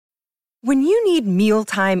When you need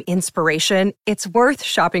mealtime inspiration, it's worth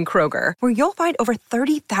shopping Kroger, where you'll find over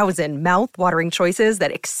 30,000 mouth-watering choices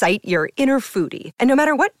that excite your inner foodie. And no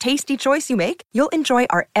matter what tasty choice you make, you'll enjoy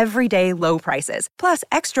our everyday low prices, plus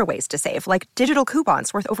extra ways to save, like digital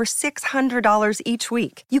coupons worth over $600 each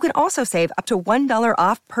week. You can also save up to $1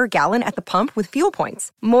 off per gallon at the pump with fuel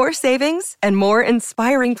points. More savings and more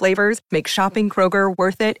inspiring flavors make shopping Kroger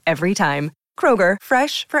worth it every time. Kroger,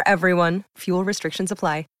 fresh for everyone. Fuel restrictions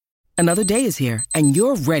apply. Another day is here, and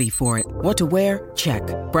you're ready for it. What to wear? Check.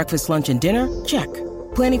 Breakfast, lunch, and dinner? Check.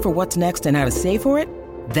 Planning for what's next and how to save for it?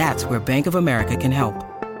 That's where Bank of America can help.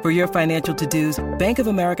 For your financial to-dos, Bank of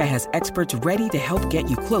America has experts ready to help get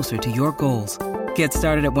you closer to your goals. Get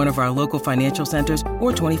started at one of our local financial centers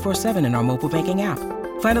or 24/7 in our mobile banking app.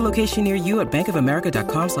 Find a location near you at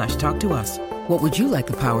bankofamerica.com/talktous. What would you like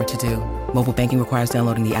the power to do? Mobile banking requires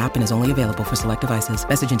downloading the app and is only available for select devices.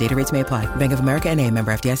 Message and data rates may apply. Bank of America N.A.,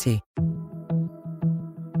 member FDIC.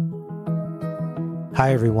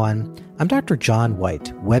 Hi, everyone. I'm Dr. John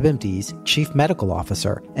White, WebMD's Chief Medical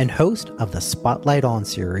Officer and host of the Spotlight On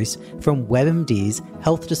series from WebMD's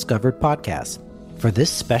Health Discovered podcast. For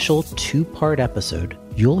this special 2-part episode,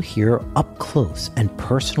 you'll hear up close and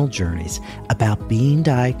personal journeys about being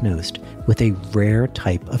diagnosed with a rare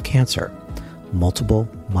type of cancer, multiple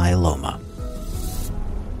myeloma.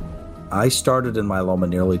 I started in myeloma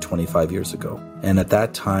nearly 25 years ago. And at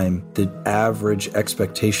that time, the average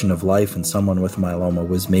expectation of life in someone with myeloma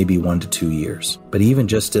was maybe 1 to 2 years. But even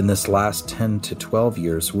just in this last 10 to 12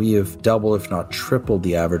 years, we have doubled, if not tripled,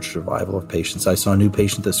 the average survival of patients. I saw a new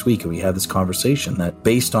patient this week, and we had this conversation that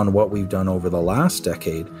based on what we've done over the last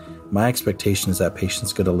decade, my expectation is that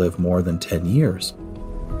patient's going to live more than 10 years.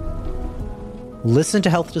 Listen to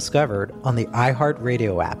Health Discovered on the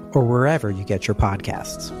iHeartRadio app or wherever you get your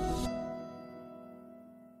podcasts.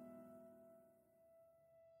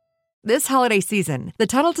 This holiday season, the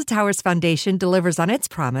Tunnel to Towers Foundation delivers on its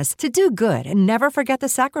promise to do good and never forget the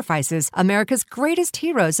sacrifices America's greatest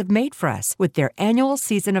heroes have made for us with their annual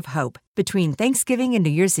Season of Hope. Between Thanksgiving and New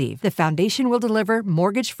Year's Eve, the foundation will deliver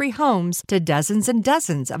mortgage-free homes to dozens and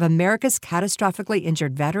dozens of America's catastrophically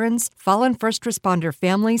injured veterans, fallen first responder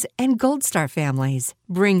families, and Gold Star families.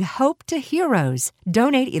 Bring hope to heroes.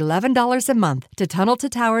 Donate $11 a month to Tunnel to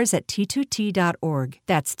Towers at T2T.org.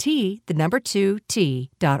 That's T2T.org.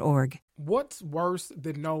 What's worse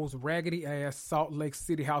than those raggedy-ass Salt Lake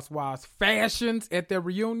City housewives fashions at their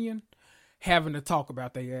reunion? Having to talk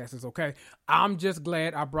about their asses, okay? I'm just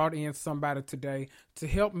glad I brought in somebody today to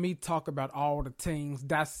help me talk about all the things,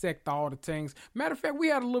 dissect all the things. Matter of fact, we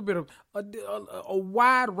had a little bit of a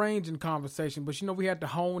wide-ranging conversation, but, we had to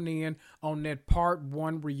hone in on that part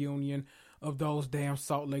 1 reunion of those damn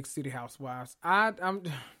Salt Lake City housewives.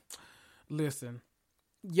 Listen,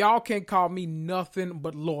 y'all can't call me nothing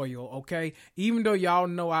but loyal, okay? Even though y'all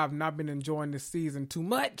know I've not been enjoying this season too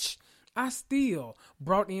much, I still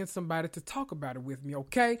brought in somebody to talk about it with me,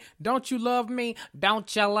 okay? Don't you love me?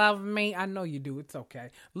 Don't you love me? I know you do. It's okay.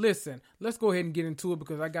 Listen, let's go ahead and get into it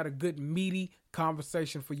because I got a good meaty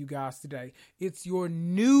conversation for you guys today. It's your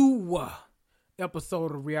new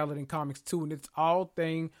episode of Reality and Comics 2, and it's all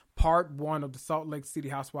thing part 1 of the Salt Lake City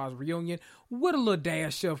Housewives reunion with a little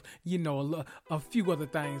dash of, a few other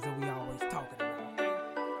things that we always talking about.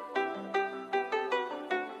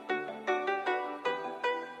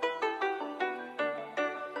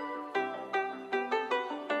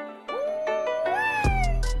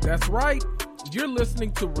 That's right. You're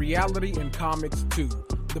listening to Reality and Comics 2,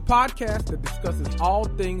 the podcast that discusses all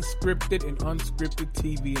things scripted and unscripted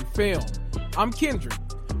TV and film. I'm Kendrick,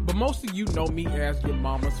 but most of you know me as your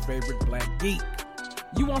mama's favorite black geek.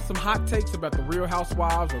 You want some hot takes about the Real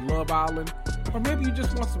Housewives or Love Island? Or maybe you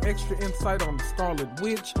just want some extra insight on the Scarlet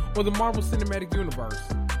Witch or the Marvel Cinematic Universe?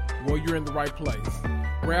 Well, you're in the right place.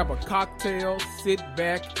 Grab a cocktail, sit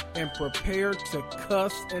back, and prepare to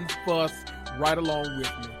cuss and fuss right along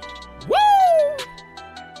with me. Woo!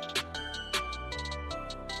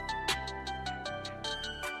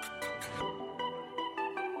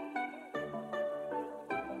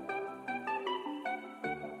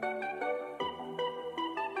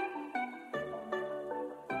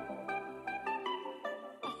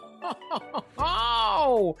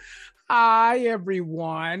 Oh, hi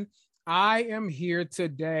everyone. I am here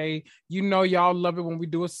today. Y'all love it when we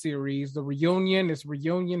do a series. The reunion is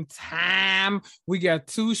reunion time. We got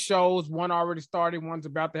 2 shows. One already started. One's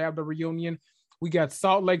about to have the reunion. We got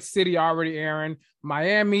Salt Lake City already airing.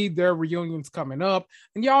 Miami, their reunion's coming up.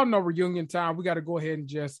 And y'all know reunion time. We got to go ahead and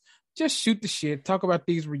just just shoot the shit, talk about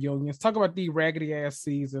these reunions, talk about these raggedy ass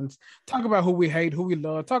seasons, talk about who we hate, who we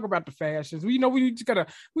love, talk about the fashions. We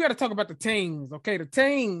gotta talk about the tings, okay? The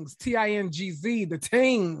tings, TINGZ, the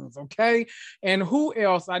tings, okay? And who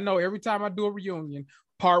else? I know every time I do a reunion,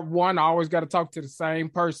 part one, I always got to talk to the same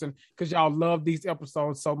person because y'all love these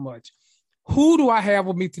episodes so much. Who do I have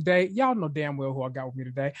with me today? Y'all know damn well who I got with me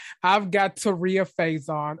today. I've got Taria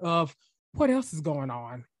Faison of What Else Is Going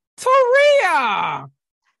On? Taria!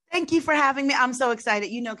 Thank you for having me. I'm so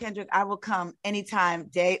excited. You know, Kendrick, I will come anytime,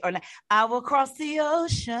 day or night. I will cross the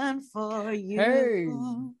ocean for you. Hey,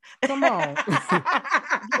 come on.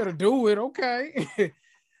 You better do it, okay?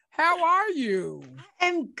 How are you? I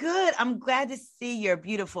am good. I'm glad to see your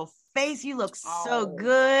beautiful face. You look so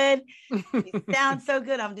good. You sound so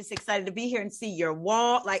good. I'm just excited to be here and see your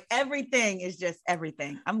wall. Like everything is just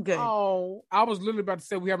everything. I'm good. Oh, I was literally about to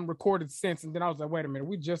say we haven't recorded since, and then I was like, wait a minute,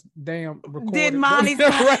 we just damn recorded. Did Monty's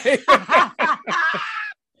right?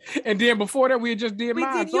 And then before that, we just did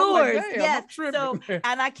mine. We did yours. Like, yes. So,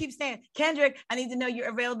 and I keep saying, Kendrick, I need to know your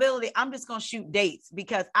availability. I'm just going to shoot dates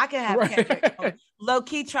because I can have Kendrick low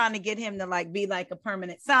key trying to get him to like be like a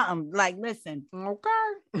permanent something. Like, listen.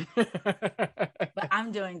 Okay. But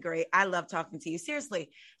I'm doing great. I love talking to you. Seriously.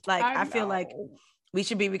 Like, I feel like it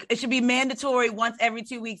should be mandatory once every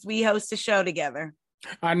 2 weeks we host a show together.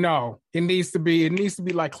 I know. It needs to be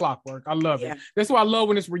like clockwork. I love it. That's why I love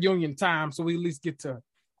when it's reunion time. So we at least get to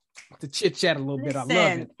chit chat a little bit. I love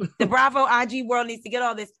it. The Bravo IG world needs to get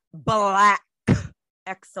all this black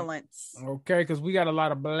excellence. Okay, because we got a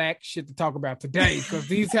lot of black shit to talk about today. Because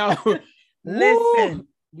these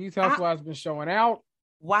these housewives been showing out.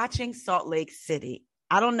 Watching Salt Lake City.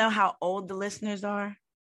 I don't know how old the listeners are.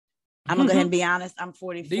 I'm gonna go ahead and be honest. I'm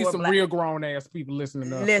 44. These some real grown ass people listening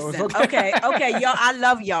to us. Listen, so okay, y'all. I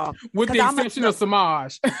love y'all. With the exception of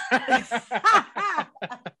Samaj.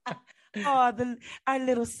 Our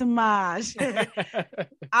little Samaj.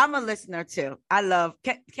 I'm a listener too. I love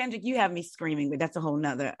Kendrick. You have me screaming, but that's a whole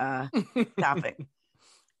nother topic.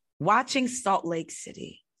 Watching Salt Lake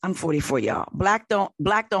City. I'm 44, y'all. Black don't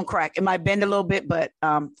crack. It might bend a little bit, but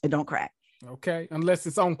it don't crack. Okay, unless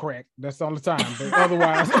it's on crack. That's all the time. But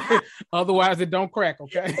otherwise it don't crack.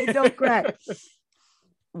 Okay, it don't crack.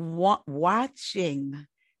 Watching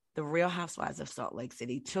the Real Housewives of Salt Lake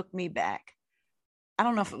City took me back. I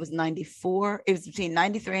don't know if it was 94. It was between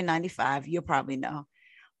 93 and 95. You'll probably know.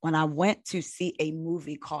 When I went to see a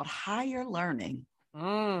movie called Higher Learning.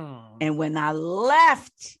 And when I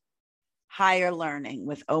left Higher Learning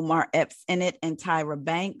with Omar Epps in it and Tyra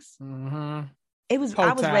Banks, I was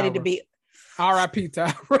ready to be R.I.P.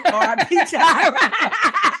 Tyra. R.I.P. Tyra.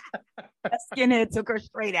 That skinhead took her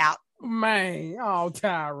straight out. Man,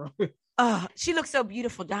 Tyra. She looked so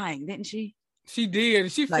beautiful dying, didn't she? She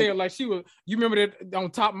did. She felt like she was. You remember that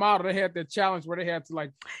on Top Model, they had that challenge where they had to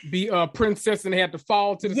like be a princess and they had to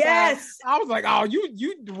fall to the side. I was like, oh,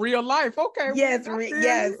 you real life. Okay. Yes. Okay.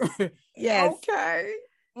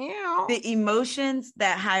 Yeah. The emotions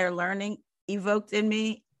that Higher Learning evoked in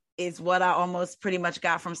me is what I almost pretty much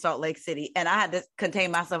got from Salt Lake City. And I had to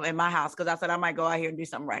contain myself in my house because I said I might go out here and do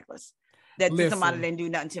something reckless. That somebody didn't do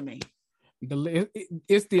nothing to me.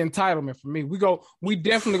 It's the entitlement for me. We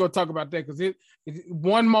definitely go talk about that because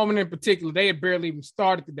one moment in particular, they had barely even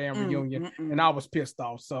started the damn reunion and I was pissed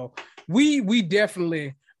off. So we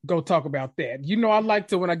definitely go talk about that. You know, I like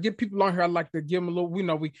to, when I get people on here, I like to give them a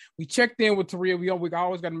little, we checked in with Taria. We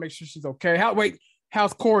always got to make sure she's okay.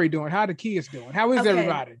 How's Corey doing? How the kids doing? How is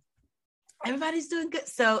everybody? Everybody's doing good.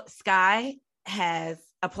 So Sky has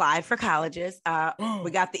applied for colleges.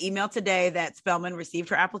 We got the email today that Spelman received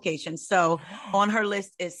her application. So on her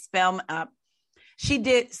list is Spelman.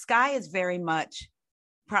 Sky is very much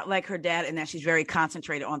like her dad in that she's very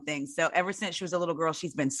concentrated on things. So ever since she was a little girl,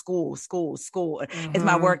 she's been school. Is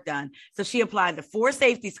my work done? So she applied to 4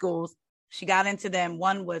 safety schools. She got into them.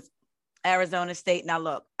 One was Arizona State. Now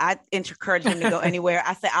look, I encourage him to go anywhere.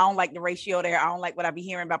 I said, I don't like the ratio there. I don't like what I be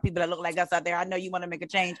hearing about people that look like us out there. I know you want to make a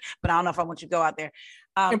change, but I don't know if I want you to go out there.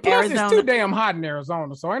 And plus Arizona, it's too damn hot in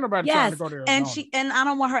Arizona, so ain't nobody trying to go to Arizona. And I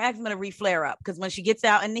don't want her eczema to re-flare up because when she gets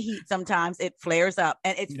out in the heat, sometimes it flares up,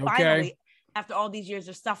 and it's finally, after all these years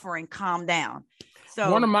of suffering, calm down.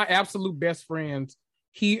 So one of my absolute best friends,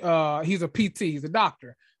 he's a PT, he's a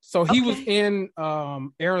doctor, so he was in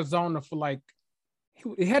Arizona for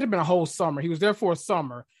it had to been a whole summer. He was there for a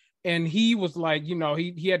summer. And he was like,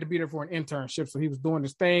 he had to be there for an internship. So he was doing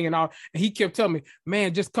this thing and all. And he kept telling me,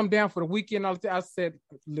 man, just come down for the weekend. I said,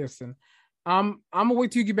 listen, I'm going to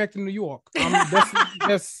wait till you get back to New York.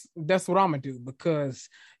 That's what I'm going to do because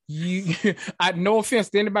I no offense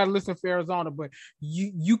to anybody listening to Arizona, but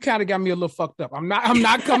you kind of got me a little fucked up. I'm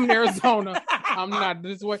not coming to Arizona. I'm not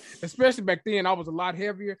this way, especially back then. I was a lot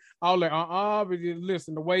heavier. I was like, but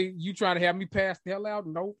listen, the way you trying to have me pass the hell out,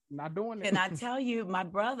 nope, not doing it. And I tell you, my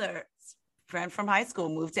brother, friend from high school,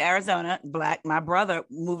 moved to Arizona. Black. My brother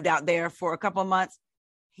moved out there for a couple of months.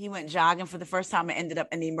 He went jogging for the first time and ended up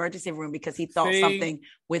in the emergency room because he thought something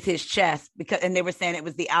with his chest and they were saying it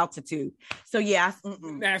was the altitude. So yeah.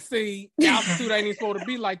 Now see, altitude ain't even supposed to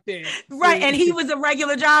be like that. Right. And he was a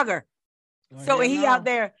regular jogger. Out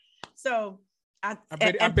there. So I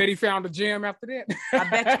bet he found a gym after that.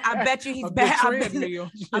 I bet you he's back.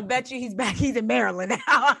 I bet you he's back. He's in Maryland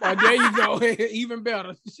now. There you go. Even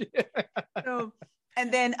better. So,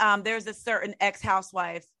 and then there's a certain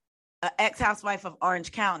ex-housewife of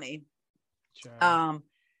Orange County.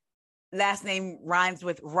 Last name rhymes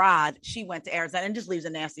with Rod. She went to Arizona and just leaves a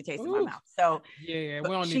nasty taste in my mouth. So yeah, we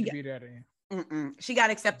don't need to be that in. She got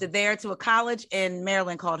accepted there to a college in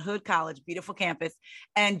Maryland called Hood College, beautiful campus,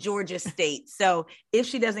 and Georgia State. So if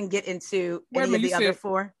she doesn't get into any of the other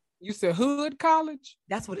four. You said Hood College?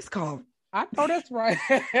 That's what it's called. I know that's right.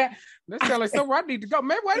 That sounds like somewhere I need to go.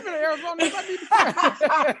 Maybe wait a minute, Arizona.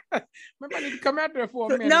 Maybe I need to come out there for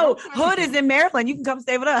a minute. No, Hood is in Maryland. You can come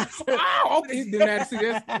stay with us. Wow, okay. Then that's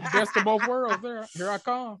the best of both worlds there. Here I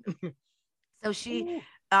come. So she,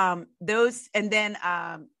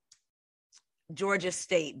 Georgia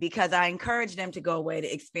State, because I encouraged them to go away to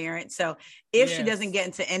experience. So if she doesn't get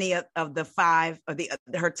into any of the five of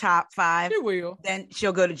her top five, she will. Then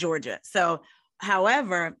she'll go to Georgia. So,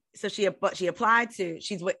 however, she applied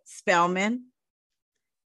she's with Spelman,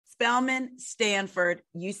 Stanford,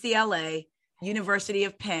 UCLA, University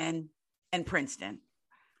of Penn, and Princeton.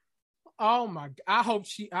 Oh my! I hope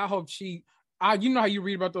she. You know how you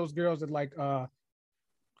read about those girls that like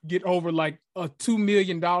get over like $2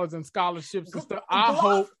 million in scholarships and stuff. I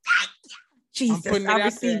hope. Jesus, I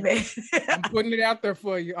receive it. I'm putting it out there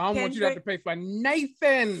for you. I don't want you to have to pay for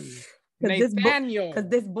Nathaniel. Because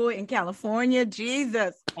this boy in California,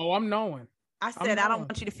 Jesus. Oh, I'm knowing. I said, I don't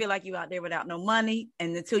want you to feel like you out there without no money.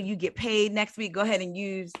 And until you get paid next week, go ahead and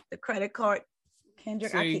use the credit card.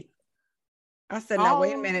 Kendrick, I said, now,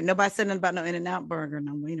 wait a minute. Nobody said nothing about no In-N-Out burger.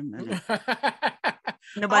 Now, wait a minute.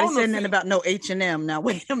 Nobody said nothing about no H&M. Now,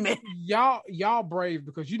 wait a minute. Y'all brave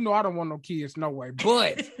because you know I don't want no kids, no way.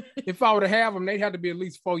 But if I were to have them, they'd have to be at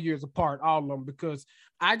least 4 years apart, all of them, because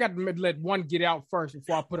I got to let one get out first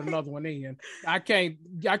before I put another one in. I can't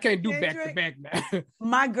do back to back now.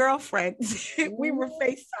 My girlfriend, we were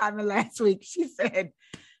FaceTiming last week. She said,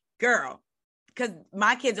 girl, because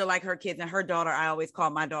my kids are like her kids, and her daughter, I always call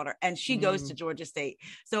my daughter, and she goes to Georgia State.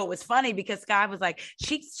 So it was funny because Sky was like,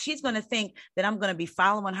 she's going to think that I'm going to be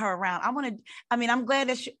following her around. I'm glad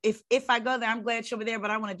that if I go there, I'm glad she'll be there,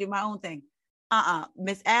 but I want to do my own thing.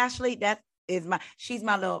 Miss Ashley, she's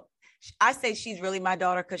my little, I say she's really my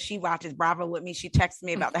daughter because she watches Bravo with me. She texts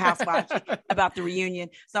me about the Housewives, about the reunion.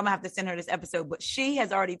 So I'm gonna have to send her this episode, but she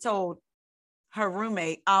has already told her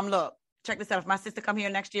roommate, look, check this out. If my sister come here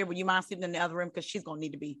next year, will you mind sleeping in the other room? Because she's going to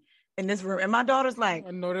need to be in this room. And my daughter's like,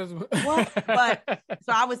 I know this. What? But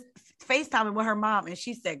so I was FaceTiming with her mom, and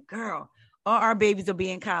she said, girl, all our babies will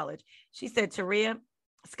be in college. She said, Taria,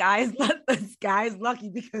 Sky is lucky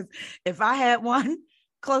because if I had one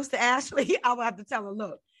close to Ashley, I would have to tell her,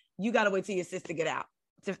 look, you got to wait till your sister get out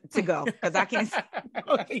to go because I can't.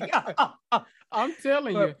 I'm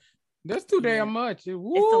telling you, that's too damn much. It's a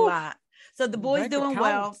lot. So the boy's doing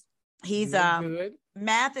well. He's good.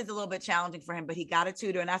 Math is a little bit challenging for him, but he got a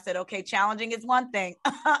tutor. And I said, okay, challenging is one thing.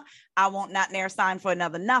 I won't not near sign for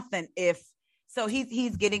another nothing. So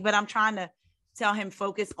he's getting, but I'm trying to tell him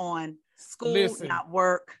focus on school, not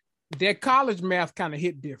work. That college math kind of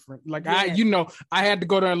hit different. Like I had to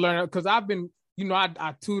go there and learn it because I've been,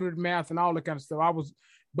 I tutored math and all that kind of stuff.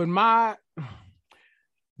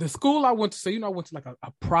 The school I went to, I went to like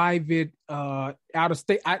a private, out of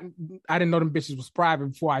state. I didn't know them bitches was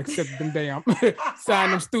private before I accepted them damn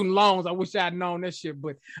signed them student loans. I wish I'd known that shit,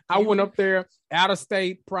 but I went up there, out of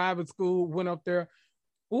state, private school, went up there.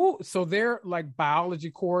 Ooh, so their like biology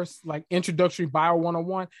course, like introductory bio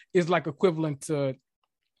 101 is like equivalent to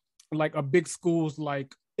like a big school's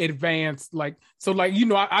like advanced, like, so like,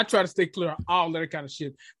 I try to stay clear of all that kind of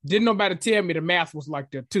shit. Didn't nobody tell me the math was like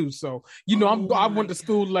that too. So, I went to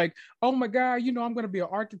school like, oh my God, I'm going to be an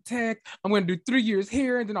architect. I'm going to do 3 years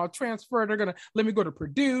here and then I'll transfer. They're going to let me go to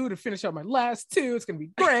Purdue to finish up my last 2. It's going to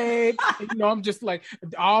be great. And, I'm just like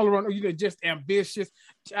all around, just ambitious.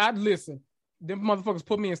 Listen, them motherfuckers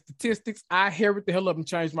put me in statistics. I hurried the hell up and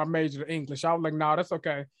changed my major to English. I was like, no, that's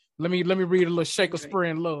okay. Let me read a little Shakespeare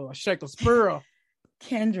in love, Shakespeare.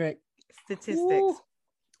 Kendrick, statistics. Ooh.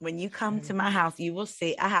 When you come to my house, you will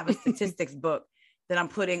see I have a statistics book that I'm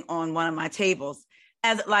putting on one of my tables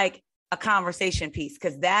as like a conversation piece,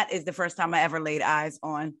 because that is the first time I ever laid eyes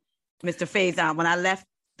on Mr. Faison. When I left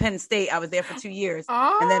Penn State, I was there for 2 years.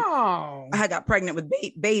 And then I got pregnant with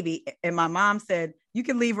baby, and my mom said, you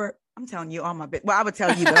can leave her. I'm telling you all my bit. Well, I would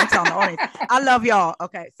tell you, but I'm telling the audience. I love y'all.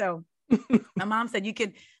 Okay, so my mom said, you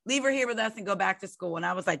can leave her here with us and go back to school. And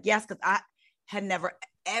I was like, yes, because I had never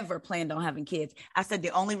ever planned on having kids. I said,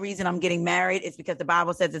 the only reason I'm getting married is because the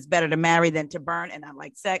Bible says it's better to marry than to burn. And I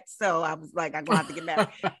like sex. So I was like, I'm going to have to get married.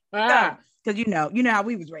 Because you know how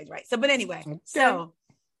we was raised, right? So, but anyway, so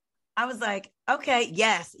I was like, okay,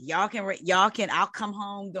 yes, y'all can, I'll come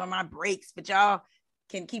home during my breaks, but y'all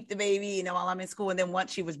can keep the baby, while I'm in school. And then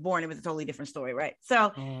once she was born, it was a totally different story, right?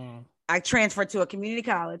 So I transferred to a community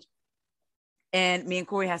college, and me and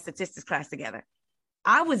Corey had statistics class together.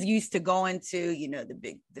 I was used to going to,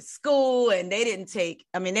 the school, and they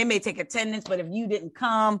may take attendance, but if you didn't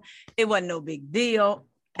come, it wasn't no big deal.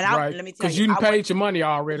 And right. Let me tell you, because you didn't pay your money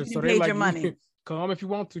already. So they like, your money. Come if you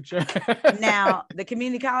want to. Now, the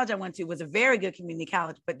community college I went to was a very good community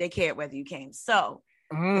college, but they cared whether you came. So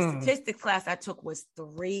the statistics class I took was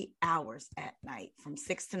 3 hours at night from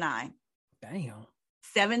 6 to 9. Damn.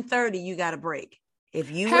 7:30, you got a break. If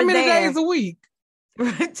you How many days a week?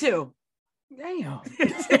 2. Damn.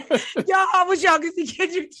 Y'all, I wish y'all could see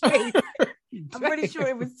Kendrick's face. I'm pretty sure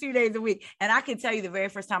it was 2 days a week. And I can tell you the very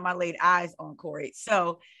first time I laid eyes on Corey.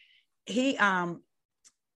 So he, at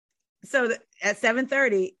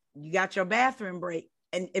 7:30, you got your bathroom break.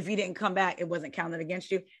 And if you didn't come back, it wasn't counted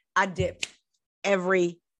against you. I dipped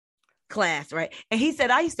every class, right? And he said,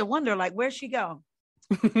 I used to wonder, like, where'd she go?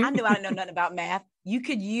 I knew I didn't know nothing about math. You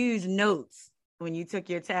could use notes when you took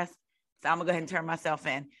your test. So I'm gonna go ahead and turn myself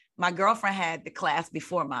in. My girlfriend had the class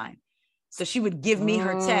before mine. So she would give me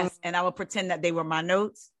her test, and I would pretend that they were my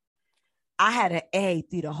notes. I had an A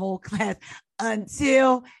through the whole class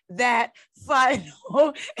until that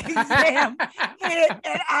final exam hit,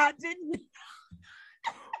 and I didn't.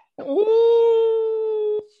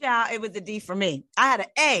 Ooh. Child, it was a D for me. I had an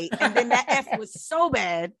A, and then that F was so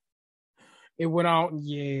bad. It went on,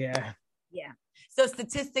 yeah. So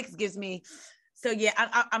statistics gives me,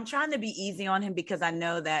 I'm trying to be easy on him because I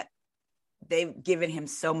know that they've given him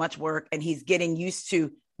so much work and he's getting used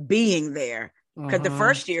to being there. Because the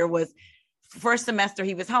first semester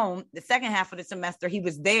he was home. The second half of the semester he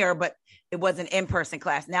was there, but it was an in-person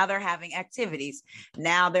class. Now they're having activities.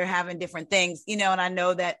 Now they're having different things, and I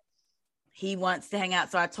know that he wants to hang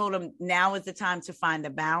out. So I told him now is the time to find a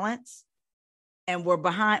balance. And we're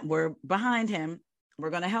behind him. We're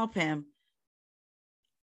going to help him.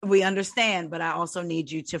 We understand, but I also need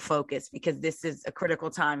you to focus because this is a critical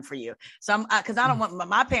time for you. So because I don't want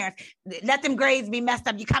my parents, let them grades be messed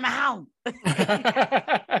up. You coming home.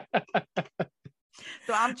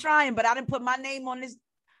 So I'm trying, but I didn't put my name on this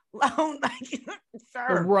loan.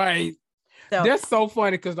 Sir. Right. So, that's so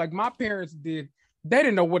funny because like my parents they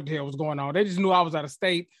didn't know what the hell was going on. They just knew I was out of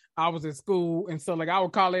state. I was in school. And so like I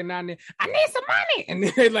would call in now and then, I need some money. And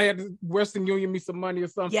then they like Western Union me some money or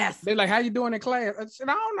something. Yes. They're like, how you doing in class? I said,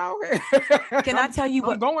 I don't know. Can I tell you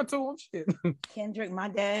what? I'm going to them. Shit. Kendrick, my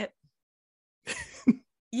dad,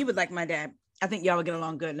 you would like my dad. I think y'all would get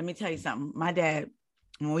along good. Let me tell you something. My dad,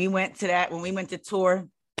 when we went to tour,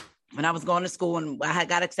 when I was going to school and I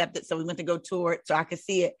got accepted, so we went to go tour it so I could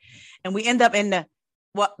see it. And we end up in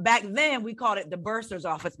back then we called it the bursar's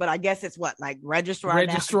office, but I guess it's like registrar.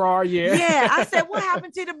 Registrar, yeah. Yeah. I said, what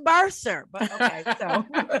happened to the bursar? But okay, so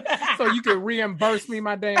so you can reimburse me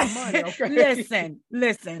my damn money. Okay.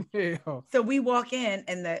 Listen. Yeah. So we walk in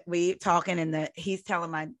and we talking and he's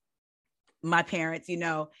telling my parents,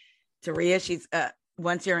 Taria, she's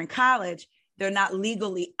once you're in college, they're not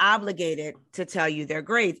legally obligated to tell you their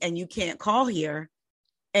grades, and you can't call here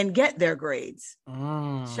and get their grades.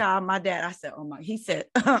 Child, my dad, I said, he said,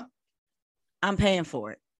 I'm paying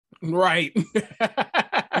for it. Right.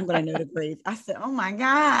 I'm going to know the grades. I said, oh my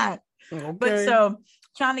God. Okay. But so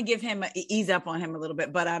trying to give him ease up on him a little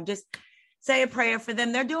bit, but I'm just say a prayer for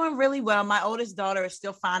them. They're doing really well. My oldest daughter is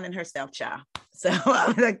still finding herself, child. So I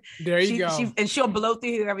was like, there you go. And she'll blow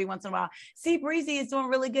through here every once in a while. See, Breezy is doing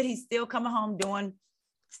really good. He's still coming home doing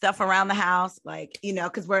stuff around the house, like,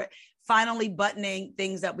 because we're finally buttoning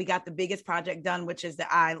things up. We got the biggest project done, which is the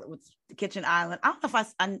kitchen island. I don't know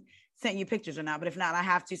if I sent you pictures or not, but if not, I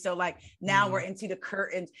have to. So like now we're into the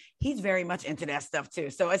curtains. He's very much into that stuff too.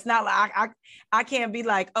 So it's not like I can't be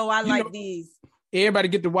like, oh, I like these. Everybody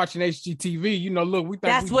get to watching HGTV. You know, look, we think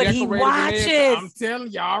that's we what he watches. I'm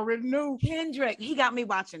telling you, I already knew. Kendrick, he got me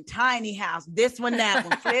watching Tiny House, this one, that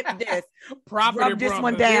one, flip this, Property rub this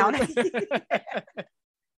one down.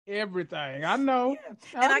 Everything. I know.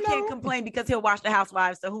 Yeah. And I can't complain because he'll watch The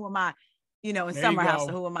Housewives. So who am I? You know, in Summer House.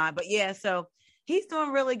 So who am I? But yeah, so he's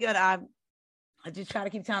doing really good. I just try to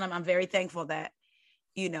keep telling him I'm very thankful that,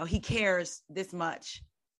 you know, he cares this much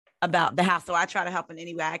about the house. So I try to help in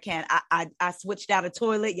any way I can. I switched out a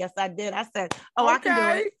toilet. Yes, I did. I said, I can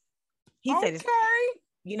do it. He said,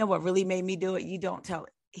 you know what really made me do it? You don't tell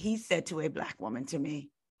it. He said to a Black woman to me,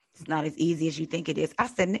 it's not as easy as you think it is. I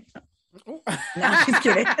said, no, I'm just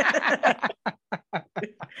kidding.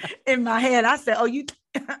 In my head, I said,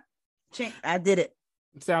 I did it.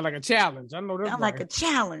 It sounds like a challenge. I know that. Sounds like a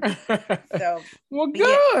challenge. So, well,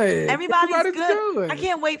 good. Yeah, everybody's good. I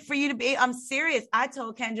can't wait for you to be. I'm serious. I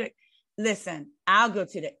told Kendrick, listen, I'll go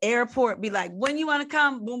to the airport, be like, when you want to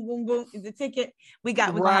come, boom, boom, boom, is the ticket. We're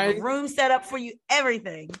gonna have a room set up for you,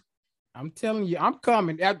 everything. I'm telling you, I'm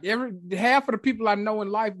coming. Half of the people I know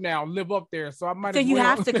in life now live up there, so I might. So you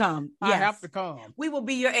have to come. I have to come. We will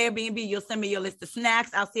be your Airbnb. You'll send me your list of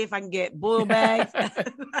snacks. I'll see if I can get bull bags.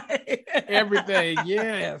 Everything,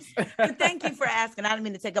 yes. But thank you for asking. I didn't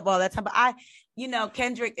mean to take up all that time, but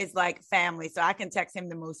Kendrick is like family, so I can text him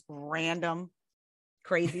the most random,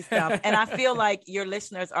 crazy stuff. And I feel like your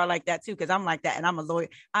listeners are like that too, because I'm like that, and I'm a lawyer.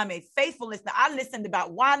 I'm a faithful listener. I listened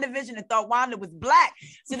about WandaVision and thought Wanda was Black.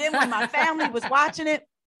 So then when my family was watching it,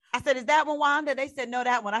 I said, is that one Wanda? They said, no,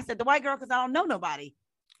 that one. I said, the white girl, because I don't know nobody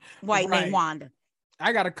white named Wanda.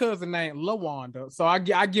 I got a cousin named LaWanda, so I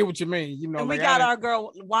get what you mean. You know, and we got our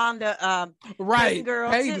girl Wanda, right? Girl,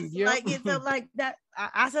 Peyton, yeah. Like it's like that.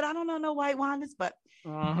 I said I don't know no white Wandas, but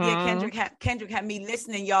yeah, Kendrick had me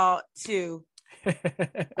listening, y'all, to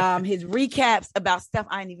his recaps about stuff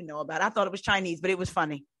I didn't even know about. I thought it was Chinese, but it was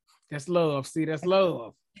funny. That's love. See, that's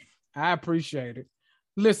love. I appreciate it.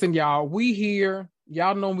 Listen, y'all, we here.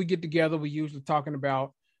 Y'all know when we get together, we usually talking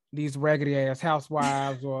about these raggedy ass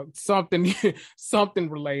housewives or something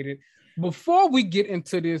related. Before we get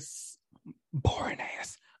into this boring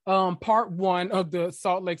ass part one of the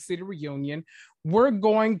Salt Lake City reunion, I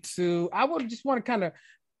would just want to kind of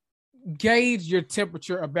gauge your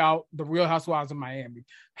temperature about the Real Housewives of Miami.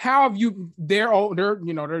 How have you?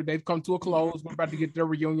 They've come to a close. We're about to get their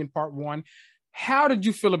reunion part one. How did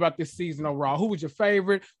you feel about this season overall? Who was your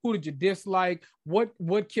favorite? Who did you dislike? What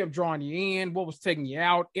kept drawing you in? What was taking you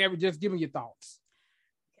out? Just give me your thoughts.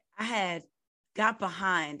 I had got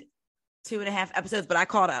behind 2.5 episodes, but I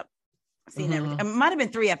caught up. Seen everything. It might have been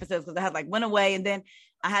 3 episodes because I had went away, and then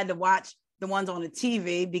I had to watch the ones on the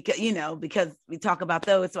TV because we talk about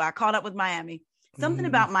those. So I caught up with Miami. Something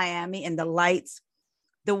about Miami and the lights,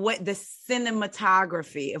 the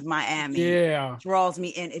cinematography of Miami draws me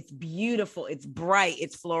in. It's beautiful. It's bright.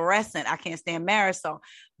 It's fluorescent. I can't stand Marisol,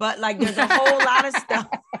 but there's a whole lot of stuff.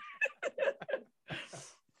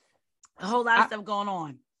 A whole lot of stuff going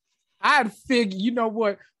on. I'd figure, you know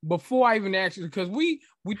what, before I even asked you, because we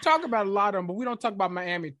talk about a lot of them, but we don't talk about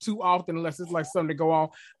Miami too often unless it's something to go on.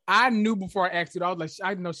 I knew before I asked you, I was like,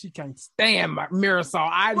 I know she can't stand Marisol.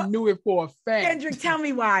 I knew it for a fact. Kendrick, tell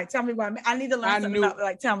me why. I need to learn something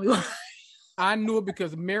about, tell me why. I knew it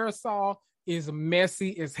because Marisol is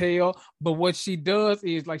messy as hell, but what she does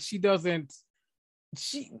is she doesn't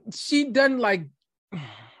she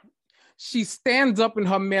stands up in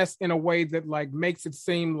her mess in a way that makes it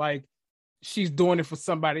seem like she's doing it for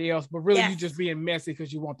somebody else, but really you just being messy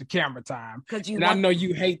because you want the camera time. I know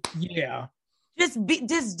you hate, Just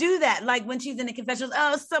do that. Like when she's in the confessionals,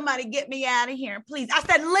 oh, somebody get me out of here, please. I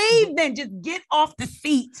said, leave then. Just get off the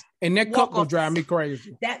seat. And that cup will drive me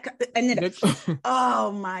crazy.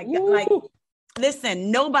 Oh my God.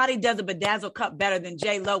 Listen, nobody does a bedazzled cup better than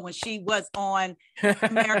J-Lo when she was on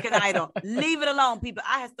American Idol. Leave it alone, people.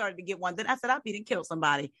 I had started to get one. Then I said, I'll beat and kill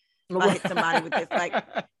somebody. If I hit somebody with this.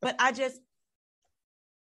 But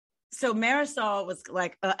so Marisol was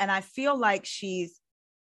and I feel like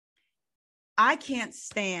I can't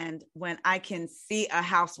stand when I can see a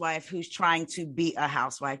housewife who's trying to be a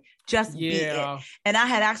housewife. Just be it. And I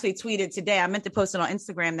had actually tweeted today, I meant to post it on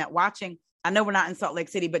Instagram, that watching, I know we're not in Salt Lake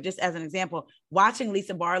City, but just as an example, watching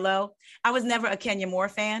Lisa Barlow, I was never a Kenya Moore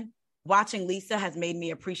fan. Watching Lisa has made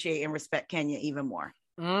me appreciate and respect Kenya even more.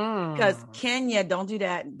 Because Kenya, don't do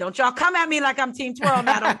that. Don't y'all come at me like I'm Team Twirl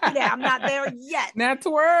now. Don't do that. I'm not there yet. Not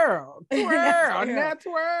twirl. Not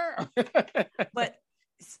twirl. But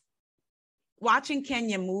watching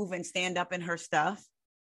Kenya move and stand up in her stuff,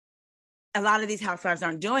 a lot of these housewives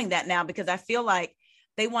aren't doing that now because I feel like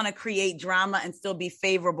they want to create drama and still be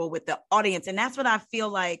favorable with the audience. And that's what I feel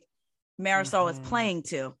like Marisol is playing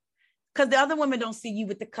to. Because the other women don't see you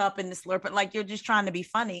with the cup and the slurping, like you're just trying to be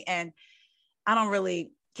funny. And I don't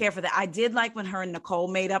really care for that. I did like when her and Nicole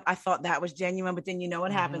made up. I thought that was genuine, but then you know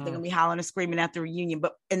what happens. They're gonna be hollering and screaming at the reunion.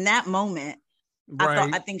 But in that moment,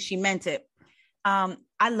 I think she meant it.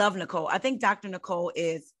 I love Nicole. I think Dr. Nicole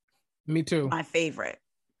is me too. My favorite.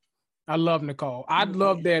 I love Nicole. I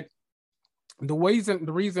love that the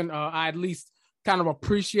reason I at least kind of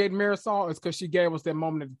appreciate Marisol is because she gave us that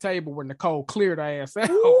moment at the table where Nicole cleared her ass out.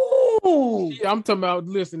 I'm talking about,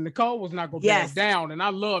 listen, Nicole was not going to back down, and I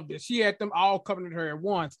loved it. She had them all coming at her at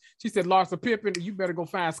once. She said, Larsa Pippen, you better go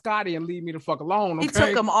find Scotty and leave me the fuck alone, okay? He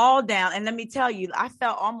took them all down, and let me tell you, I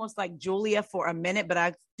felt almost like Julia for a minute, but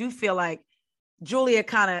I do feel like Julia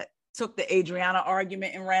kind of took the Adriana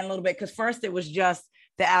argument and ran a little bit, because first it was just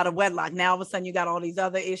the out of wedlock. Now all of a sudden you got all these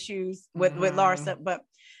other issues with Larsa, but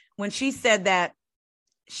when she said that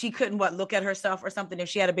she couldn't look at herself or something if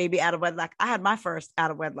she had a baby out of wedlock, I had my first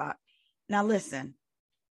out of wedlock. Now, listen,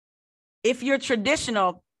 if you're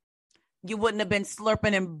traditional, you wouldn't have been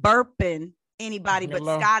slurping and burping anybody but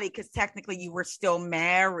Scotty, because technically you were still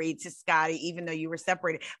married to Scotty, even though you were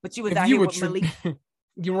separated. But you was out here with Malik.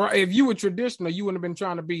 You're right. If you were traditional, you wouldn't have been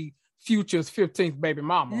trying to be Future's 15th baby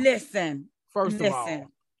mama. Listen. First of all.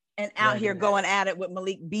 And out here going at it with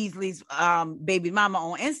Malik Beasley's baby mama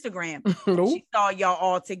on Instagram. She saw y'all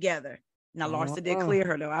all together. Now, Larsa did clear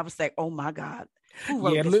her, though. I was like, oh, my God.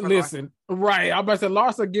 Yeah, listen. Right. I about to say,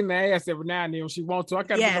 Larsa getting the ass every now and then when she wants to. I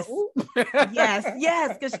kind of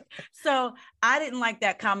yes. So I didn't like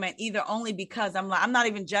that comment either, only because I'm not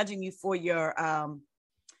even judging you for your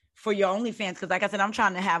OnlyFans, because like I said, I'm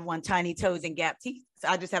trying to have one tiny toes and gap teeth. So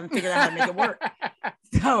I just haven't figured out how to make it work.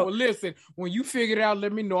 So listen, when you figure it out,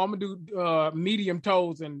 let me know. I'm gonna do medium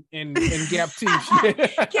toes and gap teeth.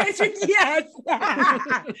 Yes.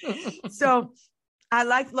 So I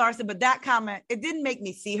liked Larsa, but that comment, it didn't make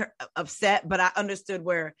me see her upset, but I understood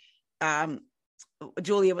where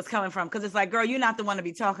Julia was coming from, because it's like, girl, you're not the one to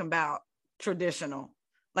be talking about traditional.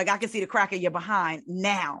 Like, I can see the crack of your behind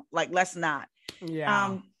now. Like, let's not.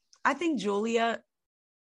 Yeah. I think Julia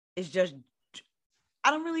is just,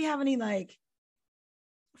 I don't really have any like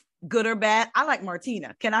good or bad. I like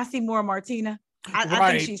Martina. Can I see more Martina?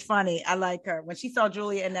 I think she's funny. I like her. When she saw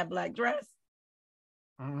Julia in that black dress,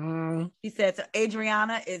 she said, so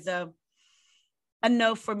Adriana is a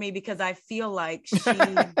no for me, because I feel like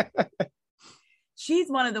she's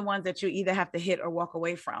one of the ones that you either have to hit or walk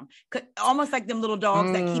away from. Almost like them little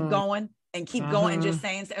dogs that keep going and keep going and just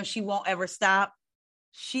saying, and she won't ever stop.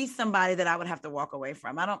 She's somebody that I would have to walk away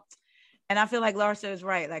from. And I feel like Larsa is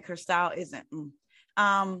right. Like, her style isn't.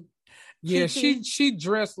 Yeah, she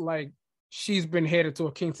dressed like she's been headed to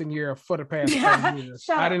a quinceañera for the past 5 years.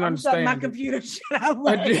 I didn't understand. My computer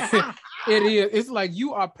It is. It's like,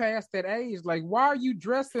 you are past that age. Like, why are you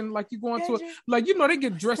dressing like you're going to like, they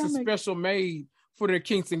get dresses special made for their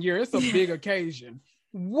quinceañera. It's a big occasion.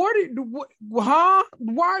 Why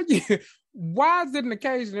is it an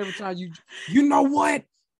occasion every time you know what?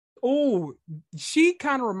 Oh, she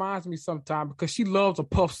kind of reminds me sometimes, because she loves a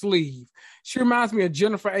puff sleeve. She reminds me of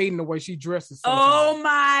Jennifer Aiden, the way she dresses sometimes. Oh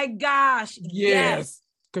my gosh. Yes.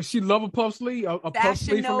 Because she loves a puff sleeve, a puff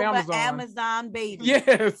sleeve from Amazon. Amazon baby.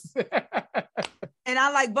 Yes. And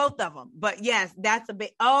I like both of them. But yes, that's a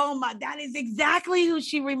bit, that is exactly who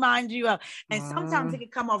she reminds you of. And sometimes it can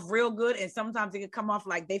come off real good, and sometimes it can come off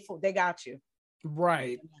like they got you.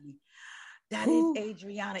 Right. That is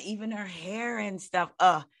Adriana, even her hair and stuff.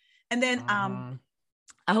 And then I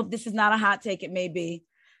hope this is not a hot take. It may be.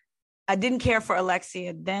 I didn't care for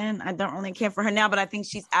Alexia then. I don't really care for her now, but I think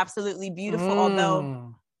she's absolutely beautiful.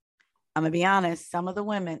 Although, I'm going to be honest, some of the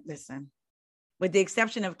women, listen, with the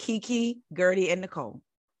exception of Kiki, Gertie, and Nicole,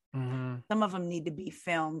 some of them need to be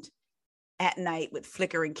filmed at night with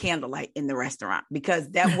flickering candlelight in the restaurant, because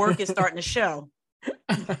that work is starting to show.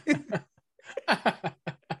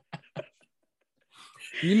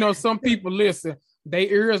 Some people, listen, their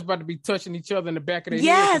ears about to be touching each other in the back of their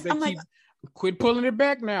head. Yes, quit pulling it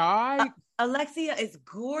back now, all right? Alexia is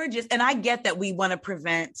gorgeous. And I get that we want to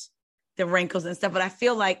prevent the wrinkles and stuff, but I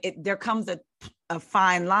feel like there comes a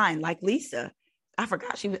fine line, like Lisa. I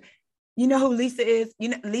forgot she was, you know who Lisa is?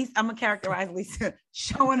 Lisa, I'm going to characterize Lisa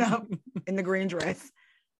showing up in the green dress.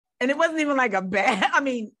 And it wasn't even like a bad,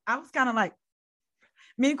 I was kind of like,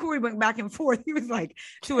 me and Corey went back and forth. He was like,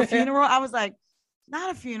 to a funeral. I was like,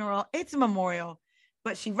 not a funeral, it's a memorial.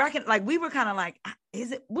 But she reckoned, like, we were kind of like,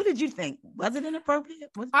 Is it? What did you think? Was it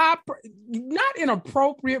inappropriate? Not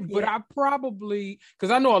inappropriate, but Yeah. I probably,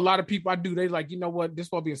 because I know a lot of people, they like, you know what, this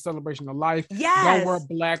will be a celebration of life. Yes. Don't wear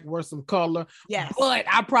black, wear some color. Yes. But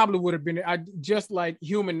I probably would have been, just like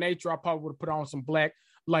human nature, I probably would have put on some black,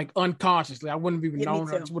 like unconsciously. I wouldn't have even Yeah, me known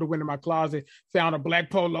her. I too. just would have went in my closet, found a black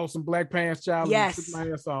polo, some black pants, child, Yes. and took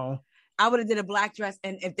my ass on. I would have did a black dress,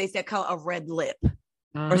 and if they said color, a red lip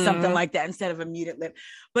or Mhm. something like that instead of a muted lip.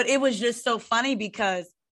 But it was just so funny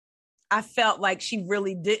because I felt like she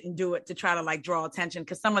really didn't do it to try to like draw attention,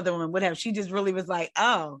 because some of the women would have. She just really was like,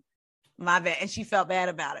 oh, my bad. And she felt bad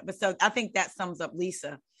about it. But so I think that sums up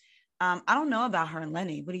Lisa. I don't know about her and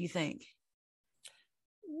Lenny. What do you think?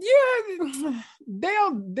 Yeah,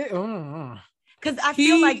 they'll Because I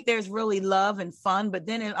feel like there's really love and fun, but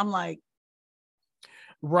then I'm like,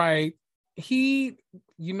 right. You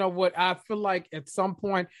know what? I feel like at some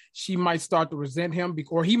point she might start to resent him,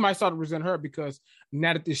 or he might start to resent her, because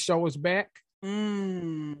now that this show is back,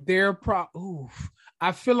 they're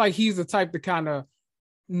I feel like he's the type to kind of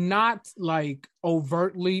not like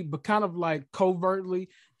overtly, but kind of like covertly.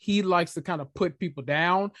 He likes to kind of put people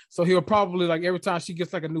down. So he'll probably, like, every time she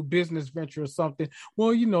gets like a new business venture or something,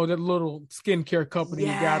 well, you know, that little skincare company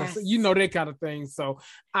you got, you know, that kind of thing. So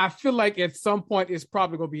I feel like at some point it's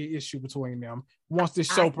probably going to be an issue between them once this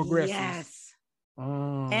show progresses. Yes.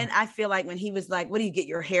 And I feel like when he was like, what do you get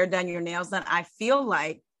your hair done, your nails done? I feel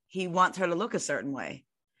like he wants her to look a certain way.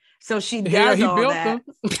 So she does all that.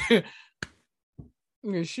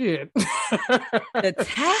 Yeah, shit. The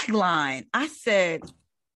tagline, I said,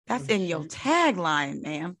 that's in your tagline,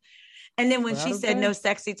 ma'am. And then when she said no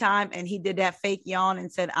sexy time and he did that fake yawn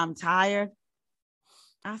and said, I'm tired,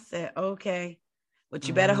 I said, okay, but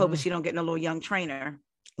you better hope she don't get no little young trainer,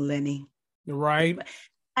 Lenny. Right.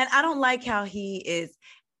 And I don't like how he is.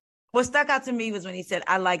 What stuck out to me was when he said,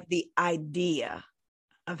 I like the idea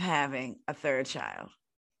of having a third child.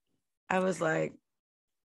 I was like,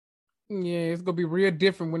 yeah, it's gonna be real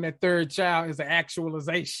different when that third child is an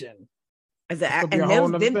actualization. It's a whole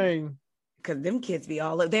nother thing. Because them kids be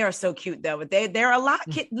all, they are so cute though. But they're a lot.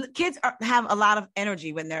 Kids have a lot of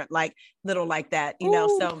energy when they're like little like that, you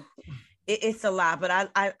know. So it's a lot.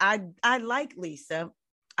 But I like Lisa.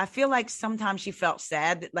 I feel like sometimes she felt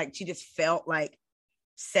sad, like she just felt like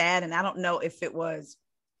sad, and I don't know if it was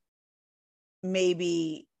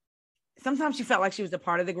maybe. Sometimes she felt like she was a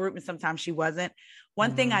part of the group, and sometimes she wasn't.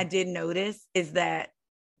 One thing I did notice is that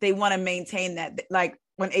they want to maintain that, like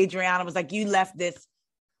when Adriana was like, you left this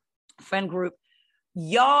friend group,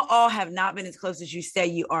 y'all all have not been as close as you say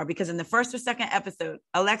you are, because in the first or second episode,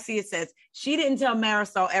 Alexia says she didn't tell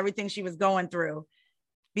Marisol everything she was going through,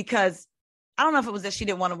 because I don't know if it was that she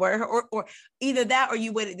didn't want to worry her, or either that or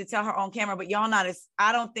you waited to tell her on camera, but y'all not as,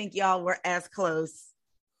 I don't think y'all were as close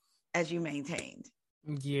as you maintained.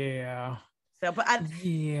 Yeah. So, but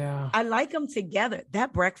I like them together.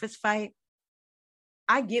 That breakfast fight,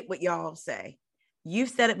 I get what y'all say. You've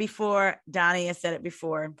said it before. Donnie has said it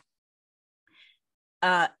before.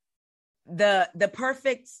 The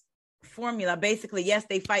perfect formula, basically, yes,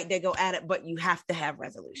 they fight, they go at it, but you have to have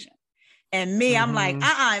resolution. And me, I'm like,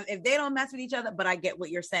 if they don't mess with each other, but I get what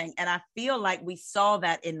you're saying. And I feel like we saw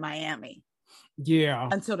that in Miami. Yeah.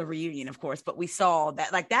 Until the reunion, of course, but we saw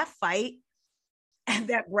that, like that fight and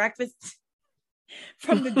that breakfast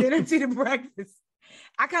from the dinner to the breakfast.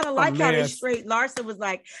 I kind of like how they straight. Larsa was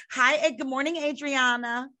like, hi, good morning,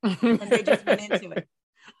 Adriana. And they just went into it.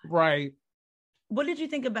 Right. What did you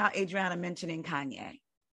think about Adriana mentioning Kanye?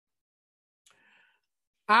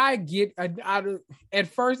 I get, at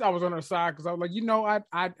first I was on her side, because I was like, you know,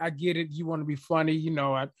 I get it. You want to be funny. You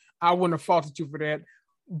know, I wouldn't have faulted you for that.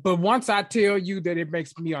 But once I tell you that it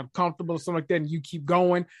makes me uncomfortable or something like that, and you keep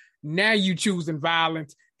going, now you choosing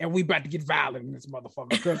violence, and we about to get violent in this motherfucker.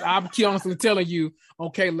 Because I'm constantly telling you,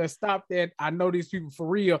 okay, let's stop that. I know these people for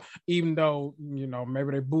real, even though, you know,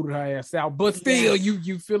 maybe they booted her ass out, but still,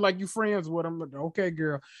 you feel like you friends with them. Like, okay,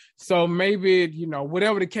 girl. So maybe, you know,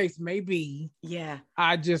 whatever the case may be,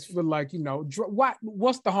 I just feel like, you know,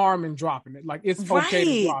 what's the harm in dropping it? Like, it's okay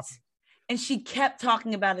to drop it. And she kept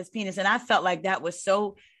talking about his penis, and I felt like that was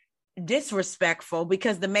so disrespectful,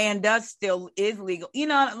 because the man is legal, you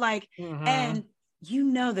know, like, and you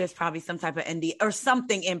know, there's probably some type of NDA or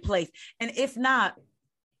something in place. And if not,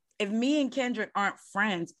 if me and Kendrick aren't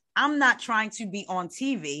friends, I'm not trying to be on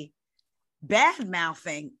TV bad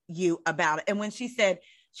mouthing you about it. And when she said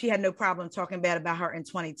she had no problem talking bad about her in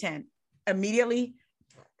 2010, immediately,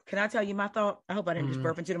 can I tell you my thought? I hope I didn't just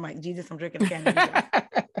burp into the mic. Jesus, I'm drinking a can.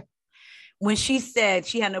 When she said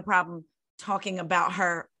she had no problem talking about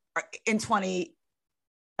her in 20,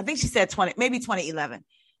 I think she said 20, maybe 2011,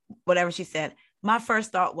 whatever she said. my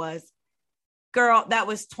first thought was, girl, that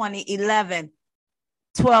was 2011,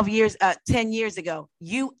 10 years ago.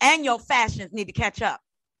 You and your fashions need to catch up.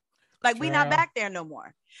 Like, we not back there no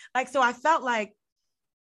more. Like, so I felt like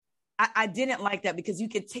I didn't like that, because you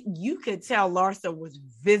could tell Larsa was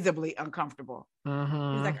visibly uncomfortable.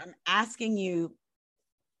 Mm-hmm. He's like, I'm asking you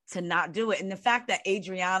to not do it. And the fact that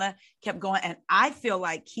Adriana kept going, and I feel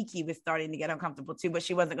like Kiki was starting to get uncomfortable too, but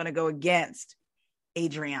she wasn't going to go against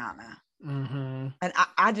Adriana. Mm-hmm. And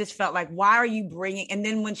I just felt like, why are you bringing? And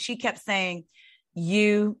then when she kept saying,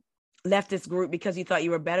 you left this group because you thought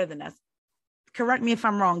you were better than us. Correct me if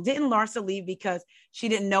I'm wrong. Didn't Larsa leave because she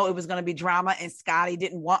didn't know it was going to be drama, and Scotty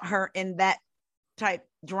didn't want her in that type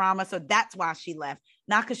drama? So that's why she left.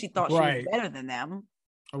 Not because she thought she was better than them.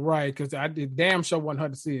 Right. Because I did damn sure wasn't her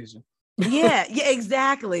decision. Yeah,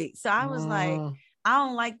 exactly. So I was like, I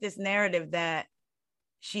don't like this narrative that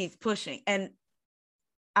she's pushing. And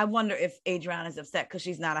I wonder if Adriana's upset because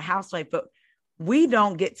she's not a housewife, but we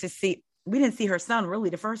didn't see her son really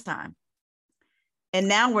the first time. And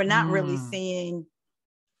now we're not really seeing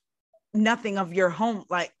nothing of your home,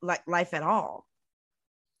 like life at all.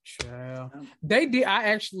 Sure. They did.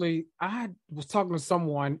 I was talking to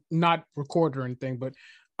someone, not recorded or anything, but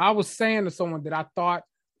I was saying to someone that I thought,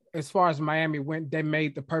 as far as Miami went, they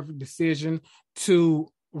made the perfect decision to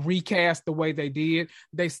recast the way they did.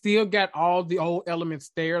 They still got all the old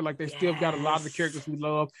elements there. Like, they still got a lot of the characters we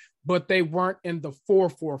love, but they weren't in the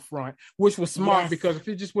forefront, which was smart, because if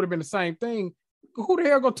it just would have been the same thing, who the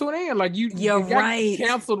hell gonna tune in? Like, you got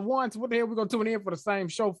canceled once. What the hell we gonna tune in for the same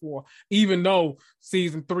show for? Even though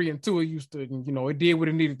season 3 and 2 used to, it did what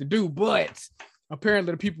it needed to do, but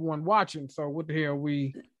apparently the people weren't watching. So what the hell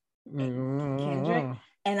Kendrick?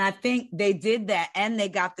 And I think they did that, and they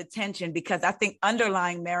got the tension, because I think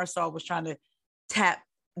underlying Marisol was trying to tap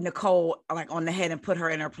Nicole like on the head and put her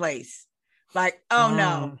in her place. Like,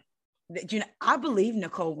 no, I believe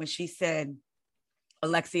Nicole when she said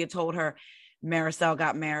Alexia told her Marisol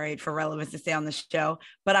got married for relevance to stay on the show.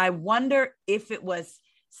 But I wonder if it was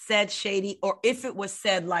said shady, or if it was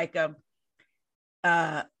said like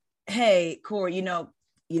hey, Corey,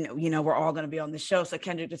 we're all going to be on the show. So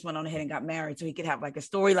Kendrick just went on ahead and got married so he could have like a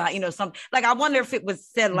storyline, something like, I wonder if it was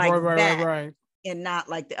said like that and not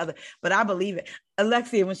like the other, but I believe it.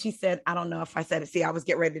 Alexia, when she said, I don't know if I said it. See, I was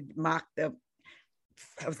getting ready to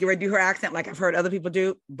do her accent like I've heard other people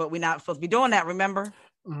do, but we're not supposed to be doing that, remember?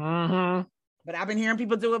 Mm-hmm. But I've been hearing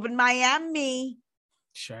people do it in Miami.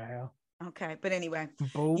 Child. Okay. But anyway.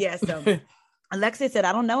 Boop. Yeah. So Alexia said,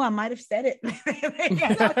 I don't know. I might have said it.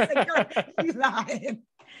 You lying.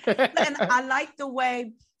 And I like the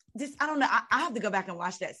way I don't know. I have to go back and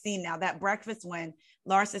watch that scene now, that breakfast when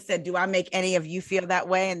Larsa said, do I make any of you feel that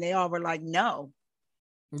way? And they all were like, no.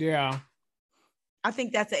 Yeah. I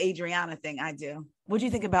think that's an Adriana thing. I do. What do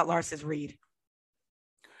you think about Larsa's read?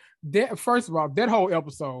 First of all, that whole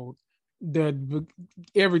episode,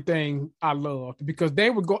 everything I loved, because they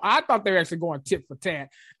would go. I thought they were actually going tit for tat.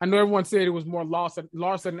 I know everyone said it was more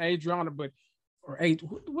Larsa and Adriana, but what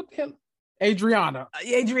the hell? Adriana.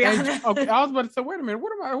 Okay, I was about to say, wait a minute,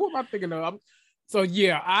 who am I thinking of? So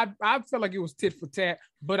yeah, I felt like it was tit for tat,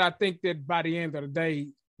 but I think that by the end of the day,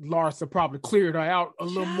 Larsa probably cleared her out a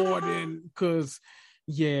little more than, because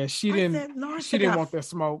she didn't want that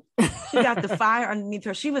smoke. She got the fire underneath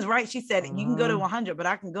her. She was right. She said, you can go to 100, but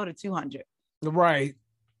I can go to 200. Right.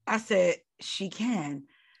 I said, she can.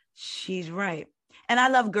 She's right. And I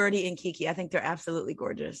love Gertie and Kiki. I think they're absolutely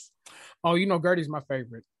gorgeous. Oh, Gertie's my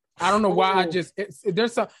favorite. I don't know why.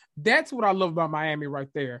 That's what I love about Miami right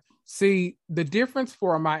there. See, the difference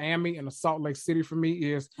for a Miami and a Salt Lake City for me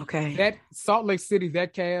is that Salt Lake City,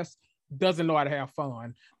 that cast doesn't know how to have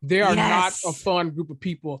fun. They are not a fun group of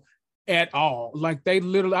people at all. Like, they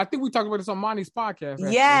literally, I think we talked about this on Monty's podcast.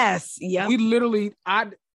 Actually. Yes. Yeah. We literally,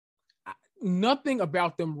 nothing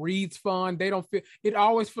about them reads fun. They don't feel, it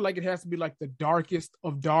always feel like it has to be like the darkest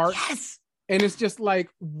of dark. Yes. And it's just like,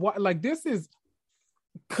 what, like, this is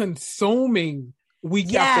consuming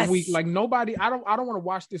week after week. Like, nobody, I don't want to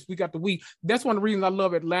watch this week after week. That's one of the reasons I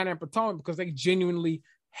love Atlanta and Potomac, because they genuinely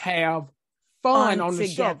have fun on the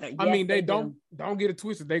show. Yes, I mean, they don't get it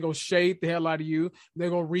twisted. They go shade the hell out of you. They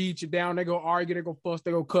go read you down. They go argue. They go fuss.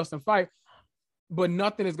 They go cuss and fight. But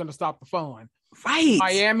nothing is going to stop the fun. Right.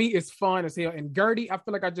 Miami is fun as hell. And Gertie, I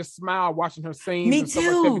feel like I just smile watching her scenes. Me and too.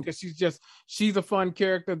 Stuff like that, because she's a fun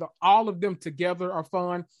character. All of them together are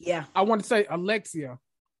fun. Yeah. I want to say Alexia.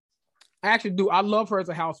 I actually do. I love her as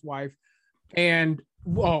a housewife. And,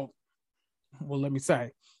 well, let me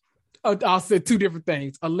say. I'll say two different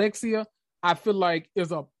things. Alexia, I feel like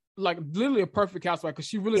is a like literally a perfect housewife because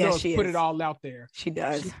she really does put it all out there. She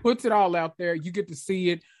does. She puts it all out there. You get to see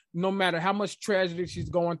it. No matter how much tragedy she's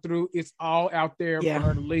going through, it's all out there for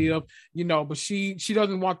her to live, you know, but she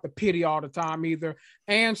doesn't want the pity all the time either.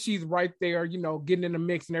 And she's right there, you know, getting in the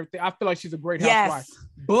mix and everything. I feel like she's a great housewife.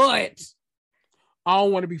 But I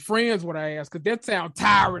don't want to be friends with her ass because that sounds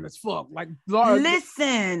tiring as fuck. Like, Lord,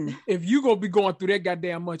 listen, if you gonna be going through that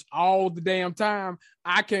goddamn much all the damn time,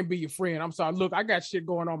 I can't be your friend. I'm sorry. Look, I got shit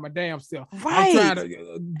going on my damn self. Right. I'm trying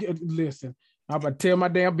to listen. I'm about to tell my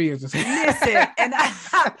damn business. Listen, and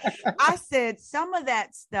I said some of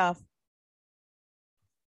that stuff,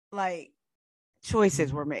 like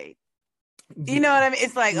choices were made. You know what I mean?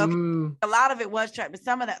 It's like okay, a lot of it was tried, but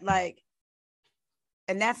some of that, like,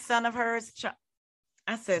 and that son of hers,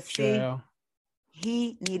 I said, see,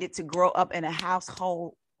 he needed to grow up in a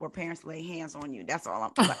household where parents lay hands on you. That's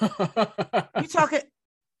all I'm like. You talking?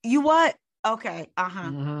 You what? Okay,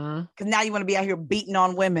 because now you want to be out here beating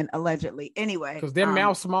on women allegedly. Anyway, because they're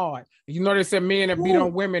mouth smart. You know they said men that beat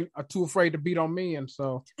on women are too afraid to beat on men.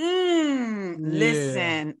 So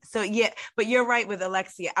listen, so but you're right with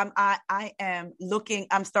Alexia. I am looking.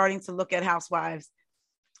 I'm starting to look at Housewives,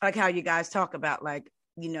 like how you guys talk about, like,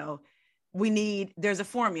 you know, there's a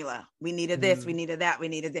formula. We needed this, we needed that, we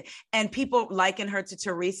needed that, and people liken her to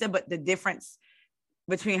Teresa. But the difference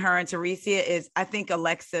between her and Teresa is, I think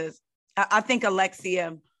Alexia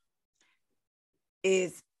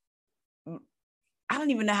is, I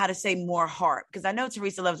don't even know how to say more heart, because I know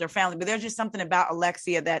Teresa loves her family, but there's just something about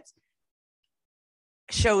Alexia that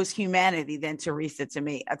shows humanity than Teresa to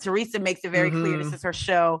me. Teresa makes it very clear this is her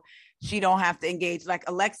show. She don't have to engage. Like,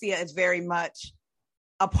 Alexia is very much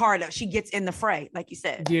a part of, she gets in the fray, like you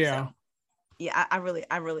said. Yeah. So, yeah, I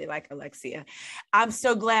really like Alexia. I'm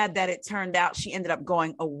so glad that it turned out she ended up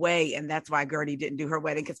going away, and that's why Gertie didn't do her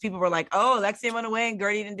wedding, because people were like, oh, Alexia went away and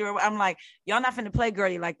Gertie didn't do her. I'm like, y'all not finna play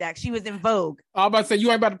Gertie like that. She was in Vogue. I was about to say, you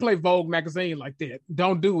ain't about to play Vogue magazine like that.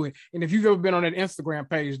 Don't do it. And if you've ever been on that Instagram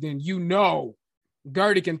page, then you know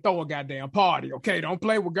Gertie can throw a goddamn party, okay? Don't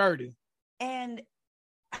play with Gertie. And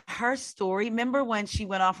her story, remember when she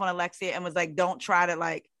went off on Alexia and was like, don't try to,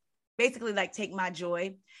 like, basically, like, take my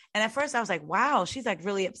joy. And at first I was like, wow, she's like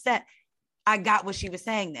really upset. I got what she was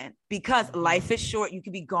saying then, because life is short. You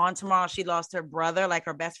could be gone tomorrow. She lost her brother, like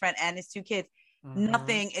her best friend, and his 2 kids.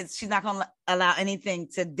 She's not going to allow anything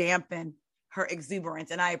to dampen her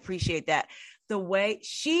exuberance. And I appreciate that. The way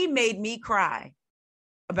she made me cry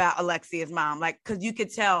about Alexia's mom, like, because you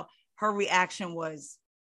could tell her reaction was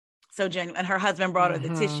so genuine. And her husband brought her the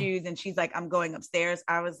tissues, and she's like, I'm going upstairs.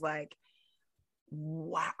 I was like,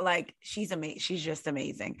 wow, like, she's amazing. She's just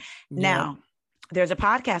amazing. Yeah. Now, there's a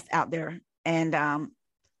podcast out there, and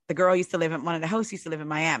the girl one of the hosts used to live in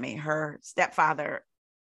Miami. Her stepfather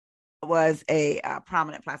was a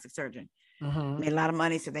prominent plastic surgeon, made a lot of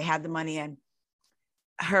money. So they had the money, and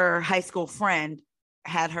her high school friend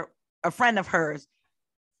had a friend of hers,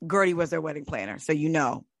 Gertie was their wedding planner. So, you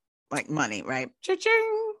know, like, money, right?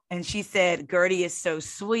 Cha-ching. And she said, Gertie is so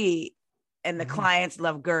sweet, and the clients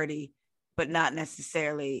love Gertie, but not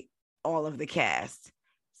necessarily all of the cast.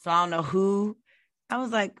 So I don't know who. I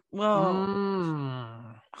was like, well,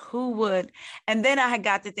 who would? And then I had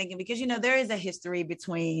got to thinking, because, you know, there is a history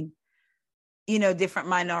between, you know, different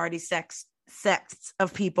minority sects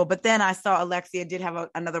of people. But then I saw Alexia did have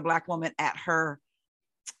another Black woman at her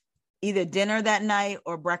either dinner that night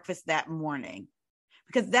or breakfast that morning.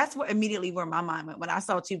 Because that's immediately where my mind went. When I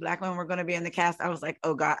saw 2 Black women were going to be in the cast, I was like,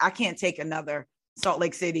 oh God, I can't take another Salt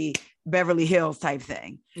Lake City, Beverly Hills type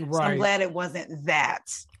thing. Right. So I'm glad it wasn't that.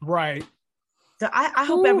 Right. So I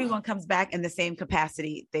hope everyone comes back in the same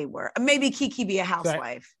capacity they were. Maybe Kiki be a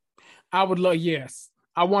housewife. I would love, yes.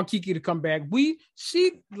 I want Kiki to come back.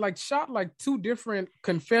 She like shot like 2 different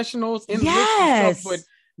confessionals in the stuff, but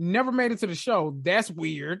never made it to the show. That's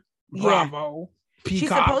weird. Bravo.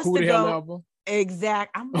 Peacock, who the hell ever.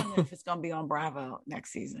 Exact. I'm wondering if it's gonna be on Bravo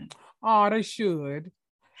next season. Oh, they should.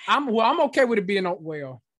 I'm okay with it being on.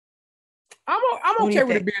 Well, I'm okay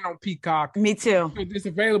with it being on Peacock. Me too. It's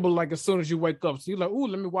available like as soon as you wake up. So you're like, ooh,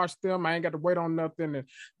 let me watch them. I ain't got to wait on nothing. And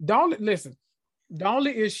the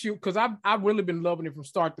only issue, because I've really been loving it from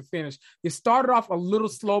start to finish. It started off a little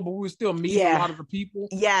slow, but we were still meeting a lot of the people.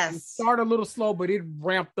 Yes. It started a little slow, but it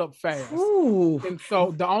ramped up fast. Ooh. And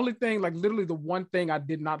so the only thing, like literally the one thing I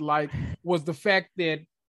did not like was the fact that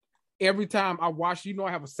every time I watch, you know,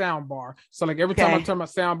 I have a sound bar. So like every time I turn my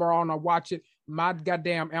sound bar on, I watch it, my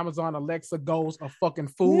goddamn Amazon Alexa goes a fucking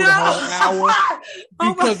fool the whole hour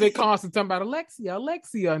because they constantly talking about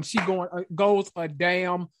Alexia, and she goes a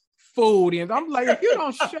damn food. And I'm like, if you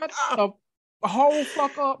don't shut up whole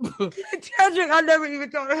fuck up. Kendrick, I never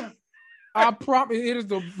even thought of. I promise it is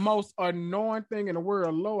the most annoying thing in the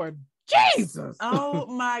world, Lord Jesus. Oh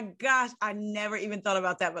my gosh. I never even thought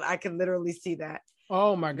about that, but I can literally see that.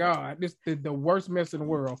 Oh my God. This is the worst mess in the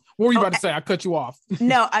world. What were you about to say? I cut you off.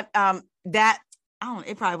 No,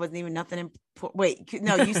 it probably wasn't even nothing important. Wait,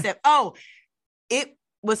 no, you said, it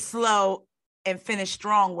was slow and finished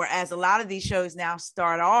strong, whereas a lot of these shows now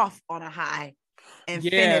start off on a high and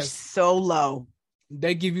finish so low.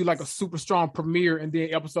 They give you like a super strong premiere, and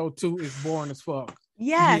then episode 2 is boring as fuck.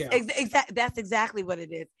 Yes, exactly. That's exactly what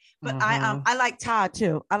it is. But I like Todd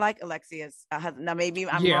too. I like Alexia's husband. Now maybe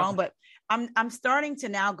I'm wrong, but I'm starting to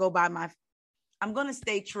now go by I'm going to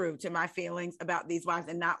stay true to my feelings about these wives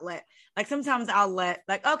and not let, like, sometimes I'll let,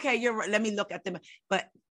 like, okay, you're right, let me look at them. But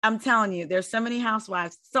I'm telling you, there's so many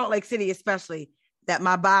housewives, Salt Lake City especially, that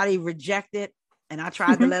my body rejected, and I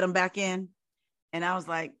tried to let them back in, and I was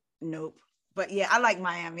like, nope. But yeah, I like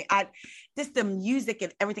Miami. Just the music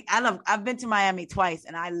and everything. I've been to Miami twice,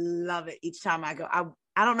 and I love it each time I go.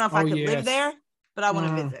 I don't know if I could live there, but I want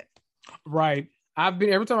to visit. Right.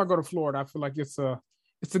 Every time I go to Florida, I feel like that's how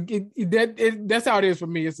it is for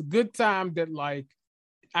me. It's a good time that, like,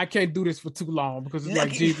 I can't do this for too long because it's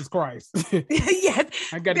like, Jesus Christ. Yes.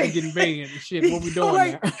 I got to be getting banned and shit. What we doing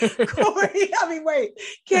now? Corey, wait.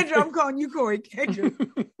 Kendra, I'm calling you Corey. Kendra.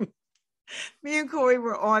 Me and Corey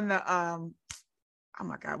were on the, oh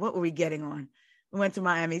my God, what were we getting on? We went to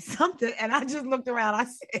Miami, something, and I just looked around. I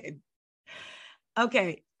said,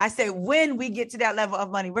 okay. I said, when we get to that level of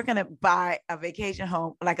money, we're going to buy a vacation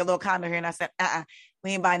home, like a little condo here. And I said, we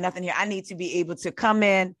ain't buying nothing here. I need to be able to come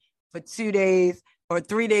in for 2 days or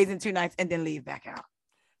 3 days and 2 nights and then leave back out.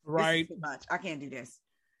 Right. Too much. I can't do this.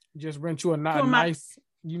 Just rent you a nice,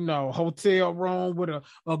 hotel room with a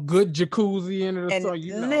good jacuzzi in it.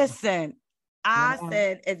 Listen, I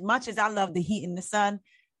said, as much as I love the heat and the sun,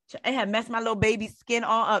 it had messed my little baby's skin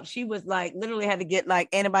all up. She was like, literally had to get like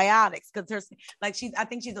antibiotics because I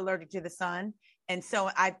think she's allergic to the sun. And so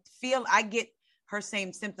I feel I get her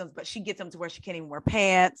same symptoms, but she gets them to where she can't even wear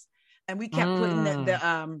pants. And we kept putting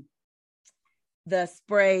the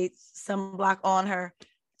spray sunblock on her.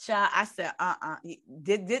 Child, I said,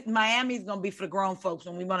 Miami's going to be for the grown folks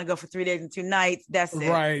when we want to go for 3 days and 2 nights. That's it.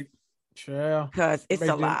 Right. Child. Because it's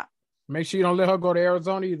a lot. Make sure you don't let her go to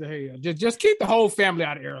Arizona either. Hell, just keep the whole family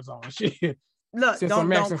out of Arizona. Shit. Look,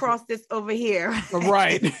 don't cross this over here.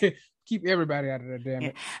 Right. Keep everybody out of there, damn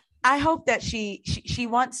it. I hope that she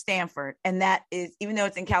wants Stanford, and that is, even though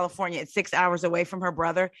it's in California, it's 6 hours away from her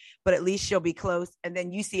brother, but at least she'll be close. And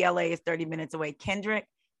then UCLA is 30 minutes away. Kendrick,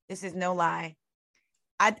 this is no lie.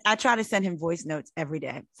 I try to send him voice notes every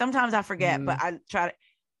day. Sometimes I forget, but I try to.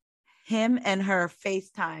 Him and her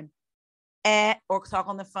FaceTime or talk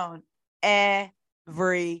on the phone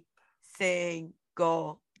every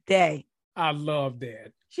single day. I love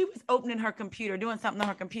that. She was opening her computer, doing something on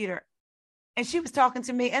her computer, and she was talking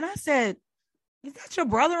to me. And I said, "Is that your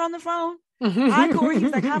brother on the phone?" Hi, Corey. He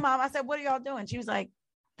was like, "Hi, Mom." I said, "What are y'all doing?" She was like,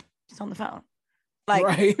 "She's on the phone." Like,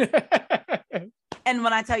 right. And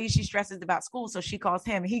when I tell you she stresses about school, so she calls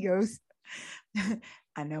him. He goes,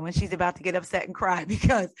 I know when she's about to get upset and cry,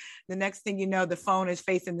 because the next thing you know, the phone is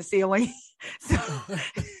facing the ceiling. So,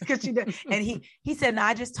 because she did, and he said, "No,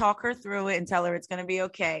 I just talk her through it and tell her it's going to be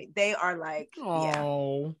okay." They are like,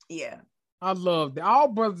 yeah. I love that. All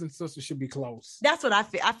brothers and sisters should be close. That's what I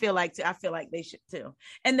feel. I feel like too. I feel like they should too.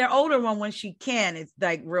 And their older one, when she can, it's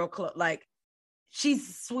like real close. Like she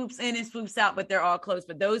swoops in and swoops out, but they're all close.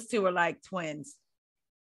 But those two are like twins.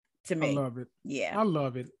 To me. I love it. Yeah. I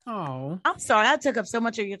love it. Oh. I'm sorry. I took up so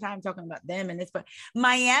much of your time talking about them and this, but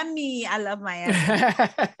Miami. I love Miami.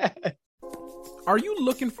 Are you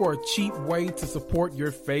looking for a cheap way to support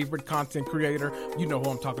your favorite content creator? You know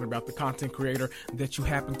who I'm talking about, the content creator that you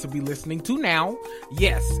happen to be listening to now.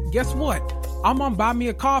 Yes. Guess what? I'm on Buy Me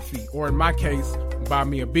a Coffee, or in my case, Buy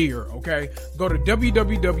Me a Beer. Okay. Go to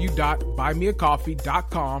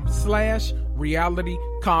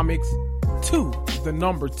www.buymeacoffee.com/realitycomics2, the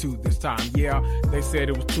number 2 this time. Yeah, they said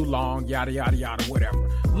it was too long, yada, yada, yada, whatever.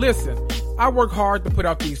 Listen, I work hard to put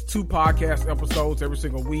out these 2 podcast episodes every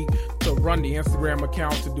single week, to run the Instagram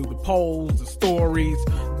account, to do the polls, the stories,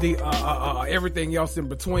 the everything else in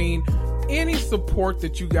between. Any support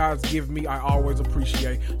that you guys give me, I always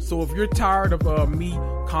appreciate. So if you're tired of me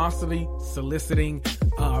constantly soliciting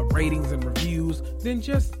ratings and reviews, then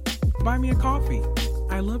just buy me a coffee.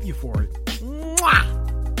 I love you for it. Mwah!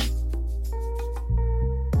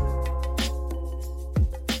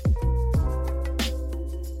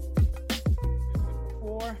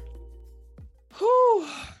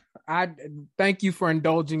 I thank you for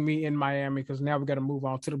indulging me in Miami, because now we got to move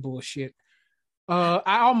on to the bullshit.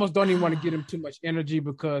 I almost don't even want to give him too much energy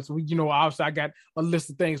because obviously I got a list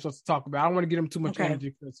of things for us to talk about. I don't want to give them too much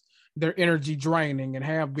energy because they're energy draining and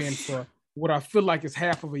have been for what I feel like is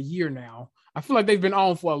half of a year now. I feel like they've been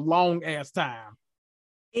on for a long ass time.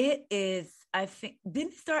 It is, I think,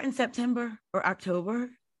 didn't it start in September or October?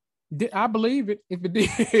 I believe it. If it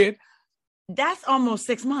did. That's almost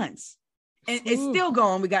 6 months. And it's still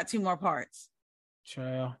going. We got 2 more parts.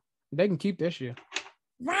 Child, they can keep that shit.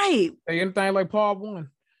 Right. Hey, anything like part 1.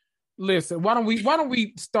 Listen, why don't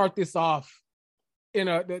we start this off in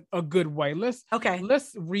a good way? Let's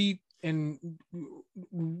read and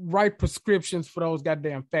write prescriptions for those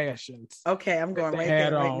goddamn fashions. Okay, I'm going right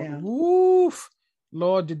there right now. Oof,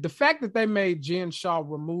 Lord, the fact that they made Jen Shah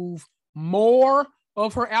remove more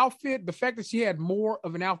of her outfit, the fact that she had more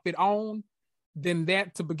of an outfit on than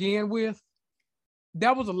that to begin with,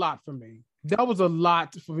 that was a lot for me. That was a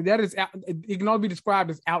lot for me. That is, it can only be described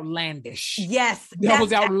as outlandish. Yes, that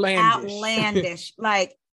was outlandish. Outlandish,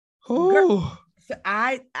 like. Girl, so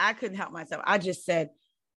I couldn't help myself. I just said,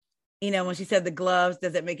 when she said the gloves,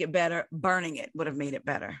 does it make it better? Burning it would have made it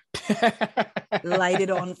better. Light it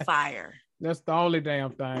on fire. That's the only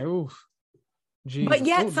damn thing. Oof. Jesus. But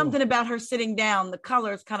yet, something about her sitting down, the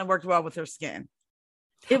colors kind of worked well with her skin.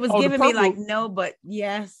 It was giving me like no, but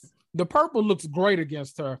yes. The purple looks great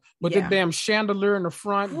against her, but the damn chandelier in the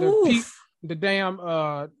front, the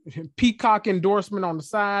damn peacock endorsement on the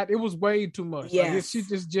side, it was way too much. Yes. Like,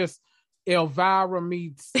 she's just Elvira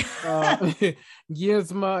meets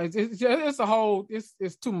Yzma. It's a whole.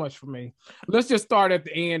 It's too much for me. Let's just start at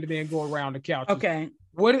the end and then go around the couch. Okay.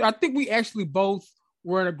 I think we actually both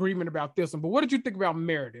were in agreement about this one. But what did you think about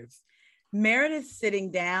Meredith? Meredith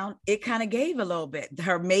sitting down, it kind of gave a little bit.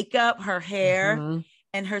 Her makeup, her hair,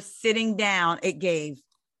 and her sitting down, it gave.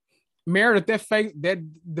 Meredith,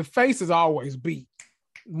 the face is always beat.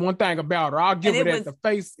 One thing about her, I'll give her that. The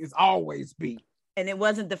face is always beat. And it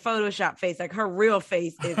wasn't the Photoshop face. Like her real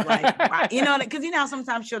face is like, wow. Because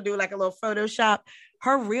sometimes she'll do like a little Photoshop.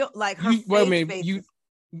 Her real, like her face. Wait a minute,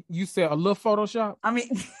 you said a little Photoshop? I mean,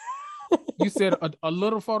 you said a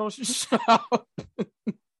little Photoshop.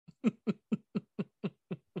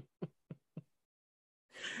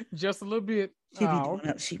 Just a little bit.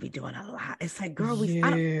 She be doing a lot. It's like, girl,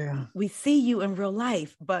 we see you in real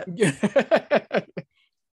life, but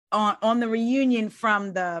on the reunion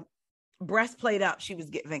from the breastplate up, she was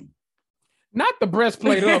giving. Not the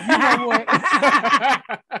breastplate up. You know what?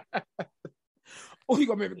 Oh, you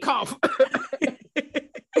gonna make me cough.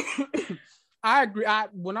 I agree.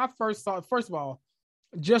 When I first saw it, first of all,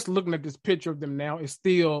 just looking at this picture of them now is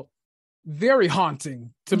still very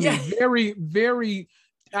haunting to me. Very, very.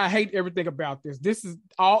 I hate everything about this. This is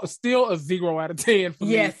still a 0 out of 10 for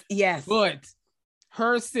me. Yes. But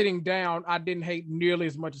her sitting down, I didn't hate nearly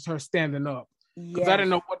as much as her standing up. Because I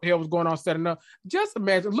didn't know what the hell was going on standing up. Just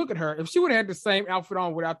imagine, look at her. If she would have had the same outfit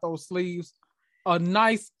on without those sleeves, a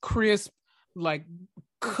nice, crisp, like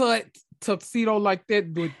cut tuxedo like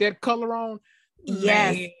that with that color on.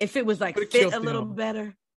 Yes. Man, if it was like fit a little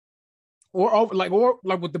better. Or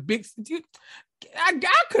with the big, I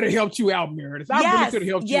could have helped you out, Meredith. I really could have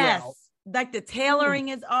helped you out. Like the tailoring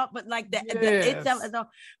is up, but like the itself is up.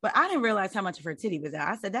 But I didn't realize how much of her titty was out.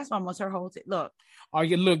 I said that's almost her whole titty. Look. Oh,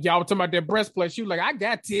 look, y'all were talking about that breastplate. She was like, I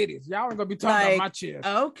got titties. Y'all ain't gonna be talking about my chest.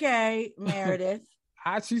 Okay, Meredith.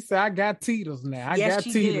 She said, I got titties now. I got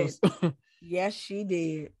titties. Yes, she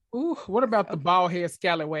did. Ooh, what about the bald head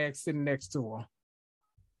scallywag sitting next to her?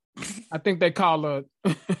 I think they call her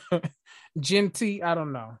Genty. I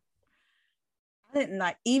don't know. I didn't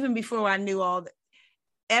like, even before I knew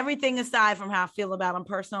everything aside from how I feel about him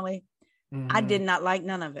personally, I did not like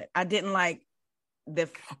none of it. I didn't like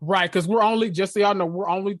right, because we're only, just so y'all know,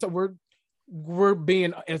 we're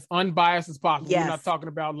being as unbiased as possible. We're not talking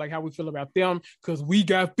about like how we feel about them, because we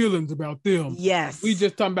got feelings about them. Yes. We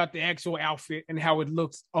just talking about the actual outfit and how it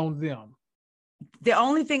looks on them. The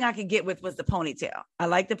only thing I could get with was the ponytail. I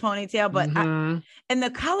like the ponytail, but and the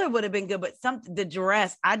color would have been good, but the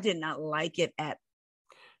dress, I did not like it at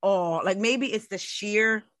all. Like maybe it's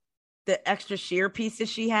the extra sheer pieces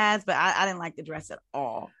she has, but I didn't like the dress at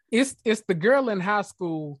all. It's the girl in high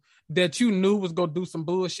school that you knew was gonna do some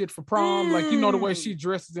bullshit for prom. Like, the way she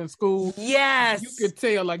dresses in school. Yes. You could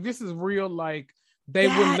tell, like, this is real, like, they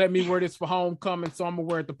wouldn't let me wear this for homecoming, so I'm gonna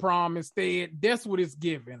wear it to prom instead. That's what it's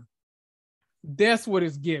giving. That's what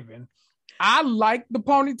it's giving. I like the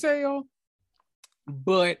ponytail,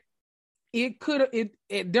 but it could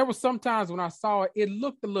have, there was sometimes when I saw it, it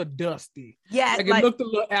looked a little dusty. Yeah. Like it looked a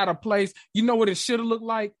little out of place. You know what it should have looked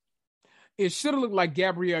like? It should have looked like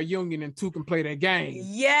Gabrielle Union and Two Can Play That Game.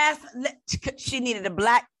 Yes. She needed a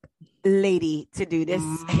black lady to do this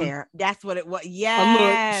hair. That's what it was.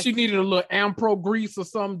 Yeah. She needed a little Ampro grease or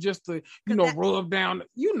something just to, rub down,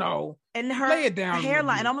 and her lay it down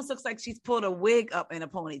hairline almost looks like she's pulled a wig up in a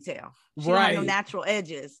ponytail. She don't have no natural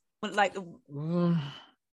edges. But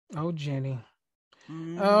oh, Jenny.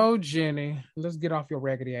 Oh, Jenny. Let's get off your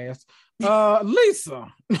raggedy ass.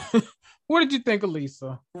 Lisa. What did you think of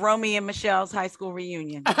Lisa? Romy and Michelle's high school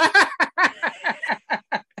reunion.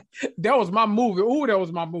 That was my movie. Ooh, that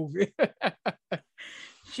was my movie.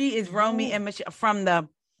 She is Romy and Michelle from the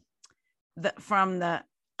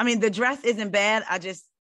I mean, the dress isn't bad.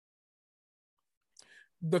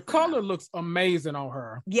 The color looks amazing on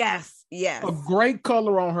her. Yes. A great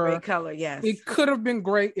color on her. Great color, yes. It could have been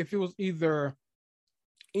great if it was either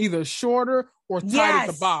shorter or tight at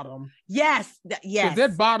the bottom. Yes. Yes.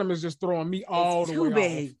 That bottom is just throwing me all the way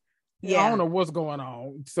big. off. Yeah. I don't know what's going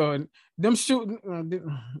on. So them shoes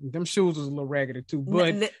was a little raggedy too.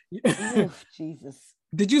 But Jesus.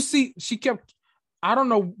 Did you see she kept, I don't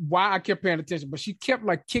know why I kept paying attention, but she kept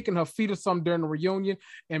like kicking her feet or something during the reunion.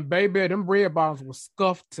 And baby, them red bottoms were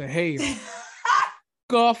scuffed to hell.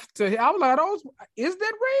 Scuffed to hell. I was like, is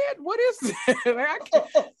that red? What is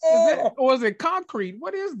that? Or is it concrete?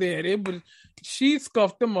 What is that? She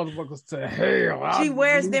scuffed them motherfuckers to hell. She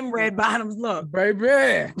wears them red bottoms. Look,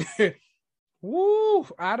 baby. Woo!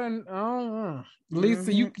 I don't know.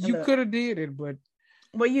 Lisa, you could have did it, but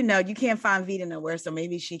you can't find Vita nowhere, so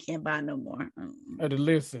maybe she can't buy no more.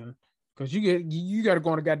 Listen, because you got to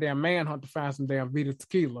go on a goddamn manhunt to find some damn Vita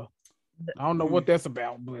tequila. I don't know what that's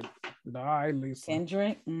about, but all right, Lisa.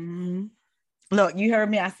 Kendrick. Mm-hmm. Look, you heard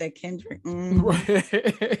me. I said Kendrick. Mm-hmm.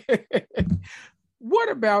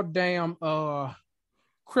 What about damn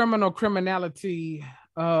criminality,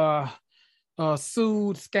 sued,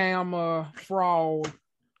 scammer, fraud,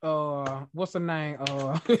 what's her name?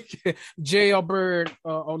 Jailbird,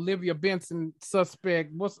 Olivia Benson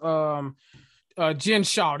suspect. What's Jen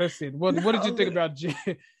Shaw? That's it. What did you think about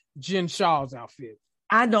Jen Shaw's outfit?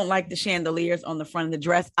 I don't like the chandeliers on the front of the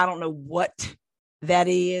dress. I don't know what that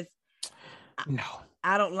is. No.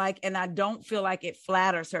 I don't like, and I don't feel like it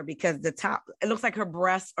flatters her because the top, it looks like her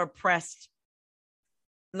breasts are pressed.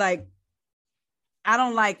 Like, I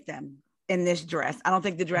don't like them in this dress. I don't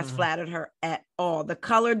think the dress flattered her at all. The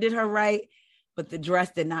color did her right, but the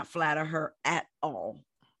dress did not flatter her at all.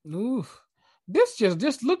 Ooh, this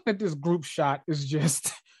just looking at this group shot is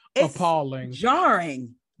just appalling.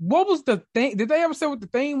 Jarring. What was the thing? Did they ever say what the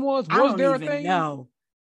theme was? Was there a thing? No.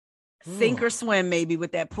 Sink or swim, maybe,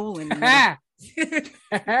 with that pool in there.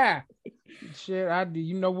 Shit,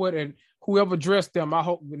 you know what? And whoever dressed them, I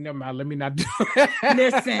hope. Never mind. Let me not do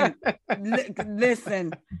it.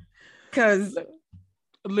 Listen, because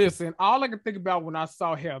all I could think about when I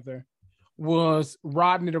saw Heather was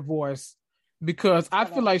Rodney the Voice, because I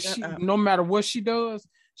feel like no matter what she does,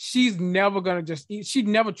 she's never gonna just eat. She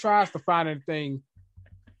never tries to find anything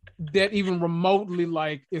that even remotely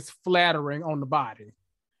like is flattering on the body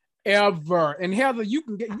ever. And Heather, you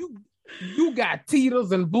got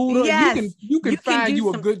Titas and Buddha. Yes, you can find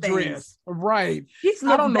you a good dress, right? She's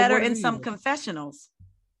looking better in some confessionals,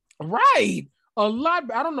 right? A lot.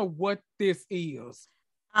 I don't know what this is.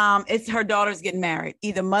 It's her daughter's getting married.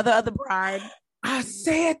 Either Mother of the Bride. I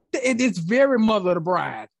said it is very Mother of the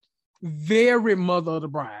Bride. Very Mother of the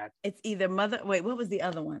Bride. It's either Wait, what was the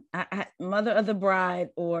other one? Mother of the Bride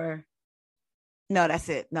or no, that's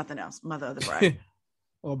it. Nothing else. Mother of the Bride.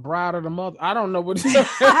 Or Bride of the Mother. I don't know what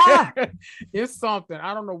it's something.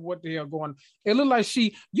 I don't know what the hell going on. It looked like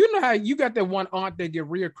she how you got that one aunt that get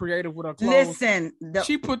real creative with her clothes. Listen,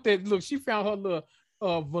 she put that she found her little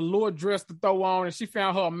velour dress to throw on, and she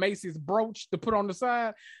found her Macy's brooch to put on the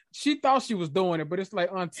side. She thought she was doing it, but it's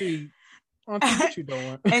like, Auntie, what you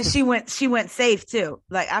doing? And she went safe too.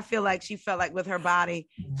 Like, I feel like she felt like with her body,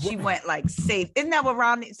 she went like safe. Isn't that what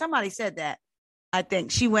Rodney? Somebody said that. I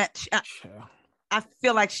think she went. I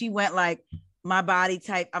feel like she went like, my body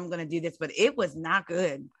type, I'm gonna do this, but it was not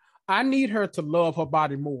good. I need her to love her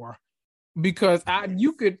body more, because I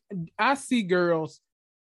see girls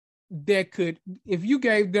that could, if you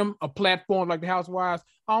gave them a platform like the Housewives,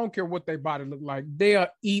 I don't care what their body look like, they'll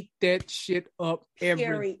eat that shit up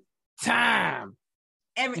every time.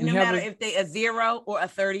 No matter if they a 0 or a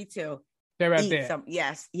 32. They're at that.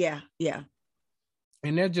 Yes, yeah.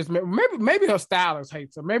 And they're just maybe her stylist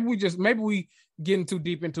hates her. Maybe we getting too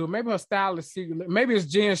deep into it. Maybe her stylist, maybe it's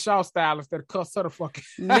Jen Shaw stylist that cussed her the fucking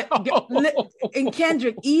and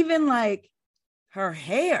Kendrick, even like her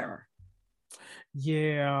hair.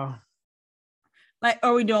 Yeah. Like,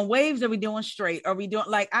 are we doing waves? Are we doing straight? Are we doing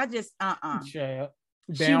like, I just Yeah.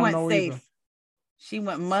 She went safe. She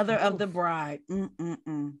went Mother of the Bride.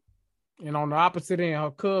 And on the opposite end,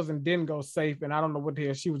 her cousin didn't go safe, and I don't know what the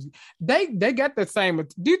hell she was. They got the same.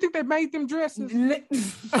 Do you think they made them dresses? Do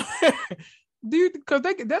you? Because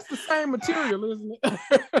that's the same material, isn't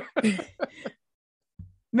it?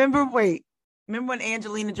 Remember when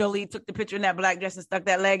Angelina Jolie took the picture in that black dress and stuck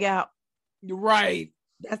that leg out? You're right.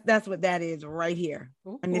 That's what that is right here.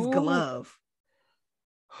 Ooh. And this glove.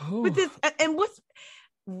 Ooh. But this and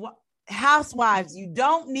what Housewives, you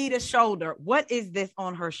don't need a shoulder. What is this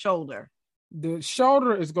on her shoulder? The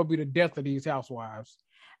shoulder is gonna be the death of these housewives.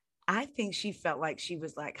 I think she felt like she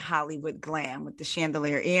was like Hollywood glam with the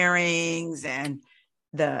chandelier earrings and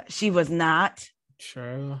she was not.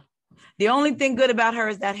 Sure. The only thing good about her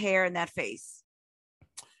is that hair and that face.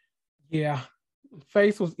 Yeah.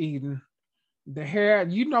 Face was eaten. The hair,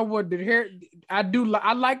 you know what? The hair, I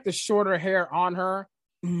like the shorter hair on her.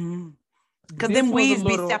 Because them weaves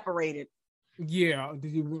be separated. Yeah.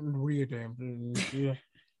 Did you read them? Yeah.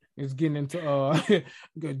 It's getting into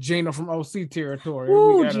Gina from OC territory.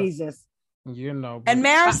 Oh, Jesus. You know. And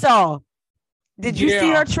Marisol. Did you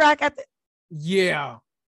see her track at the... Yeah.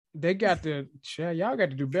 They got the... Y'all got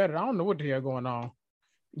to do better. I don't know what the hell going on.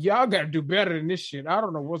 Y'all got to do better than this shit. I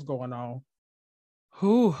don't know what's going on.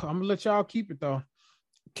 I'm going to let y'all keep it, though.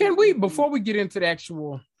 Can we, before we get into the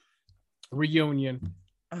actual reunion,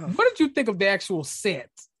 what did you think of the actual set?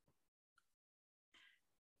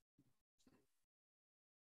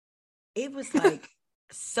 It was like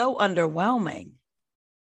so underwhelming.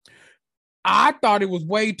 I thought it was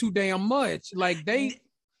way too damn much. Like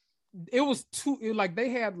it was too, like they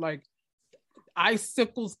had like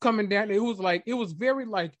icicles coming down. It was very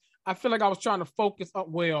like, I feel like I was trying to focus up.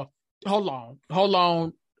 Well, hold on.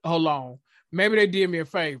 Maybe they did me a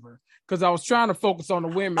favor because I was trying to focus on the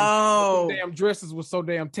women. Oh, the damn dresses were so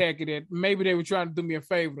damn tacky that maybe they were trying to do me a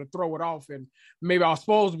favor to throw it off. And maybe I was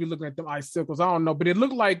supposed to be looking at them icicles. I don't know, but it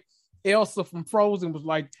looked like Elsa from Frozen was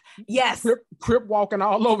like, yes, crip walking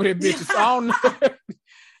all over their bitches. So I don't know.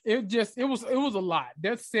 It was a lot.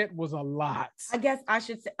 That set was a lot. I guess I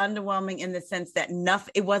should say underwhelming in the sense that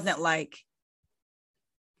nothing. It wasn't like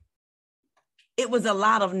it was a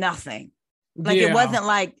lot of nothing. Like it wasn't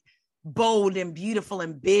like bold and beautiful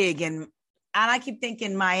and big and I keep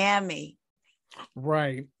thinking Miami.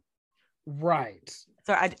 Right.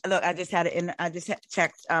 So I just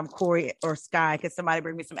checked Corey or Sky. Could somebody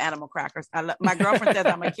bring me some animal crackers? My girlfriend says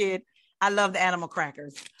I'm a kid. I love the animal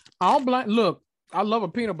crackers. I don't blame. Look, I love a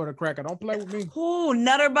peanut butter cracker. Don't play with me. Ooh,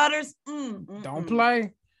 Nutter Butters. Don't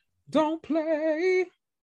play.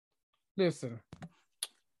 Listen.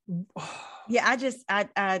 Yeah, it just has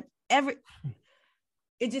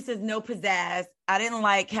no pizzazz. I didn't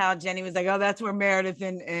like how Jenny was like, oh, that's where Meredith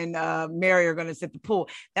and Mary are going to sit at the pool.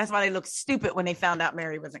 That's why they looked stupid when they found out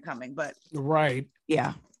Mary wasn't coming. But right.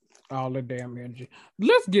 Yeah. All the damn energy.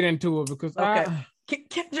 Let's get into it because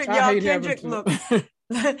Kendrick, look.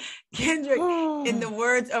 Kendrick, in the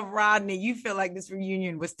words of Rodney, you feel like this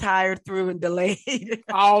reunion was tired through and delayed.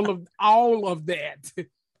 all of that.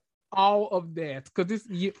 Because this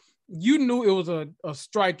you knew it was a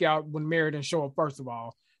strikeout when Mary didn't show up, first of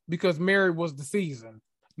all, because Mary was the season.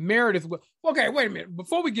 Meredith was... Okay, wait a minute.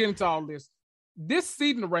 Before we get into all this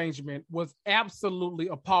seating arrangement was absolutely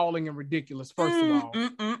appalling and ridiculous, first of all.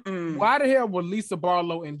 Why the hell were Lisa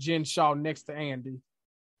Barlow and Jen Shaw next to Andy?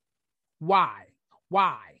 Why?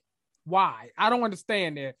 I don't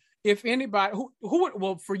understand that. If anybody...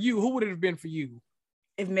 for you, who would it have been for you?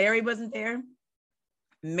 If Mary wasn't there,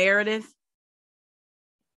 Meredith,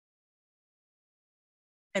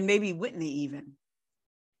 and maybe Whitney even,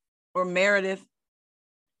 or Meredith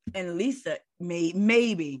and Lisa,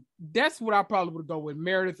 maybe. That's what I probably would go with,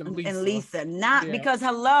 Meredith and Lisa. Because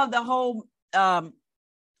the whole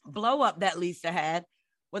blow up that Lisa had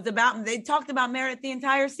was about, they talked about Meredith the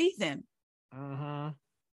entire season.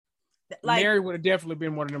 Like, Mary would have definitely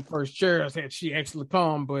been one of them first chairs had she actually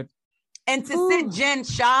come, but. And to sit Jen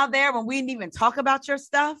Shaw there when we didn't even talk about your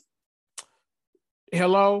stuff.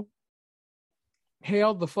 Hello?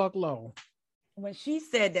 Hell the fuck low. When she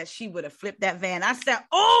said that she would have flipped that van, I said,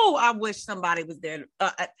 "Oh, I wish somebody was there."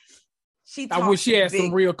 I wish she had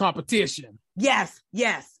some real competition. Yes.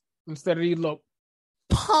 Instead of these little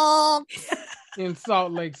punks in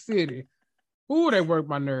Salt Lake City. Ooh, they work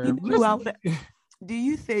my nerve. Do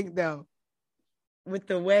you think though, with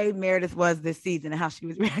the way Meredith was this season and how she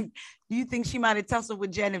was reacting, do you think she might have tussled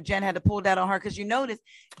with Jen if Jen had to pull that on her? Because you notice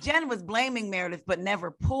Jen was blaming Meredith, but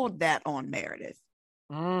never pulled that on Meredith.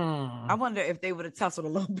 I wonder if they would have tussled a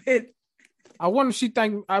little bit. I wonder if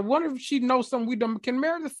she knows something we don't. Can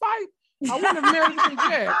Meredith fight? I wonder if Meredith can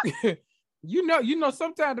jack. You know,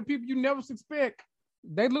 sometimes the people you never suspect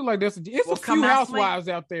They look like this. It's a few housewives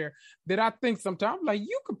out there that I think sometimes like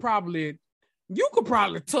you could probably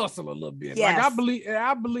tussle a little bit. Yes. Like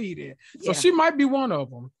I believe it. So she might be one of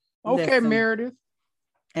them. Okay, listen, Meredith.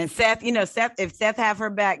 And Seth, if Seth have her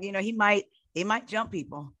back, he might jump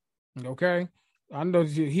people. Okay. I know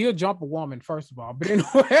he'll jump a woman, first of all. But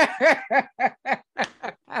anyway.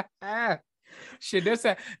 Shit,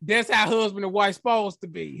 that's how husband and wife supposed to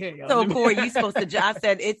be. Hey, so Corey, you supposed to. I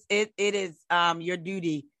said it is your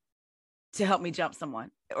duty to help me jump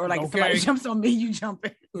someone, or like if somebody jumps on me, you jump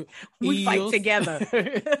it. We fight together.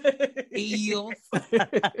 Eels.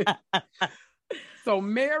 So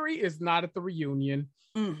Mary is not at the reunion.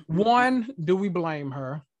 One, do we blame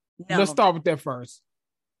her? No. Let's start with that first.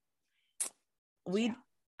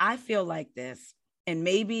 I feel like this, and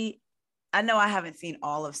maybe I know I haven't seen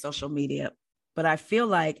all of social media, but I feel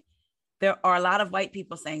like there are a lot of white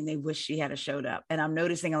people saying they wish she had showed up. And I'm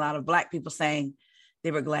noticing a lot of Black people saying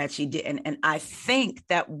they were glad she didn't. And I think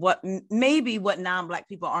that what non-Black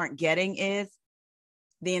people aren't getting is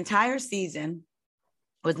the entire season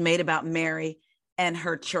was made about Mary and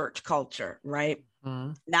her church culture, right?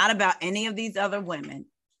 Mm-hmm. Not about any of these other women.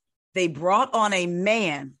 They brought on a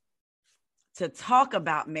man to talk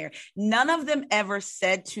about Mary. None of them ever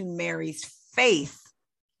said to Mary's face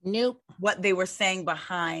what they were saying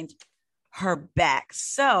behind her back.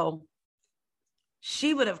 So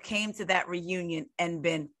she would have came to that reunion and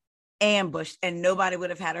been ambushed and nobody would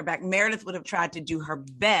have had her back. Meredith would have tried to do her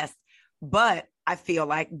best, but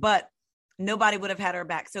nobody would have had her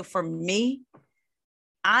back. So for me,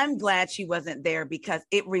 I'm glad she wasn't there because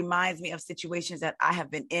it reminds me of situations that I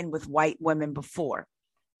have been in with white women before.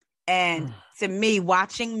 And to me,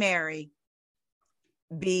 watching Mary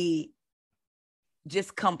be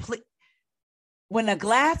just complete, when a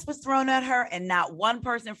glass was thrown at her and not one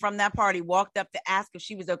person from that party walked up to ask if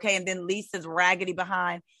she was okay. And then Lisa's raggedy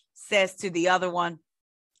behind says to the other one,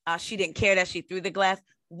 she didn't care that she threw the glass.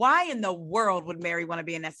 Why in the world would Mary want to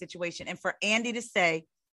be in that situation? And for Andy to say,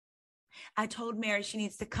 I told Mary she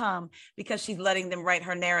needs to come because she's letting them write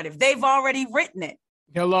her narrative. They've already written it.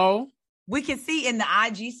 Hello. We can see in the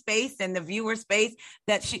IG space and the viewer space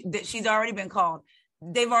that she's already been called.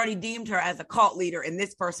 They've already deemed her as a cult leader in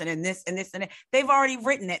this person and this and this and that. They've already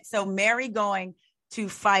written it. So Mary going to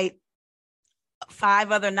fight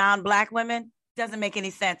 5 other non-Black women doesn't make any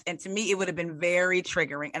sense. And to me, it would have been very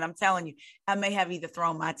triggering. And I'm telling you, I may have either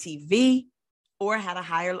thrown my TV or had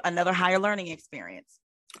another higher learning experience.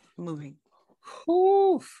 Moving.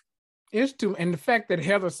 It's too, and the fact that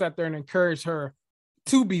Heather sat there and encouraged her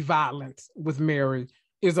to be violent with Mary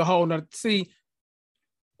is a whole nother. See,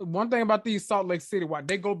 one thing about these Salt Lake City, why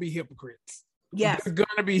they go be hypocrites. Yes. They're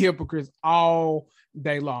gonna be hypocrites all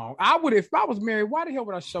day long. I would, if I was Mary, why the hell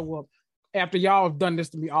would I show up after y'all have done this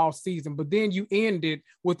to me all season? But then you ended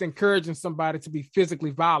with encouraging somebody to be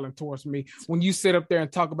physically violent towards me when you sit up there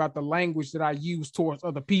and talk about the language that I use towards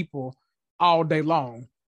other people all day long.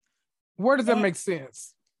 Where does that make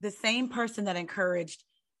sense? The same person that encouraged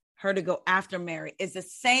her to go after Mary is the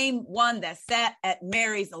same one that sat at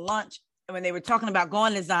Mary's lunch when they were talking about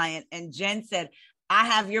going to Zion. And Jen said, I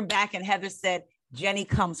have your back. And Heather said, Jenny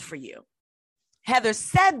comes for you. Heather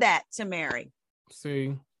said that to Mary.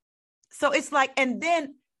 See. So it's like, and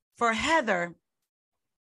then for Heather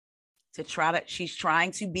she's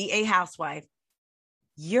trying to be a housewife.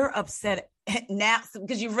 You're upset now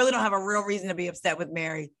because you really don't have a real reason to be upset with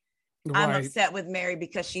Mary. Right. I'm upset with Mary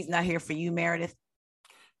because she's not here for you, Meredith.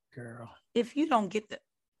 Girl. If you don't get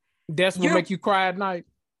that's what make you cry at night.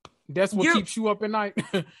 That's what keeps you up at night.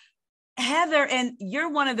 Heather, and you're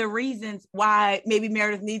one of the reasons why maybe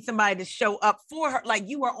Meredith needs somebody to show up for her. Like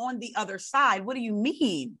you are on the other side. What do you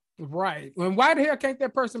mean? Right. And why the hell can't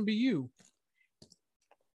that person be you?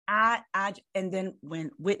 And then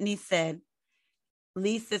when Whitney said,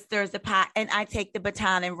 Lisa stirs the pot and I take the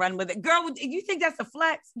baton and run with it. Girl, you think that's a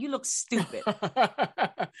flex? You look stupid.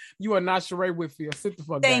 You are not Sheree Whitfield. Sit the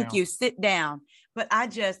fuck down. Thank you. Sit down. But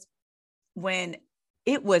when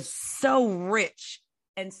it was so rich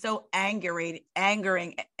and so angering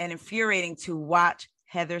and infuriating to watch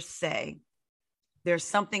Heather say, there's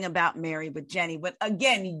something about Mary with Jenny. But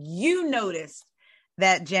again, you noticed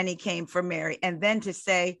that Jenny came for Mary. And then to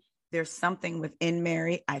say, there's something within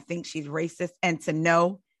Mary. I think she's racist. And to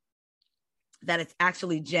know that it's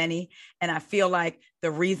actually Jenny. And I feel like the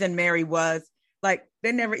reason Mary was like,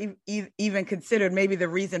 they never even considered maybe the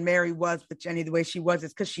reason Mary was with Jenny the way she was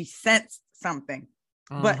is because she sensed something.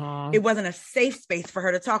 But it wasn't a safe space for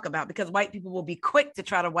her to talk about because white people will be quick to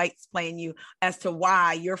try to white explain you as to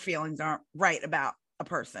why your feelings aren't right about a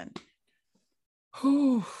person.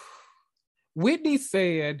 Whitney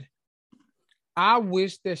said, I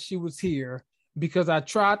wish that she was here because I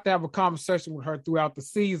tried to have a conversation with her throughout the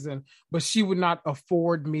season, but she would not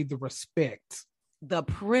afford me the respect. The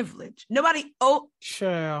privilege. Nobody,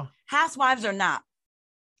 Child. Housewives or not.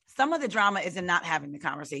 Some of the drama is in not having the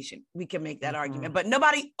conversation. We can make that argument, but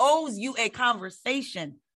nobody owes you a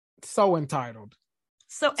conversation. So entitled.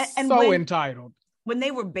 So entitled. When they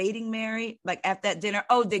were baiting Mary, like at that dinner,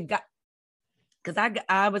 because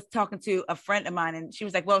I was talking to a friend of mine and she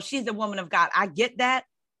was like, well, she's a woman of God. I get that.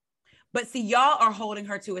 But see, y'all are holding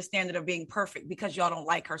her to a standard of being perfect because y'all don't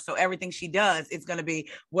like her. So everything she does is going to be,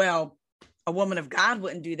 well, a woman of God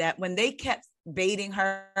wouldn't do that. When they kept baiting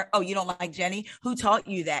her, oh, you don't like Jenny? Who taught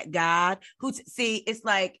you that? God? See, it's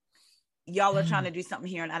like y'all are trying to do something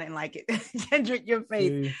here and I didn't like it. Kendrick, your face.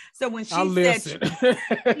 See, so when she said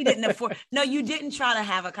she didn't afford, no, you didn't try to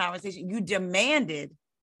have a conversation. You demanded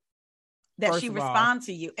that she respond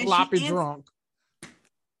to you. And sloppy drunk.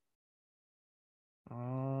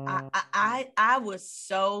 I was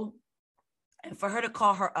so, and for her to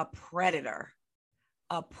call her a predator,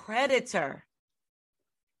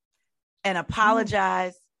 and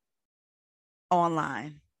apologize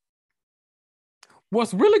online.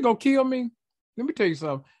 What's really gonna kill me? Let me tell you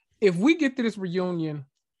something. If we get to this reunion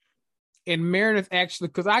and Meredith actually,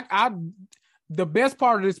 because the best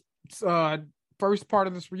part of this first part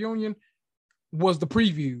of this reunion was the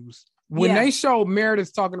previews. When they showed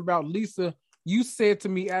Meredith talking about Lisa, you said to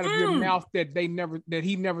me out of your mouth that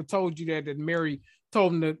he never told you that Mary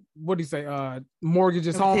told him that, what do you say, mortgage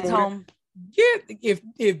his home. Yeah,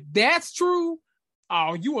 if that's true,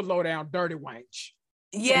 oh, you a low down dirty wench.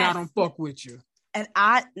 Yeah, and I don't fuck with you. And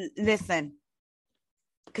I listen,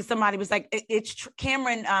 because somebody was like, "It's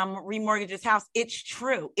Cameron remortgaged his house." It's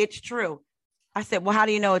true. It's true. I said, "Well, how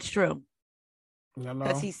do you know it's true?"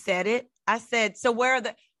 Because he said it. I said, "So where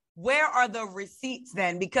are the receipts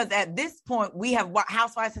then?" Because at this point,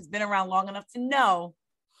 Housewives has been around long enough to know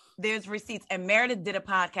there's receipts. And Meredith did a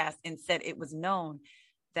podcast and said it was known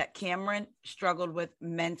that Cameron struggled with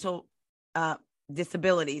mental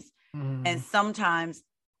disabilities and sometimes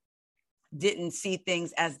didn't see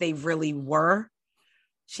things as they really were.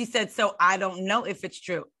 She said, so I don't know if it's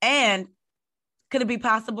true. And could it be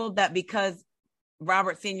possible that because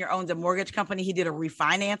Robert Sr. owns a mortgage company, he did a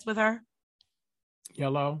refinance with her?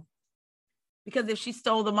 Yellow. Because if she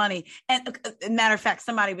stole the money, and matter of fact,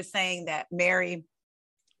 somebody was saying that Mary,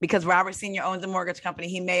 because Robert Sr. owns a mortgage company,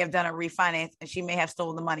 he may have done a refinance and she may have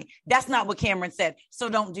stolen the money. That's not what Cameron said. So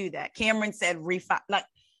don't do that. Cameron said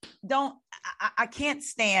I can't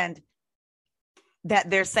stand that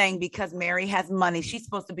they're saying because Mary has money, she's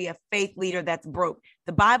supposed to be a faith leader that's broke.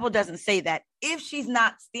 The Bible doesn't say that. If she's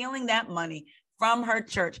not stealing that money from her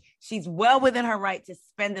church, she's well within her right to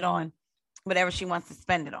spend it on whatever she wants to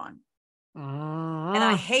spend it on. And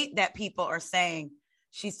I hate that people are saying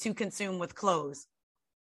she's too consumed with clothes.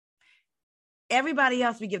 Everybody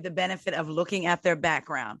else, we give the benefit of looking at their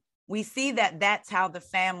background. We see that that's how the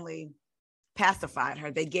family pacified her.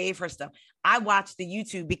 They gave her stuff. I watched the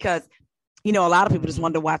YouTube because, a lot of people just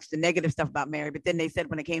wanted to watch the negative stuff about Mary. But then they said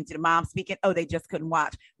when it came to the mom speaking, they just couldn't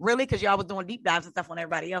watch. Really? Because y'all was doing deep dives and stuff on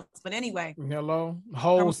everybody else. But anyway.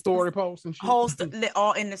 Whole story posts and shit.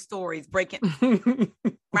 All in the stories, breaking.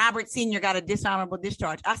 Robert Sr. got a dishonorable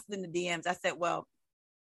discharge. I slid in the DMs. I said, well,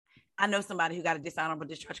 I know somebody who got a dishonorable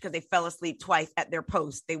discharge because they fell asleep twice at their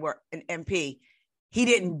post. They were an MP. He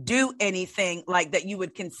didn't do anything like that you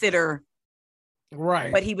would consider.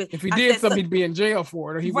 Right. But he was. If he did something, he'd be in jail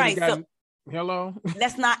for it. Or he would have gotten. Hello.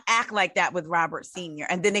 Let's not act like that with Robert Sr.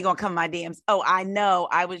 And then they're going to come in my DMs. Oh, I know.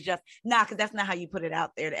 I was just because that's not how you put it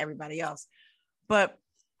out there to everybody else. But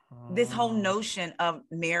this whole notion of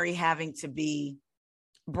Mary having to be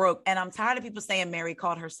broke. And I'm tired of people saying Mary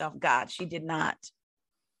called herself God. She did not.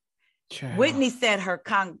 Child. Whitney said her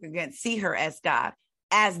congregants see her as God,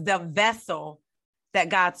 as the vessel that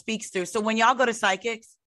God speaks through. So when y'all go to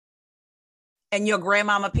psychics and your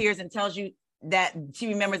grandmama appears and tells you that she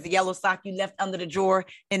remembers the yellow sock you left under the drawer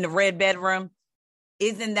in the red bedroom,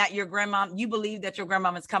 isn't that your grandma? You believe that your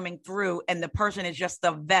grandmama is coming through and the person is just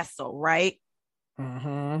a vessel, right?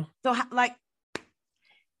 Mm-hmm. So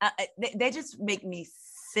they just make me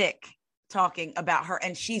sick talking about her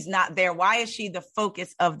and she's not there. Why is she the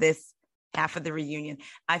focus of this half of the reunion?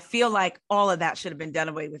 I feel like all of that should have been done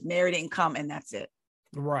away with. Mary didn't come and that's it.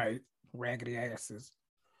 Right. Raggedy asses.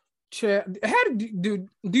 Chad, do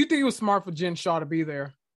you think it was smart for Jen Shaw to be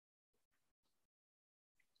there?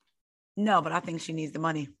 No, but I think she needs the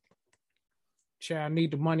money. Chad, I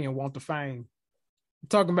need the money and want the fame. I'm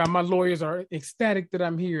talking about my lawyers are ecstatic that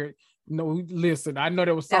I'm here. No, listen, I know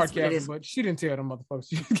that was sarcasm, but she didn't tell them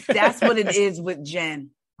motherfuckers. That's what it is with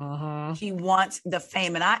Jen. She wants the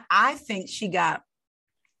fame. And I think she got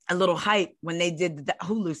a little hype when they did the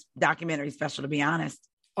Hulu documentary special, to be honest.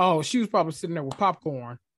 Oh, she was probably sitting there with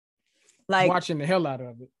popcorn, like watching the hell out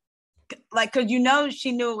of it. Like, cause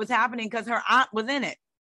she knew it was happening because her aunt was in it.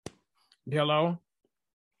 Hello.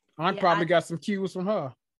 Aunt probably got some cues from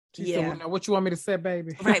her. She said, well, what you want me to say,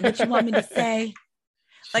 baby? Right, what you want me to say?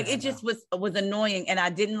 Like, it just was annoying. And I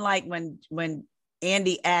didn't like when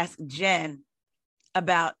Andy asked Jen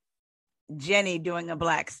about Jenny doing a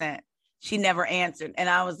black scent. She never answered. And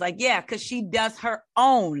I was like, yeah, because she does her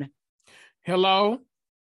own. Hello.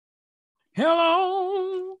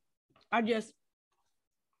 I just,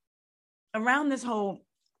 around this whole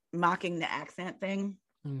mocking the accent thing,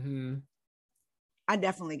 I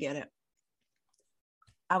definitely get it.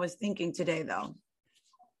 I was thinking today, though,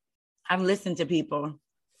 I've listened to people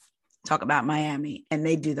talk about Miami, and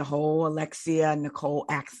they do the whole Alexia Nicole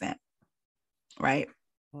accent, right?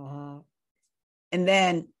 And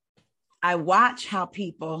then I watch how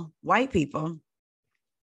white people,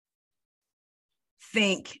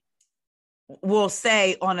 will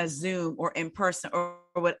say on a Zoom or in person or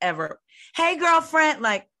whatever, hey, girlfriend,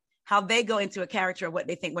 like how they go into a character of what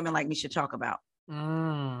they think women like me should talk about.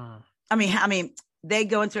 I mean, they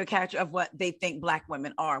go into a character of what they think Black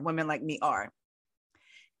women like me are.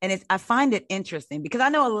 And I find it interesting because I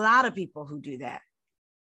know a lot of people who do that.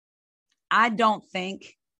 I don't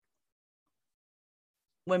think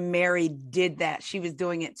when Mary did that, she was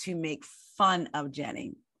doing it to make fun of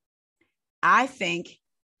Jenny. I think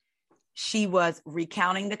she was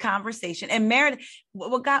recounting the conversation. And Meredith,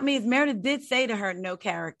 what got me is Meredith did say to her, no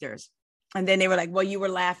characters. And then they were like, well, you were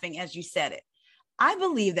laughing as you said it. I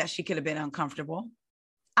believe that she could have been uncomfortable.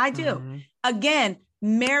 I do. Again,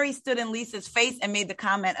 Mary stood in Lisa's face and made the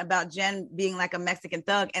comment about Jen being like a Mexican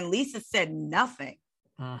thug, and Lisa said nothing.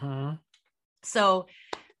 So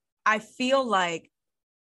I feel like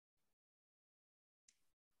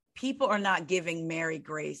people are not giving Mary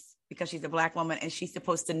grace because she's a Black woman and she's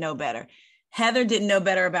supposed to know better. Heather didn't know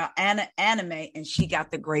better about anime, and she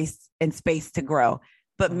got the grace and space to grow.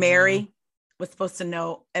 But Mary was supposed to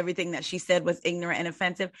know everything that she said was ignorant and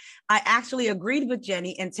offensive. I actually agreed with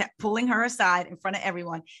Jenny in pulling her aside in front of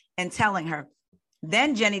everyone and telling her.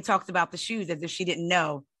 Then Jenny talks about the shoes as if she didn't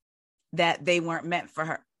know that they weren't meant for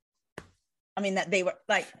her. I mean, that they were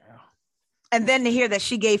like, and then to hear that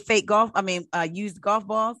she gave used golf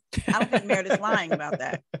balls. I don't think Meredith's lying about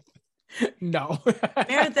that. No.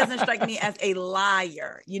 Meredith doesn't strike me as a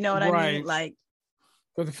liar. You know what I mean? Like,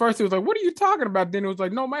 because at first it was like, what are you talking about? Then it was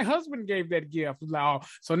like, no, my husband gave that gift. Like, oh,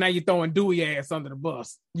 so now you're throwing Dewey ass under the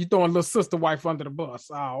bus. You're throwing little sister wife under the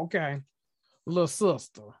bus. Oh, okay. Little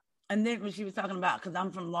sister. And then when she was talking about, because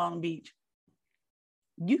I'm from Long Beach,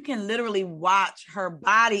 you can literally watch her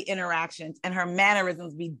body interactions and her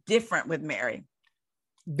mannerisms be different with Mary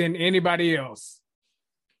than anybody else.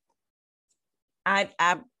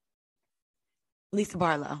 Lisa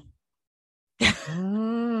Barlow.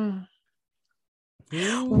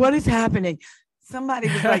 What is happening? Somebody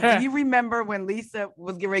was like, do you remember when Lisa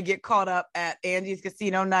was getting ready to get caught up at Angie's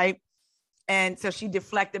casino night? And so she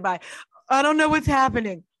deflected by, I don't know what's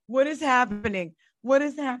happening. What is happening? What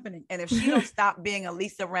is happening? And if she don't stop being a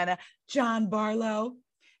Lisa Rinna, John Barlow,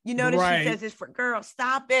 you notice she says this for girls,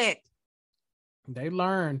 stop it. They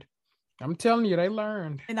learned. I'm telling you, they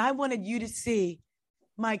learned. And I wanted you to see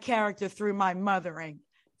my character through my mothering.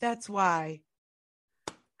 That's why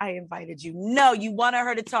I invited you. No, you wanted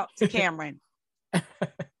her to talk to Cameron.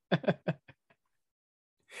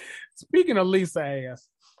 Speaking of Lisa ass,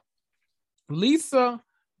 Lisa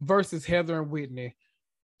versus Heather and Whitney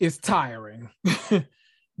is tiring.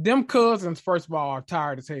 Them cousins, first of all, are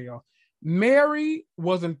tired as hell. Mary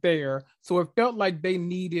wasn't there, so it felt like they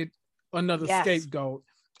needed another scapegoat.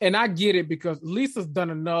 And I get it because Lisa's done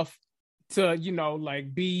enough to,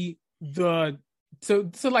 be to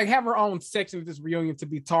like have her own section of this reunion, to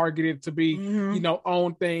be targeted, to be,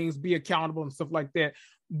 own things, be accountable and stuff like that.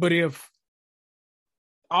 But if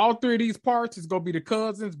all three of these parts is going to be the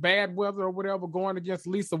cousins, bad weather or whatever, going against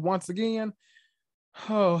Lisa once again,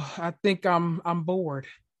 I think I'm bored.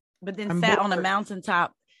 But then sat on a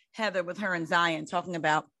mountaintop, Heather, with her and Zion talking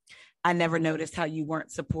about, I never noticed how you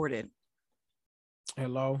weren't supported.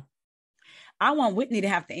 Hello. I want Whitney to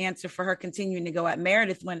have to answer for her continuing to go at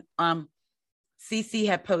Meredith when CC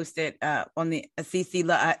had posted on the CC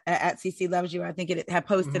at CC Loves You. I think it had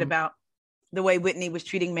posted about the way Whitney was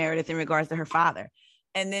treating Meredith in regards to her father.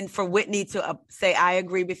 And then for Whitney to say, I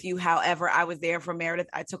agree with you. However, I was there for Meredith.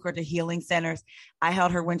 I took her to healing centers. I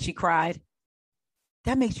held her when she cried.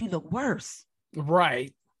 That makes you look worse.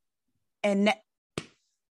 Right. And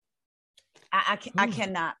I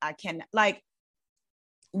cannot. Like,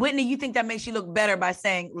 Whitney, you think that makes you look better by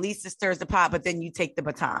saying Lisa stirs the pot, but then you take the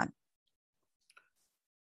baton?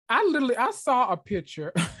 I saw a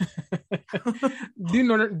picture. You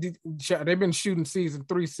know, they've been shooting season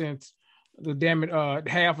 3 since the damn it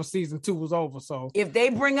half of season 2 was over. So if they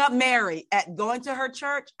bring up Mary at going to her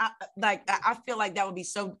church, I feel like that would be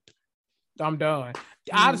so. I'm done.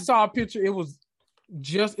 I saw a picture. It was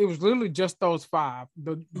literally just those 5,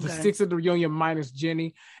 the 6 of the reunion minus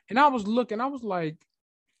Jenny. And I was looking, I was like,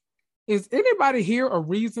 is anybody here a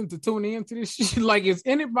reason to tune into this shit? Like, is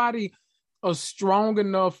anybody a strong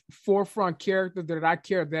enough forefront character that I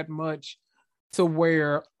care that much to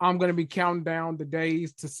where I'm going to be counting down the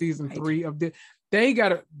days to season 3 of this? They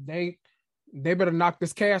better knock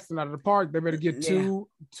this casting out of the park. They better get two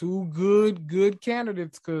good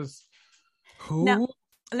candidates, because who? Now,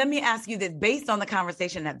 let me ask you this, based on the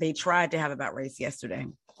conversation that they tried to have about race yesterday.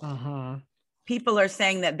 People are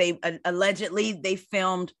saying that they allegedly they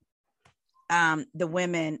filmed the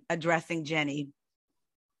women addressing Jenny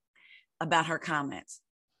about her comments.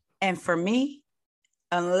 And for me,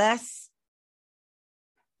 unless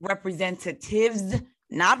representatives,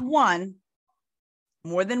 not one,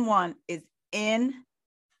 more than one, is in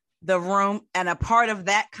the room and a part of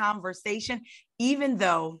that conversation, even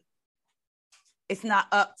though it's not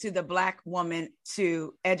up to the Black woman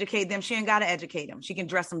to educate them. She ain't got to educate them. She can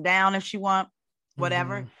dress them down if she want,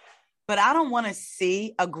 whatever. But I don't want to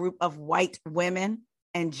see a group of white women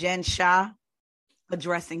and Jen Shah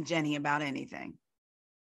addressing Jenny about anything.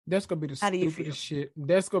 That's going to be the stupidest shit.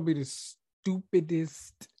 That's going to be the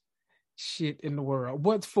stupidest shit in the world.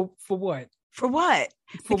 What's for what? For what?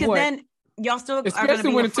 For because what? Then y'all still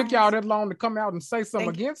especially when it took y'all that long to come out and say something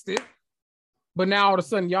against it. But now all of a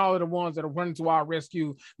sudden, y'all are the ones that are running to our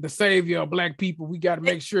rescue, the savior of Black people. We got to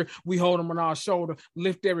make sure we hold them on our shoulder,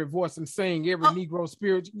 lift every voice and sing every Negro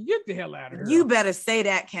spirit. Get the hell out of here. You better say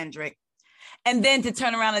that, Kendrick. And then to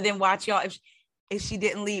turn around and then watch y'all, if she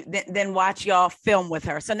didn't leave, then watch y'all film with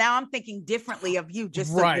her. So now I'm thinking differently of you,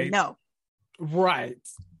 just so you know. Right.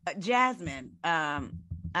 Jasmine,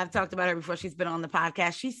 I've talked about her before. She's been on the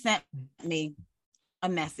podcast. She sent me a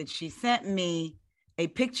message. She sent me a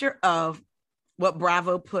picture of what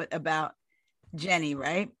Bravo put about Jenny,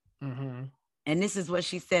 right? And this is what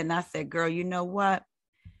she said. And I said, girl, you know what?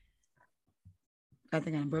 I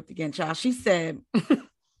think I burped again, child. She said,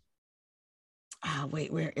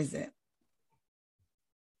 wait, where is it?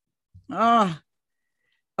 Oh,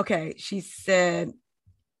 okay. She said,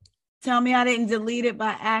 tell me I didn't delete it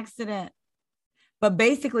by accident. But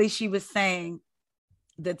basically she was saying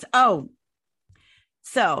that,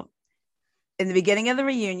 so in the beginning of the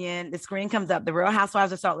reunion, the screen comes up. The Real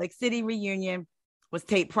Housewives of Salt Lake City reunion was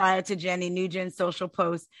taped prior to Jenny Nugent's social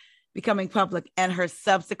post becoming public and her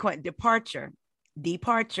subsequent departure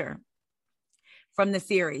from the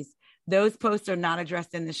series. Those posts are not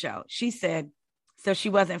addressed in the show. She said, so she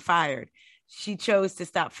wasn't fired. She chose to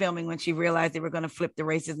stop filming when she realized they were going to flip the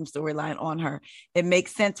racism storyline on her. It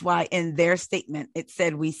makes sense why in their statement, it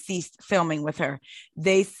said we ceased filming with her.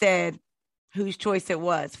 They said whose choice it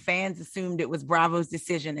was. Fans assumed it was Bravo's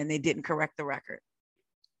decision and they didn't correct the record.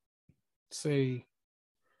 See.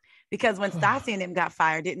 Because when Stassi and them got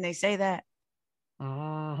fired, didn't they say that?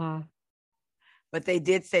 But they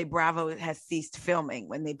did say Bravo has ceased filming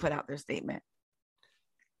when they put out their statement.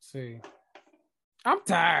 See. I'm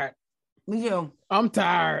tired. Me too. I'm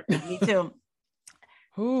tired. Me too.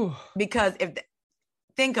 Because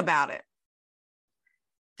think about it.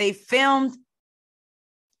 They filmed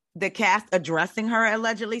the cast addressing her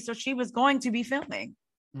allegedly, so she was going to be filming.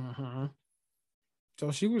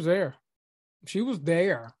 So she was there. She was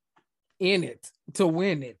there in it to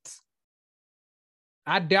win it.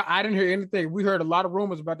 I didn't hear anything. We heard a lot of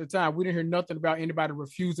rumors about the time. We didn't hear nothing about anybody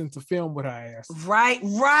refusing to film with her ass.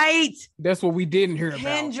 Right. That's what we didn't hear about.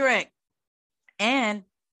 Kendrick. And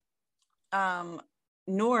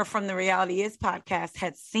Noor from the Reality Is podcast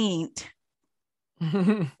had seen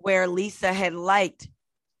where Lisa had liked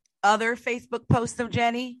other Facebook posts of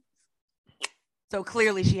Jenny. So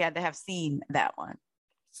clearly she had to have seen that one.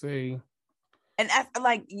 See. And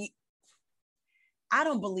like, I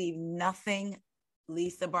don't believe nothing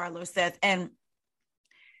Lisa Barlow says. And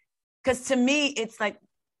because to me, it's like,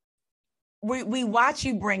 we watch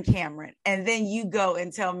you bring Cameron and then you go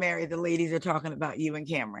and tell Mary the ladies are talking about you and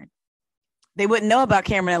Cameron. They wouldn't know about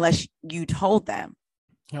Cameron unless you told them.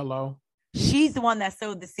 Hello. She's the one that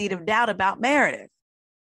sowed the seed of doubt about Meredith.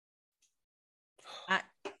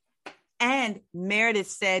 And Meredith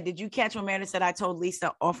said, did you catch when Meredith said, I told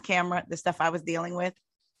Lisa off camera the stuff I was dealing with?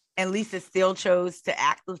 And Lisa still chose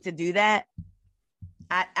to do that.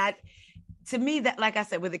 to me, that, like I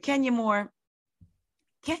said, with the Kenya Moore,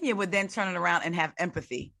 Kenya would then turn it around and have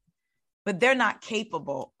empathy, but they're not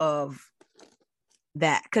capable of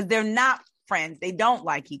that because they're not friends. They don't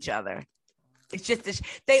like each other. It's just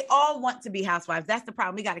they all want to be housewives. That's the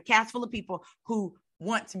problem. We got a cast full of people who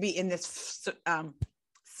want to be in this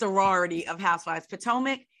sorority of housewives.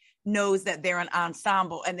 Potomac knows that they're an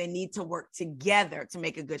ensemble and they need to work together to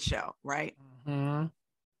make a good show, right? Mm-hmm.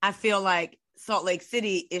 I feel like Salt Lake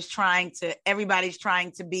City is everybody's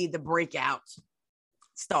trying to be the breakout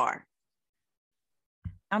star.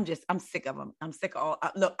 I'm sick of them. I'm sick of all.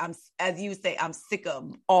 Look, as you say, I'm sick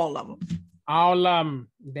of all of them. All of them.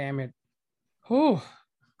 Damn it. Whew.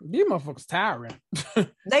 These motherfuckers tiring.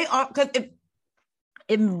 They are, because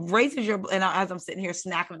it raises your, and as I'm sitting here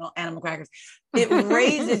snacking on animal crackers, it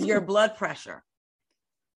raises your blood pressure.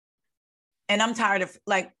 And I'm tired of,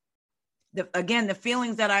 like, the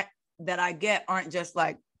feelings that I get aren't just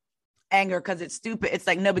like anger because it's stupid. It's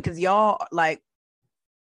like, no, because y'all, like,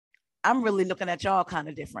 I'm really looking at y'all kind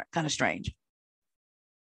of different, kind of strange.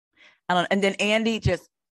 And then Andy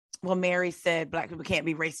Mary said black people can't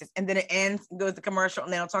be racist. And then it ends, goes to commercial,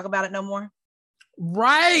 and they don't talk about it no more.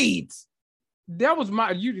 Right. That was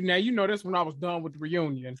that's when I was done with the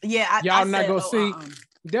reunion. Yeah. Y'all not gonna see.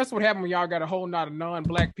 That's what happened when y'all got a whole lot of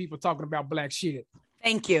non-black people talking about black shit.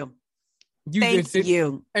 Thank you. Thank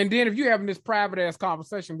you. And then if you're having this private ass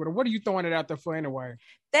conversation with her, what are you throwing it out there for anyway?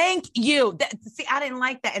 Thank you. See, I didn't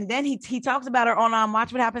like that. And then he talks about her on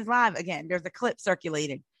Watch What Happens Live again. There's a clip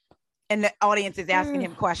circulating, and the audience is asking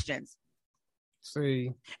him questions.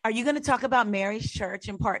 See, are you going to talk about Mary's church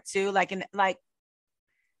in part 2?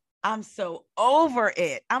 I'm so over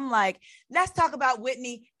it. I'm like, let's talk about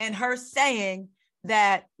Whitney and her saying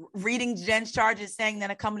that, reading Jen's charges, saying that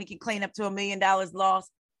a company can claim up to $1 million loss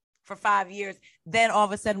for 5 years. Then all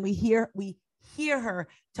of a sudden we hear her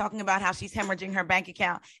talking about how she's hemorrhaging her bank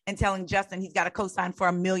account and telling Justin he's got to co-sign for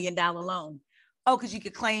 $1 million loan. Oh, because you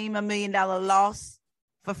could claim $1 million loss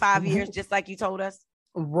for 5 years, just like you told us.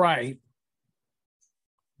 Right.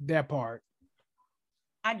 That part.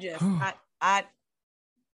 I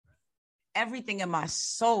everything in my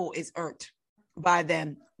soul is irked by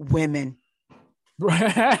them women.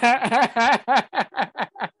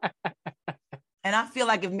 And I feel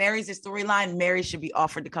like if Mary's the storyline, Mary should be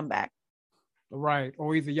offered to come back. Right.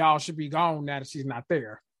 Or either y'all should be gone now that she's not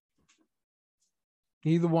there.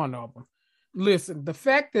 Either one of them. Listen, the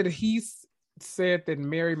fact that he said that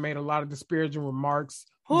Mary made a lot of disparaging remarks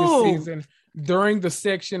this season during the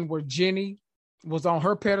section where Jenny was on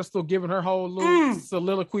her pedestal giving her whole little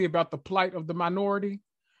soliloquy about the plight of the minority,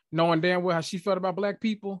 knowing damn well how she felt about black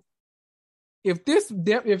people. If this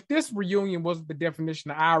reunion wasn't the definition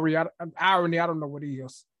of irony, I don't know what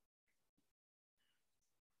is.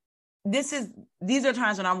 These are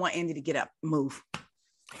times when I want Andy to get up, move.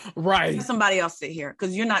 Right. Let somebody else sit here,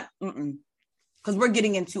 because you're not, because we're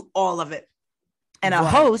getting into all of it. And a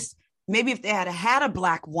host, maybe if they had a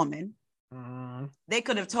black woman, they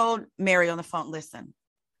could have told Mary on the phone, listen,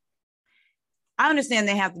 I understand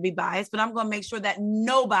they have to be biased, but I'm going to make sure that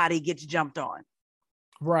nobody gets jumped on.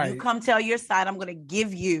 Right. You come tell your side. I'm going to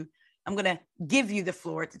give you the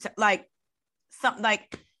floor to something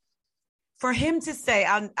like, for him to say,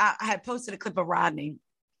 I had posted a clip of Rodney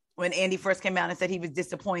when Andy first came out and said he was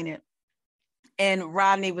disappointed. And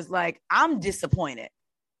Rodney was like, I'm disappointed.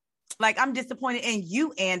 Like, I'm disappointed in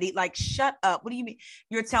you, Andy. Like, shut up. What do you mean?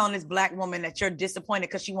 You're telling this black woman that you're disappointed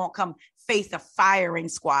because she won't come face a firing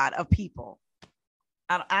squad of people.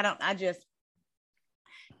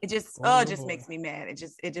 It just makes me mad.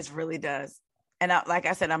 It just really does. And like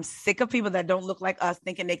I said, I'm sick of people that don't look like us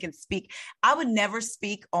thinking they can speak. I would never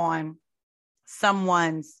speak on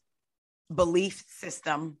someone's belief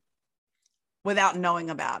system without knowing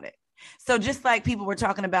about it. So just like people were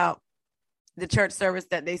talking about the church service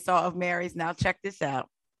that they saw of Mary's, now check this out.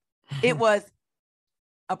 It was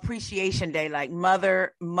Appreciation Day, like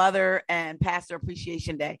mother and pastor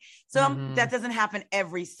appreciation day. So that doesn't happen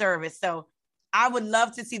every service. So I would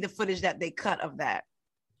love to see the footage that they cut of that.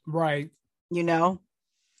 Right. You know,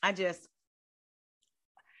 as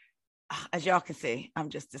y'all can see, I'm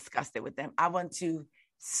just disgusted with them. I want to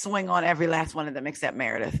swing on every last one of them except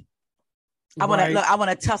Meredith. I want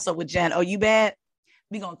to tussle with Jen. Oh, you bad?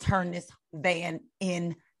 We're going to turn this van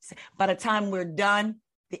in. By the time we're done,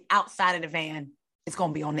 the outside of the van is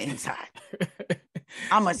going to be on the inside.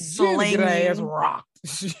 I'm a sling you. Ass rocked.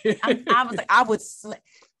 I would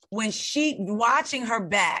when she watching her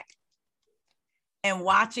back and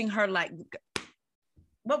watching her like,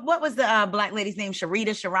 what was the black lady's name?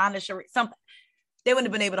 Sharonda, something. They wouldn't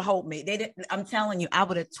have been able to hold me. They didn't. I'm telling you, I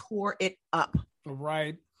would have tore it up.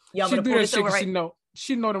 Right. Y'all She gonna do pull that this shit over, 'cause right?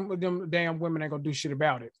 she know them damn women ain't gonna do shit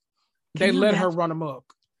about it. Can They you let her imagine? run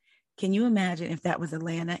amok. Can you imagine if that was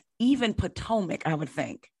Atlanta? Even Potomac, I would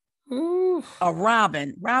think. Ooh. A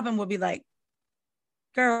Robin would be like,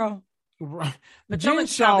 girl. Right. Potomac Jen probably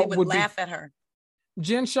Shaw would laugh at her.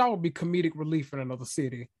 Jen Shaw would be comedic relief in another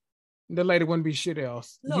city. The lady wouldn't be shit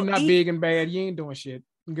else. No, You're not big and bad. You ain't doing shit.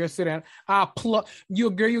 Girl, sit down. I'll pluck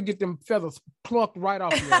you, girl. You'll get them feathers plucked right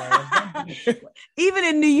off your ass. Even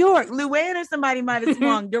in New York, Luann or somebody might have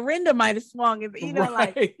swung. Dorinda might have swung. If you know,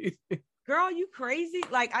 right. like, girl, you crazy?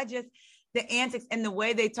 Like, the antics and the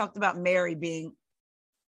way they talked about Mary being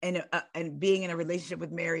and being in a relationship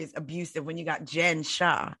with Mary is abusive when you got Jen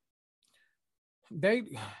Shaw.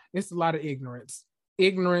 It's a lot of ignorance,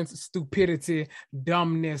 stupidity,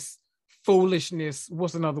 dumbness, foolishness.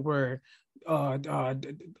 What's another word? I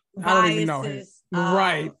don't even know.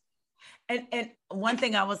 Right. And one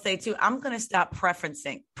thing I will say too, I'm going to stop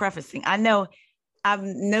prefacing. I know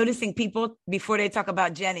I'm noticing people before they talk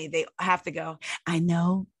about Jenny, they have to go, I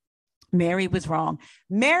know Mary was wrong.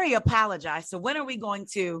 Mary apologized. So when are we going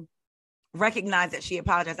to recognize that she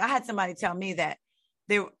apologized? I had somebody tell me that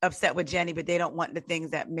they were upset with Jenny, but they don't want the things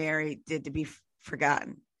that Mary did to be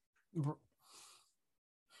forgotten.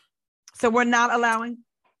 So we're not allowing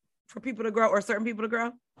for people to grow or certain people to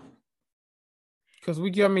grow? Because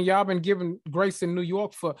y'all been giving grace in New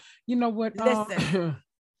York for, you know what? Listen.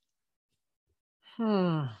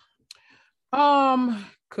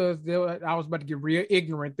 Because I was about to get real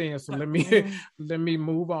ignorant then, so let me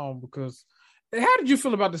move on. Because how did you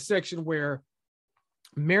feel about the section where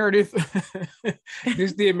Meredith?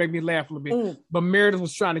 This did make me laugh a little bit, but Meredith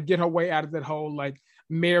was trying to get her way out of that whole like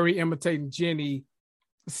Mary imitating Jenny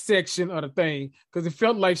section of the thing, because it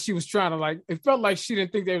felt like she was trying to it felt like she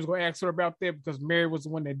didn't think they was going to ask her about that because Mary was the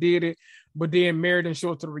one that did it, but then Mary didn't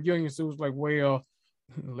show up to the reunion, so it was like, well,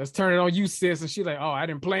 let's turn it on you, sis. And she like, oh, I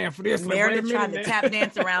didn't plan for this. Meredith tried to tap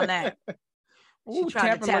dance around that. She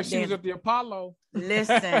tried to she was at the Apollo.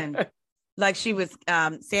 Listen, like she was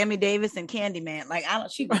Sammy Davis and Candyman. Like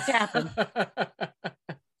she was tapping.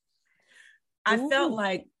 I felt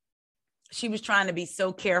like she was trying to be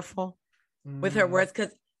so careful with her words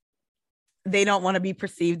because they don't want to be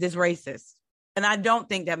perceived as racist. And I don't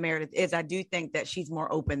think that Meredith is. I do think that she's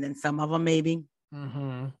more open than some of them, maybe.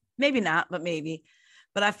 Mm-hmm. Maybe not, but maybe.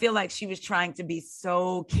 But I feel like she was trying to be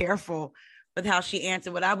so careful with how she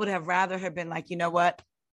answered. What I would have rather have been like, you know what?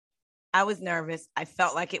 I was nervous. I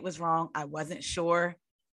felt like it was wrong. I wasn't sure.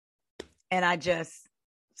 And I just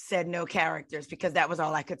said no characters because that was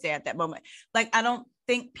all I could say at that moment. Like, I don't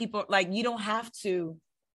think people, like, you don't have to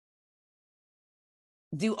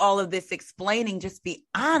do all of this explaining. Just be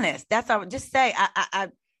honest. That's all. Just say, I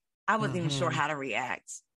wasn't even sure how to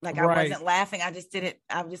react. Like, I wasn't laughing. I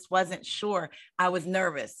just wasn't sure. I was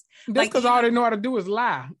nervous. That's because all they know how to do is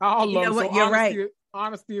lie. All you know what? You're right.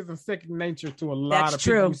 Honesty is in second nature to a lot of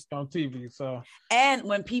people on TV. So, and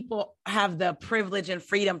when people have the privilege and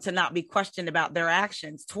freedom to not be questioned about their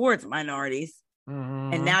actions towards minorities,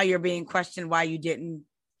 and now you're being questioned why you didn't.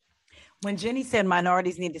 When Jenny said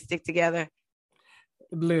minorities need to stick together,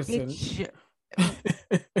 listen,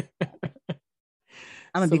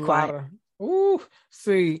 I'm gonna be quiet.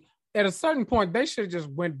 See, at a certain point, they should have just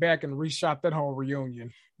went back and reshot that whole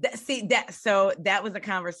reunion. That was a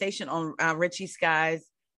conversation on Richie Sky's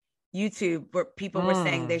YouTube where people were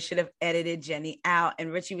saying they should have edited Jenny out,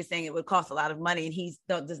 and Richie was saying it would cost a lot of money, and he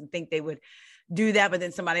doesn't think they would do that. But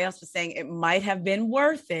then somebody else was saying it might have been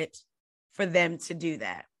worth it for them to do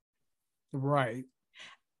that. Right.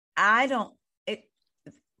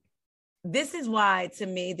 This is why, to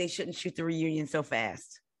me, they shouldn't shoot the reunion so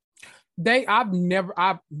fast. I've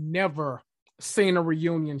never seen a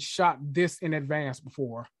reunion shot this in advance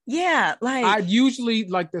before. Yeah, like I usually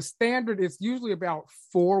like the standard is usually about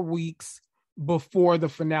 4 weeks before the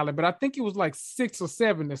finale, but I think it was like 6 or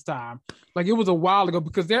 7 this time. Like it was a while ago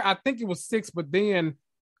because I think it was 6, but then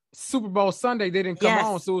Super Bowl Sunday they didn't come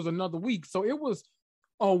on, so it was another week. So it was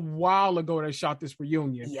a while ago they shot this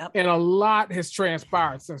reunion. Yep. And a lot has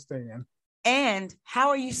transpired since then. And how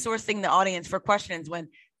are you sourcing the audience for questions when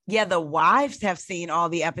the wives have seen all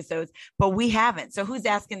the episodes, but we haven't? So who's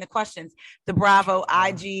asking the questions? The Bravo,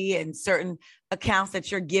 IG, and certain accounts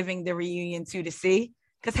that you're giving the reunion to see?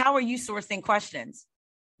 Because how are you sourcing questions?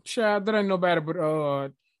 Child, that ain't nobody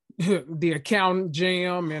but the accountant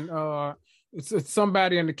Jim and it's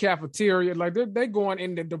somebody in the cafeteria. Like they going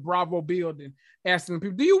into the Bravo building asking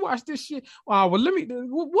people, do you watch this shit? Well,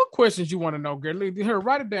 what questions you want to know, girl? Here,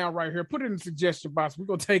 write it down right here. Put it in the suggestion box. We're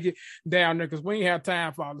going to take it down there because we ain't have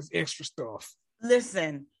time for all this extra stuff.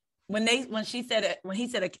 Listen, when he said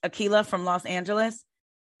Akilah from Los Angeles,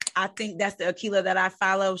 I think that's the Akilah that I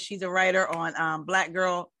follow. She's a writer on Black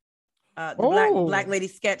Girl, the Black Lady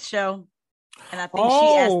Sketch Show. And I think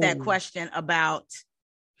she asked that question about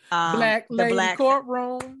Black Lady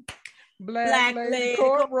Courtroom. Black Lady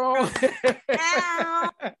Courtroom. Ow.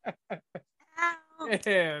 Ow.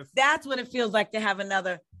 Yes. That's what it feels like to have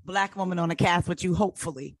another Black woman on the cast with you,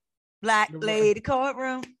 hopefully. Black Lady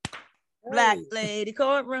Courtroom. Black Lady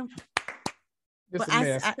Courtroom. It's a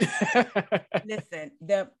mess. Listen,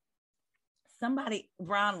 somebody,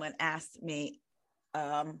 Bronwyn, asked me,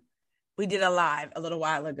 we did a live a little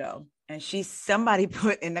while ago, and somebody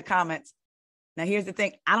put in the comments, now here's the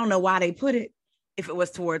thing, I don't know why they put it, if it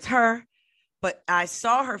was towards her, but I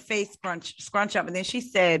saw her face scrunch up, and then she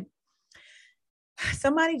said,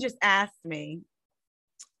 somebody just asked me,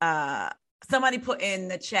 somebody put in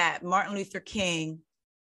the chat, Martin Luther King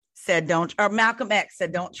said Malcolm X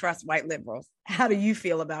said, don't trust white liberals. How do you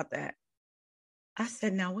feel about that? I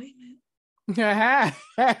said, now wait a minute.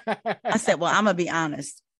 I said, well, I'm going to be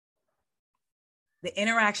honest. The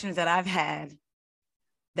interactions that I've had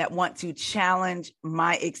that want to challenge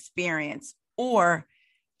my experience or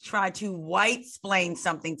try to white-splain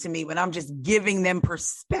something to me when I'm just giving them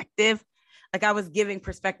perspective, like I was giving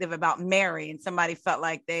perspective about Mary and somebody felt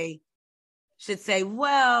like they should say,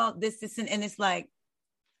 well, this isn't, and it's like,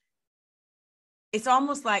 it's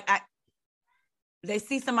almost like they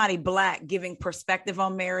see somebody Black giving perspective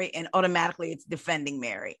on Mary and automatically it's defending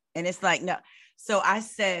Mary. And it's like, no. So I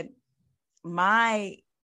said, my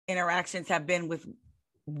interactions have been with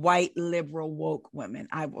white, liberal, woke women.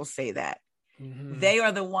 I will say that. Mm-hmm. They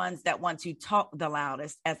are the ones that want to talk the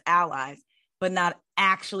loudest as allies, but not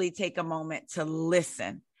actually take a moment to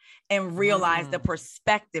listen and realize the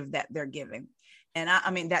perspective that they're giving. And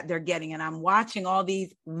I mean, that they're getting. And I'm watching all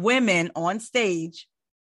these women on stage.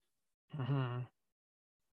 Mm-hmm.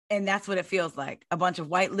 And that's what it feels like. A bunch of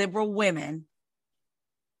white liberal women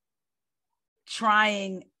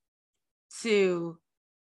trying to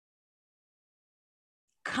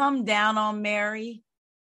come down on Mary.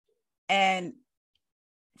 And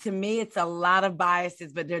to me, it's a lot of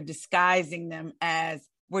biases, but they're disguising them as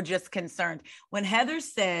we're just concerned. When Heather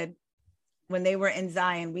said, when they were in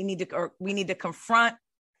Zion, we need to confront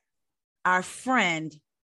our friend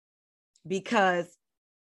because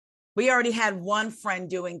we already had one friend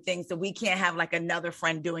doing things, so we can't have like another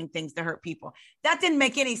friend doing things to hurt people. That didn't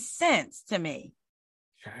make any sense to me.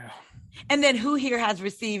 Yeah. And then who here has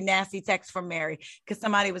received nasty texts from Mary? Because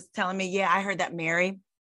somebody was telling me, yeah, I heard that Mary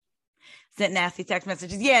sent nasty text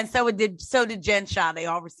messages. Yeah, and so did Jen Shaw. They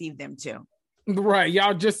all received them too. Right.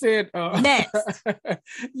 Y'all just said next.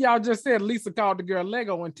 Y'all just said Lisa called the girl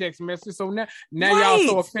Lego in text messages. So now y'all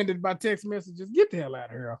so offended by text messages. Get the hell out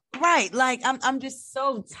of here. Right. Like I'm just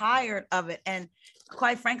so tired of it. And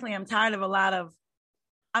quite frankly, I'm tired of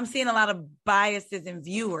I'm seeing a lot of biases in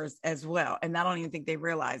viewers as well. And I don't even think they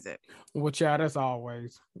realize it. Well, child, that's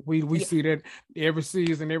always. We see that every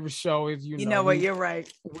season, every show is, you know what, you're right.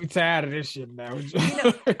 We tired of this shit now.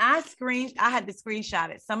 I had to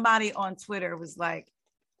screenshot it. Somebody on Twitter was like,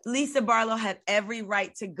 Lisa Barlow had every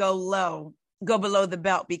right to go below the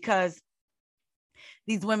belt because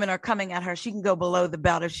these women are coming at her. She can go below the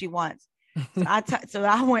belt if she wants. So I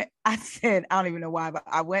said, I don't even know why, but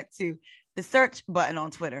I went to the search button on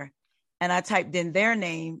Twitter and I typed in their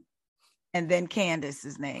name and then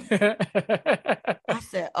Candace's name. I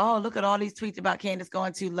said, oh, look at all these tweets about Candace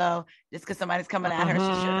going too low just because somebody's coming at her.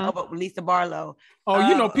 She shouldn't. Oh, but Lisa Barlow.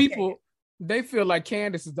 People, they feel like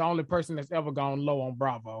Candace is the only person that's ever gone low on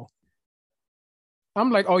Bravo.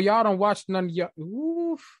 I'm like, oh, y'all don't watch none of y'all.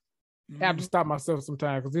 Oof. I have to stop myself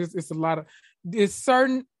sometimes because it's a lot of, there's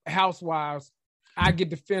certain housewives I get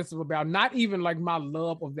defensive about, not even like my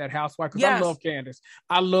love of that housewife, because I love Candace.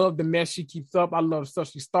 I love the mess she keeps up. I love the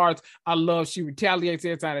stuff she starts. I love she retaliates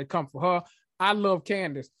every time they come for her. I love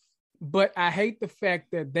Candace. But I hate the fact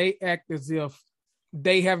that they act as if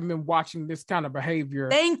they haven't been watching this kind of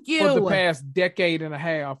behavior for the past decade and a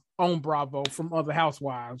half on Bravo from other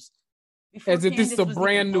housewives. Before as if Candace this is a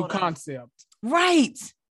brand new concept. Right.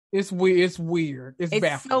 It's weird. It's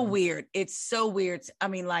baffling. So weird. It's so weird. I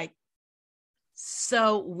mean, like,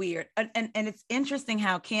 so weird. And it's interesting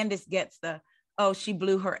how Candace gets she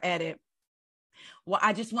blew her edit. Well,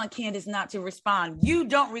 I just want Candace not to respond. You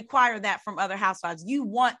don't require that from other housewives. You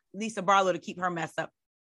want Lisa Barlow to keep her mess up.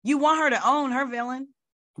 You want her to own her villain.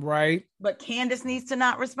 Right. But Candace needs to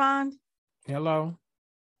not respond. Hello.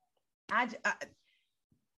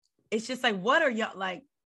 It's just like, what are y'all like?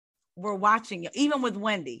 We're watching you. Even with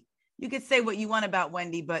Wendy, you could say what you want about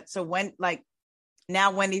Wendy, but so when like,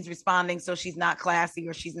 now Wendy's responding, so she's not classy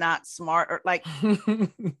or she's not smart or like,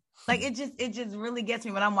 Like it just really gets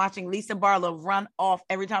me when I'm watching Lisa Barlow run off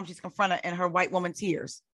every time she's confronted in her white woman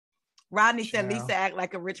tears. Rodney said Lisa act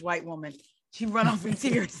like a rich white woman. She run off in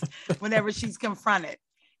tears whenever she's confronted.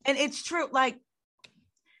 And it's true. Like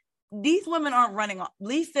these women aren't running off.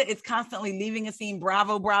 Lisa is constantly leaving a scene.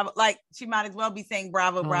 Bravo, bravo. Like she might as well be saying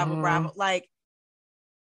bravo, bravo, bravo. Like,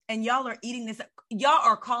 and y'all are eating this. Y'all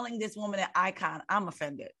are calling this woman an icon. I'm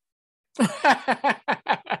offended. I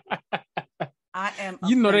am offended.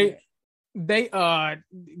 You know, they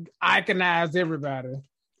iconize everybody.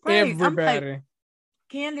 Right. Everybody. Like,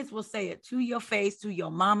 Candace will say it to your face, to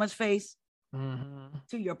your mama's face,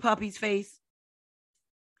 to your puppy's face.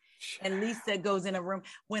 And Lisa goes in a room.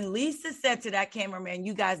 When Lisa said to that cameraman,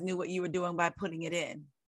 you guys knew what you were doing by putting it in.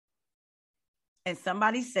 And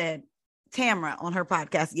somebody said, Tamara on her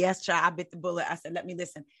podcast, yes, child, I bit the bullet. I said, let me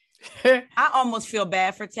listen. I almost feel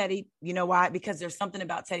bad for Teddy. You know why? Because there's something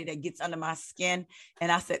about Teddy that gets under my skin.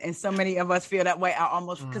 And I said, and so many of us feel that way. I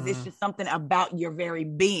almost, because it's just something about your very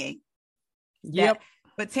being. Yep.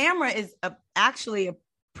 But Tamara is actually a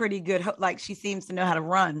pretty good, like she seems to know how to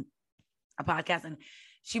run a podcast. And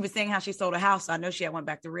she was saying how she sold a house. So I know she had went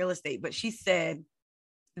back to real estate, but she said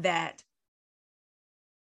that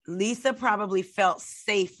Lisa probably felt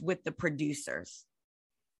safe with the producers.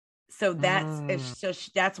 So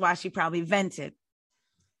that's why she probably vented.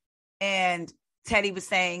 And Teddy was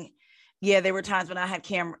saying, yeah, there were times when I had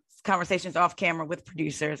conversations off camera with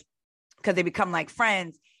producers because they become like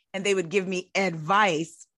friends and they would give me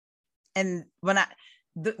advice. And when I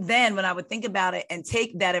would think about it and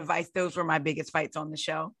take that advice, those were my biggest fights on the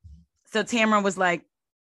show. So Tamara was like,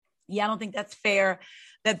 yeah, I don't think that's fair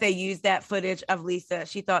that they used that footage of Lisa.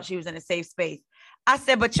 She thought she was in a safe space. I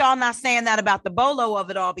said, but y'all not saying that about the bolo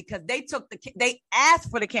of it all, because they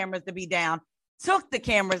asked for the cameras to be down, took the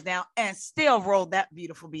cameras down, and still rolled that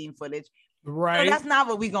beautiful bean footage. Right. So that's not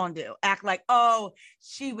what we're going to do. Act like, oh,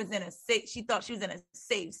 she thought she was in a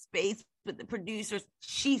safe space with the producers.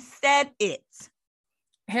 She said it.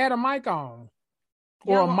 Had a mic on.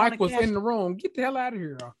 Or a mic was in the room. Get the hell out of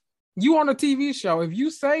here. You on a TV show. If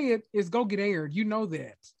you say it, it's go get aired. You know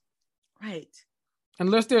that. Right.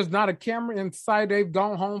 Unless there's not a camera inside, they've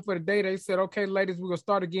gone home for the day. They said, okay, ladies, we're going to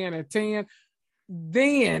start again at 10.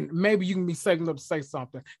 Then maybe you can be safe enough to say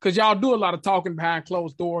something. Because y'all do a lot of talking behind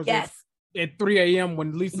closed doors at 3 a.m.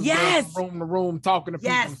 when Lisa's going from room to room talking to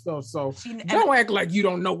people and stuff. So don't act like you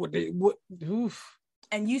don't know what. Oof.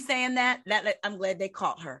 And you saying that, I'm glad they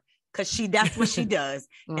caught her. Because that's what she does.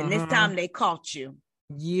 And this time they caught you.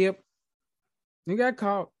 Yep. You got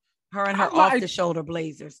caught. Her and her off-the-shoulder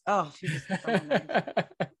blazers. Oh, she was so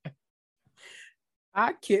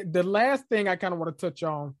nice. The last thing I kind of want to touch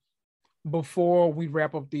on before we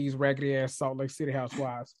wrap up these raggedy-ass Salt Lake City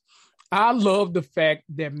housewives, I love the fact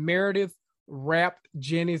that Meredith wrapped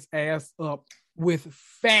Jenny's ass up with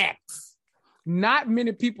facts. Not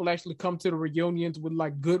many people actually come to the reunions with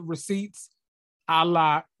like good receipts, a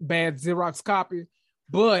la bad Xerox copy,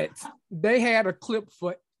 but they had a clip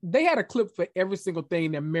for every single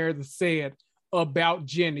thing that Meredith said about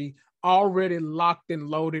Jenny, already locked and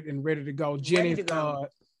loaded and ready to go. Jenny's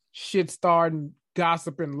shit starting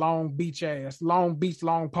gossiping Long Beach ass, Long Beach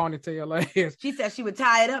long ponytail ass. She said she would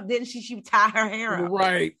tie it up, didn't she? She would tie her hair up.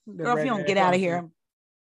 Right. Girl, if you don't get out of here.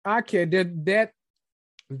 I can't.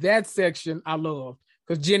 That section I love.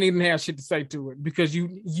 Because Jenny didn't have shit to say to it. Because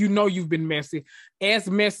you know you've been messy. As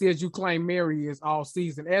messy as you claim Mary is all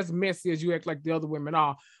season. As messy as you act like the other women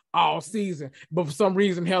are all season. But for some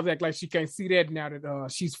reason, Heather act like she can't see that now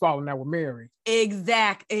that she's falling out with Mary.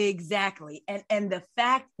 Exactly. And the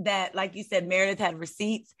fact that, like you said, Meredith had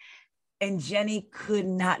receipts and Jenny could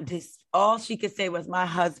not. All she could say was, my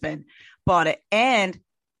husband bought it. And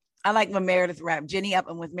I like when Meredith wrapped Jenny up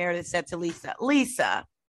and when Meredith said to Lisa,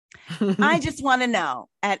 I just want to know,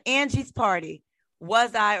 at Angie's party,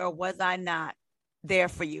 was I or was I not there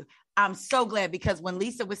for you? I'm so glad, because when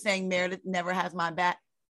Lisa was saying Meredith never has my back,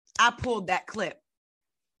 I pulled that clip.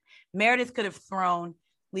 Meredith could have thrown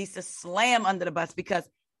Lisa slam under the bus because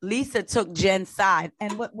Lisa took Jen's side.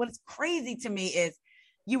 And what's crazy to me is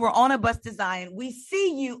you were on a bus design. We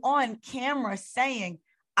see you on camera saying,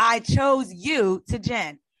 I chose you to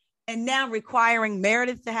Jen. And now requiring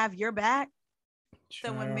Meredith to have your back.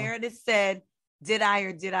 So when Meredith said, did I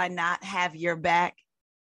or did I not have your back?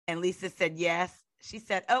 And Lisa said, yes. She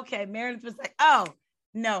said, okay. Meredith was like, oh,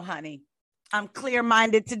 no, honey. I'm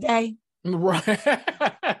clear-minded today. Right.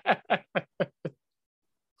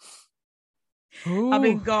 I've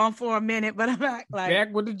been gone for a minute, but I'm not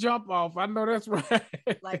back with the jump off. I know that's right.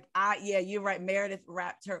 You're right. Meredith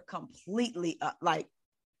wrapped her completely up, like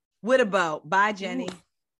with a bow. Bye, Jenny.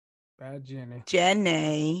 Ooh. Bye, Jenny.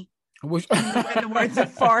 Jenny. I wish, in the words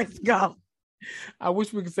of Forrest Gump. I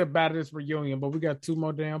wish we could say bye to this reunion, but we got 2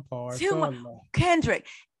 more damn parts. Kendrick,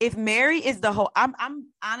 if Mary is the whole, I'm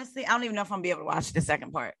honestly, I don't even know if I'm gonna be able to watch the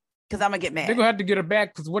second part because I'm gonna get mad. They're gonna have to get her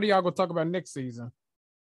back because what are y'all gonna talk about next season?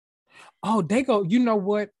 Oh, they go. You know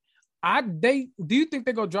what? Do you think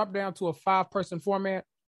they go drop down to a 5-person format?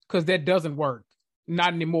 Because that doesn't work.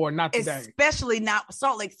 Not anymore. Not today. Especially not.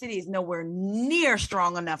 Salt Lake City is nowhere near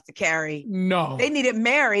strong enough to carry. No, they needed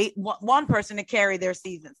Mary, one person to carry their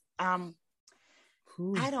seasons.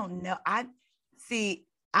 I don't know. I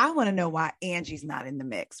want to know why Angie's not in the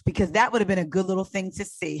mix because that would have been a good little thing to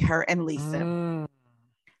see her and Lisa.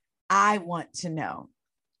 I want to know.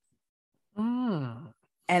 And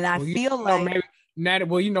I feel like maybe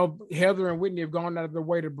now, Heather and Whitney have gone out of their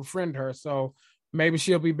way to befriend her, so maybe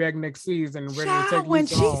she'll be back next season ready to take when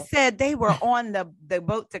Lisa she home. said they were on the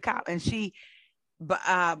boat to Cabo and she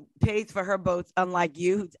pays for her boats, unlike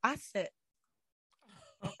you. I said,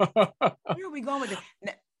 where are we going with this?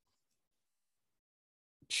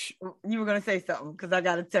 You were going to say something because I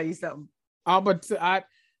got to tell you something.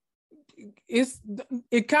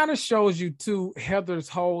 It kind of shows you too Heather's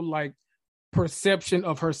whole like perception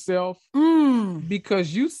of herself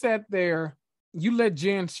because you sat there, you let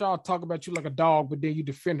Jen Shaw talk about you like a dog, but then you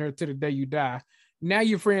defend her to the day you die. Now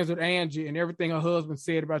you're friends with Angie and everything her husband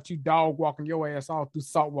said about you dog walking your ass all through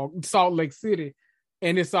Salt Lake City.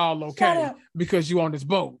 And it's all okay because you on this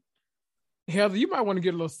boat. Heather, you might want to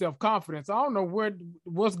get a little self-confidence. I don't know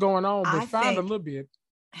what's going on, but find a little bit.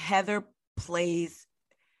 Heather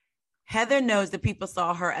knows that people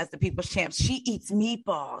saw her as the people's champ. She eats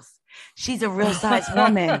meatballs. She's a real size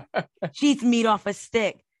woman. She eats meat off a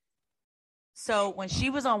stick. So when she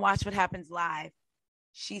was on Watch What Happens Live,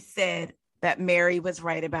 she said that Mary was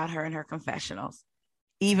right about her in her confessionals.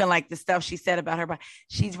 Even like the stuff she said about her body.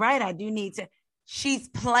 She's right. I do need to. She's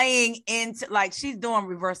playing into, like, she's doing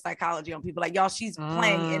reverse psychology on people. Like, y'all, she's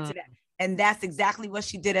playing into that. And that's exactly what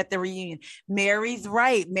she did at the reunion. Mary's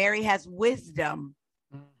right. Mary has wisdom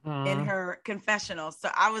in her confessionals. So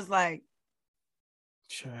I was like,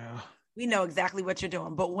 child, we know exactly what you're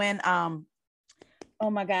doing. But when, oh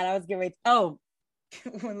my God, I was getting ready.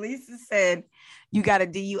 When Lisa said, you got a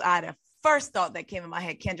DUI, the first thought that came in my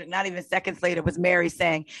head, Kendrick, not even seconds later, was Mary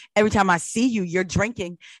saying, every time I see you, you're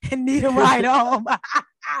drinking and need a ride home. But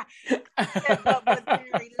was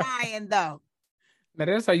Mary lying, though? Now,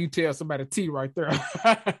 that's how you tell somebody T right there.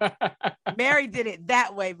 Mary did it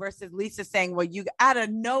that way versus Lisa saying, well, you out of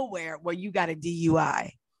nowhere, well, you got a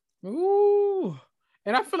DUI. Ooh.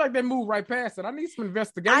 And I feel like they moved right past it. I need some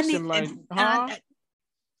investigation.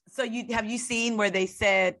 So have you seen where they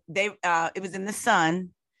said it was in the Sun?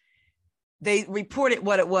 They reported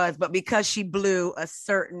what it was, but because she blew a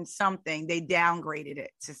certain something, they downgraded it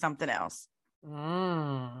to something else.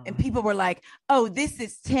 And people were like, oh, this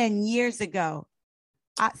is 10 years ago.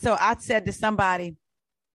 So I said to somebody,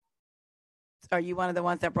 are you one of the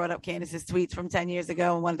ones that brought up Candace's tweets from 10 years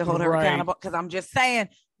ago and wanted to hold her accountable? Because I'm just saying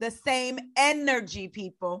the same energy,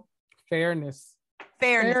 people. Fairness.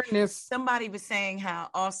 Somebody was saying how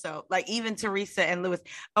also, like, even Teresa and Lewis,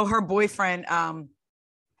 her boyfriend,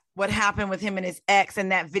 what happened with him and his ex,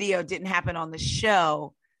 and that video didn't happen on the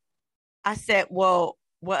show. I said, well,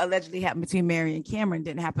 what allegedly happened between Mary and Cameron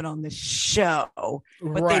didn't happen on the show,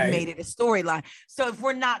 but they made it a storyline. So if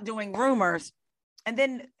we're not doing rumors, and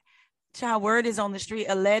then child, word is on the street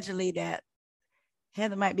allegedly that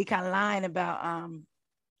Heather might be kind of lying about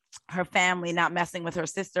her family not messing with her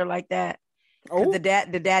sister like that. Oh, the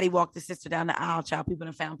daddy walked the sister down the aisle. Child, people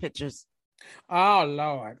have found pictures. Oh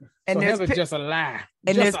Lord! And so Heather's just a lie.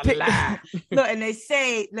 And just a lie. Look, and they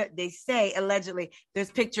say allegedly there's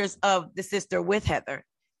pictures of the sister with Heather,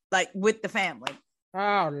 like with the family.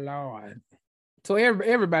 Oh Lord! So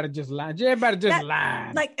everybody just lied. Everybody just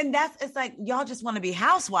lied. Like, and it's like y'all just want to be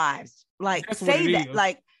housewives. Like, that's say that. Is.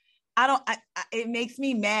 Like, it makes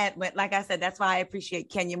me mad. But like I said, that's why I appreciate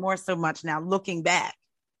Kenya Moore so much now. Looking back,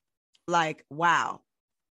 like, wow,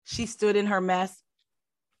 she stood in her mess,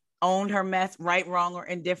 owned her mess, right, wrong, or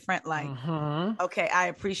indifferent. Like, okay, I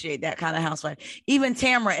appreciate that kind of housewife. Even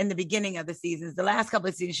Tamara in the beginning of the seasons, the last couple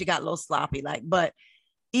of seasons, she got a little sloppy. Like, but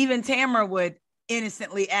even Tamara would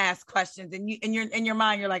innocently ask questions, and in your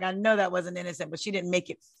mind, you're like, I know that wasn't innocent, but she didn't make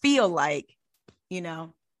it feel like, she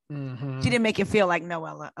didn't make it feel like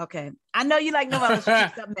Noella. Okay, I know you like Noella. She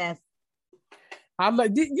keeps up mess. I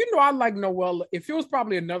like Noella. If it was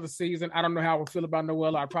probably another season, I don't know how I would feel about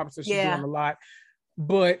Noella. I probably said she's doing a lot.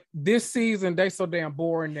 But this season, they so damn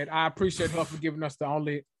boring that I appreciate her for giving us the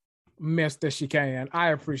only mess that she can. I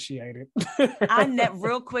appreciate it.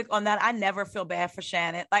 Real quick on that, I never feel bad for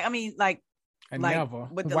Shannon. Like, I mean, like, And like, never.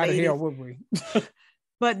 with the Why ladies. the hell would we?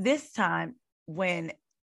 But this time, when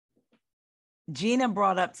Gina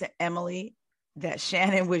brought up to Emily that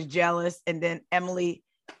Shannon was jealous, and then Emily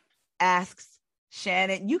asks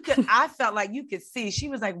Shannon, I felt like you could see, she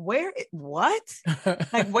was like, what?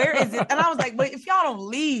 Like, where is it? And I was like, but if y'all don't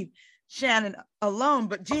leave Shannon alone,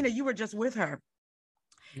 but Gina, you were just with her.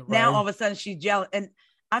 Right. Now, all of a sudden, she's jealous. And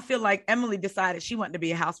I feel like Emily decided she wanted to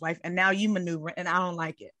be a housewife, and now you maneuver, and I don't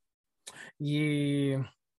like it. Yeah.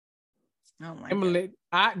 Oh my Emily,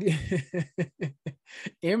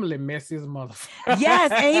 Emily messy as motherfucker.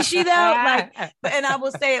 Yes, ain't she though? Like, and I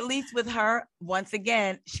will say, at least with her, once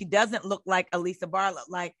again, she doesn't look like Elisa Barlow.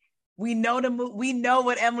 Like, we know we know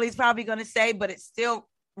what Emily's probably going to say, but it still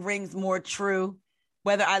rings more true,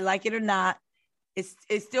 whether I like it or not.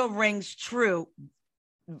 It still rings truer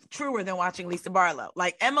than watching Lisa Barlow.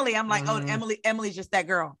 Like Emily, I'm like, oh, Emily's just that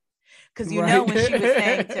girl, because know when she was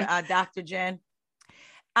saying to Dr. Jen,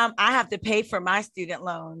 I have to pay for my student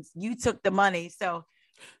loans. You took the money. So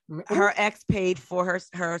her ex paid for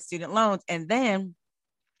her student loans, and then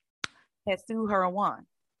Jesus her and won.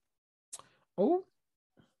 Oh,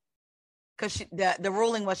 because the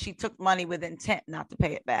ruling was she took money with intent not to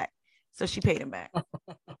pay it back. So she paid him back.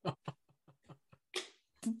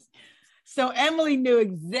 So Emily knew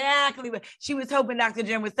exactly what she was hoping Dr.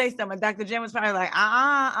 Jen would say something. Dr. Jen was probably like,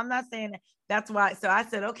 I'm not saying that. That's why. So I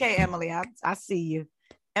said, okay, Emily, I see you.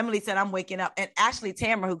 Emily said, I'm waking up. And Ashley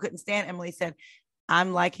Tamara, who couldn't stand Emily, said,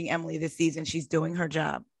 I'm liking Emily this season. She's doing her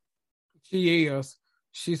job. She is.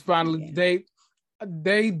 She's finally, they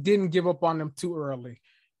didn't give up on them too early,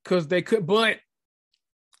 because they could, but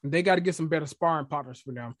they got to get some better sparring partners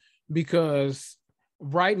for them, because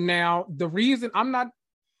right now, the reason I'm not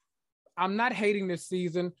hating this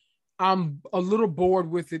season, I'm a little bored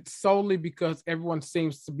with it solely because everyone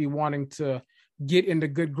seems to be wanting to get in the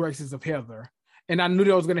good graces of Heather. And I knew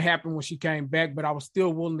that was going to happen when she came back, but I was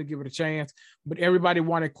still willing to give it a chance. But everybody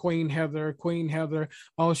wanted Queen Heather.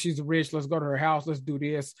 Oh, she's rich. Let's go to her house. Let's do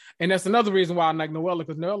this. And that's another reason why I like Noella,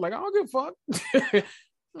 because Noella, like, I don't give a fuck. I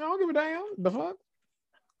don't give a damn. The fuck?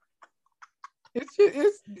 It's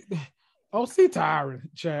tiring,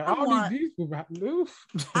 child. These people.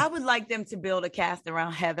 I would like them to build a cast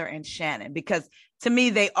around Heather and Shannon, because to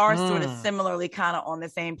me, they are sort of similarly kind of on the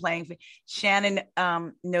same playing field. Shannon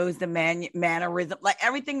knows the mannerism, like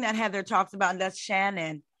everything that Heather talks about, and that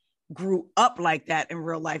Shannon grew up like that in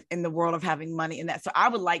real life, in the world of having money and that. So I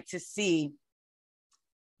would like to see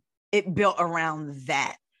it built around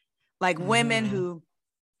that, like women who,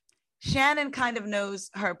 Shannon kind of knows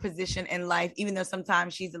her position in life, even though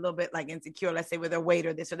sometimes she's a little bit like insecure, let's say with her weight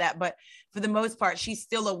or this or that. But for the most part, she's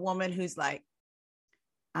still a woman who's like,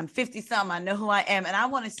 I'm 50-something. I know who I am. And I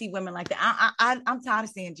want to see women like that. I'm tired of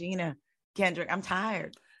seeing Gina Kendrick. I'm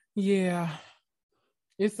tired. Yeah.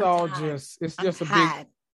 It's just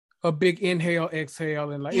a big inhale, exhale.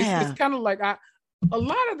 And like, it's kind of like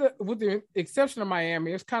with the exception of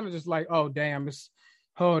Miami, it's kind of just like, oh, damn, this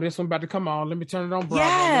one about to come on. Let me turn it on Bravo.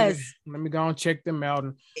 Yes. Let me go and check them out,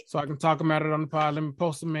 and so I can talk about it on the pod. Let me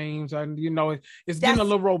post some memes. And it's getting a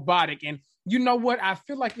little robotic. And you know what? I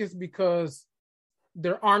feel like it's because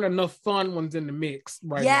there aren't enough fun ones in the mix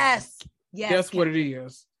right now. Yes. That's what it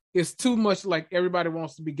is. It's too much like everybody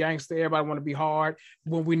wants to be gangster. Everybody want to be hard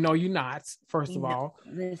when we know you're not, first of all.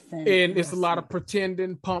 It's a lot of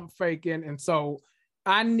pretending, pump faking. And so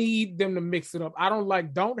I need them to mix it up.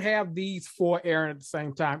 Don't have these four airing at the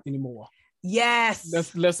same time anymore. Yes.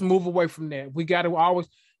 Let's move away from that. We got to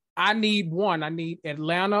I need one. I need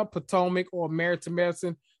Atlanta, Potomac, or Married to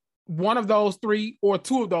Medicine. One of those three or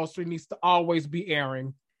two of those three needs to always be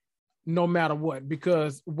airing no matter what,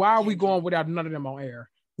 because why are we going without none of them on air?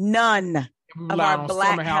 None of our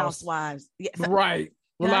Black housewives. Yes. Right.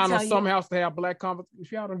 Relying on some house to have black conversation.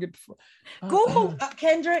 If y'all don't get Google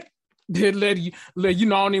Kendrick. Let you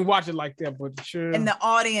know, I don't even watch it like that, but sure. And the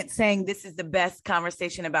audience saying this is the best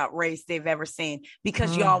conversation about race they've ever seen,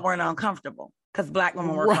 because y'all weren't uncomfortable, because Black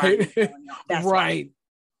women were right. That's right.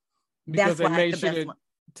 Because they made sure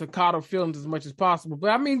to coddle feelings as much as possible. But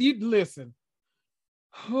I mean, you listen.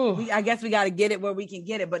 I guess we got to get it where we can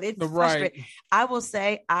get it, but it's frustrating. I will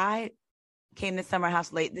say, I came to Summer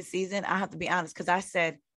House late this season. I have to be honest, because I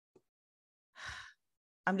said,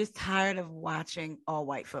 I'm just tired of watching all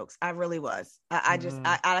white folks. I really was.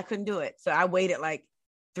 I couldn't do it. So I waited like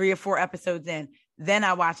 3 or 4 episodes in. Then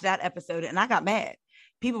I watched that episode and I got mad.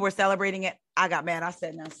 People were celebrating it. I got mad. I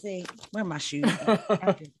said, now see, where are my shoes?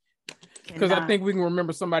 Because I think we can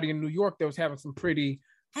remember somebody in New York that was having some pretty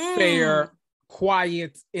fair,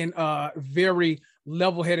 quiet, and very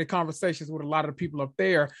level-headed conversations with a lot of the people up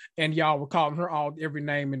there, and y'all were calling her every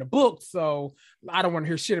name in the book. So I don't want to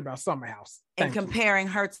hear shit about Summer House. And comparing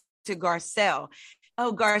her to Garcelle.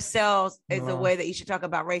 Oh, Garcelle's is a way that you should talk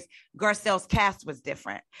about race. Garcelle's cast was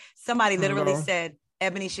different. Somebody literally said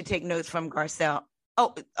Ebony should take notes from Garcelle.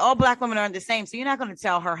 Oh, all Black women aren't the same. So you're not going to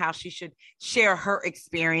tell her how she should share her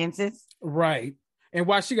experiences. Right. And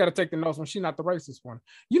why she got to take the notes when she's not the racist one.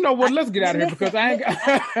 You know what? Let's get out of here because I ain't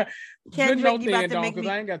got good note then, because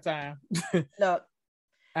I ain't got time. Look,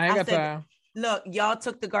 I ain't got time. Look, y'all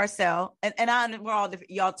took the Garcelle, we're all different.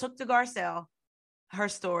 Y'all took the Garcelle, her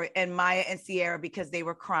story, and Maya and Sierra because they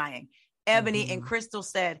were crying. Ebony and Crystal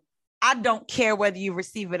said, I don't care whether you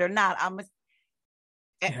receive it or not.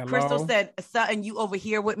 Crystal said, something you over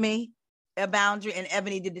here with me, a boundary, and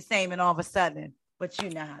Ebony did the same, and all of a sudden, but you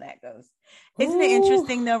know how that goes. Isn't it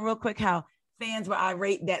interesting, though, real quick, how fans were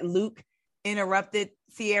irate that Luke interrupted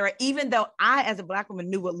Sierra, even though I, as a Black woman,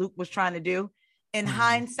 knew what Luke was trying to do. In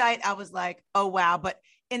hindsight, I was like, oh, wow. But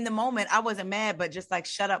in the moment, I wasn't mad, but just like,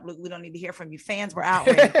 shut up, Luke. We don't need to hear from you. Fans were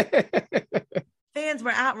outraged. Fans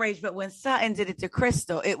were outraged. But when Sutton did it to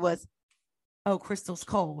Crystal, it was, oh, Crystal's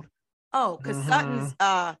cold. Oh, because Sutton's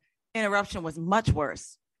interruption was much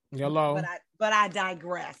worse. Hello. But I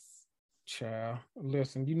digress. Child,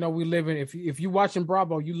 listen, you know we live in, if you watching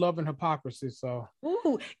Bravo, you loving hypocrisy. So,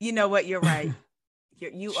 ooh, you know what? You're right.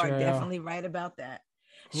 You are definitely right about that.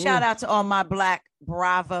 Shout out to all my Black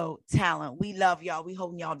Bravo talent. We love y'all. We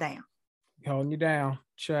holding y'all down. Holding you down,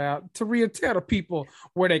 child. Taria, tell the people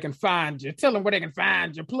where they can find you. Tell them where they can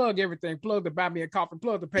find you. Plug everything. Plug the Buy Me a Coffee.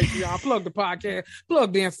 Plug the Patreon. Plug the podcast.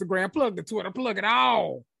 Plug the Instagram. Plug the Twitter. Plug it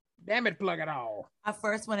all. Damn it, plug it all. I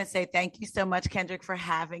first want to say thank you so much, Kendrick, for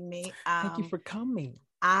having me. Thank you for coming.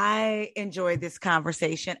 I enjoyed this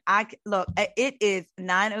conversation. Look, it is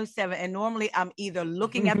 9:07, and normally I'm either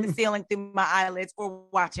looking at the ceiling through my eyelids or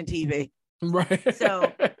watching TV. Right.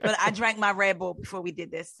 So, but I drank my Red Bull before we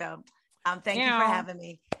did this. So, thank you for having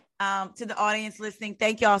me. To the audience listening,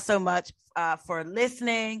 thank y'all so much for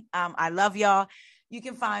listening. I love y'all. You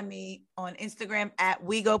can find me on Instagram at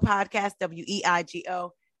WeGo Podcast,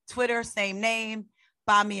 WEIGO. Twitter, same name,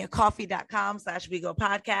 buymeacoffee.com/WeGo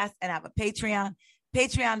Podcast, and have a Patreon,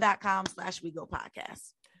 patreon.com/WeGo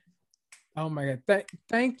Podcast. Oh my God.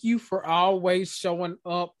 Thank you for always showing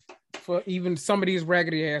up for even some of these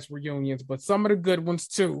raggedy ass reunions, but some of the good ones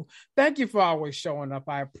too. Thank you for always showing up.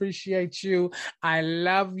 I appreciate you. I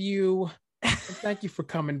love you. And thank you for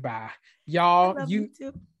coming by. Y'all, you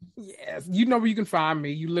too. Yes, you know where you can find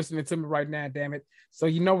me. You listening to me right now, damn it. So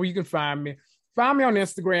you know where you can find me. Find me on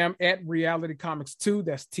Instagram at Reality Comics 2.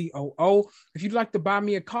 That's TOO. If you'd like to buy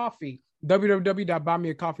me a coffee,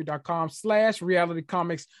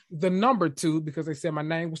 www.buymeacoffee.com/realitycomics, the number 2, because they said my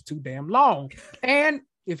name was too damn long. And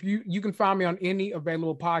if you can find me on any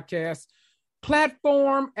available podcast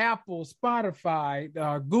platform, Apple, Spotify,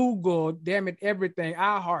 Google, damn it, everything,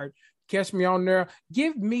 iHeart. Catch me on there.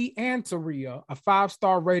 Give me and Taria a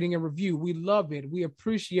 5-star rating and review. We love it. We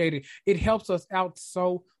appreciate it. It helps us out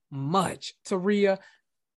so much. Taria,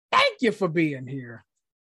 thank you for being here.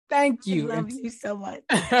 Thank you. I love you so much.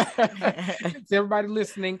 To everybody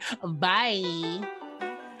listening, bye.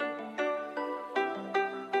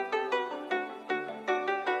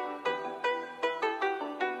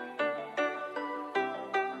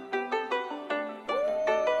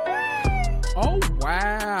 Oh,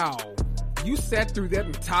 wow. You sat through that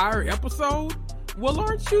entire episode? Well,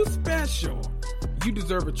 aren't you special? You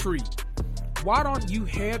deserve a treat. Why don't you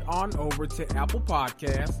head on over to Apple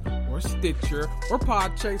Podcasts or Stitcher or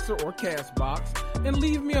Podchaser or Castbox and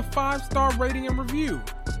leave me a 5-star rating and review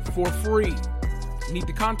for free. Need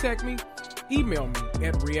to contact me? Email me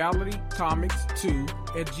at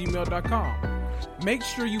realitycomics2@gmail.com. Make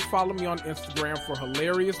sure you follow me on Instagram for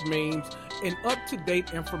hilarious memes and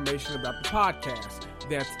up-to-date information about the podcast.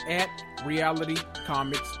 That's at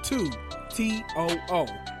realitycomics2, TOO.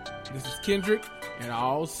 This is Kendrick, and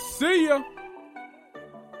I'll see ya.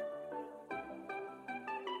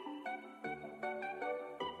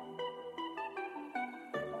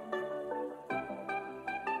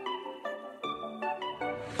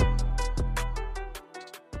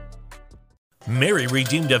 Mary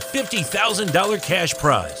redeemed a $50,000 cash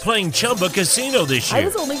prize playing Chumba Casino this year. I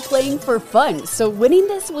was only playing for fun, so winning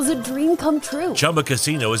this was a dream come true. Chumba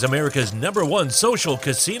Casino is America's #1 social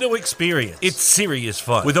casino experience. It's serious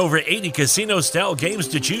fun. With over 80 casino-style games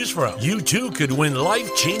to choose from, you too could win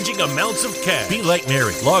life-changing amounts of cash. Be like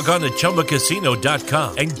Mary. Log on to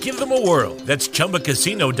ChumbaCasino.com and give them a whirl. That's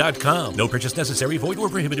ChumbaCasino.com. No purchase necessary. Void or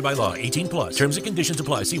prohibited by law. 18+. Terms and conditions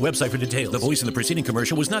apply. See website for details. The voice in the preceding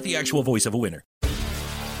commercial was not the actual voice of a winner.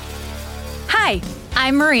 Hi, Hi,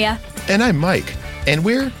 I'm Maria. And I'm Mike. And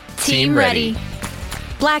we're Team Ready.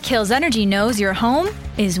 Black Hills Energy knows your home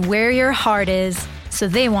is where your heart is, so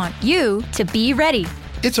they want you to be ready.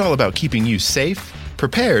 It's all about keeping you safe,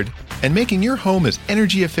 prepared, and making your home as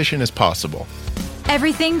energy efficient as possible.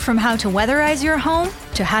 Everything from how to weatherize your home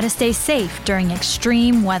to how to stay safe during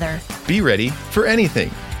extreme weather. Be ready for anything.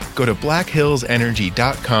 Go to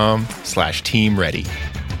blackhillsenergy.com/Team Ready.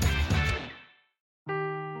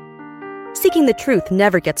 Seeking the truth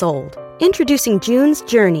never gets old. Introducing June's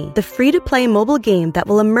Journey, the free-to-play mobile game that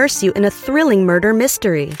will immerse you in a thrilling murder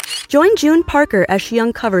mystery. Join June Parker as she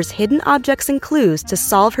uncovers hidden objects and clues to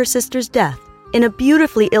solve her sister's death in a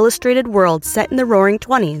beautifully illustrated world set in the Roaring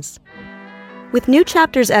 '20s. With new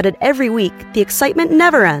chapters added every week, the excitement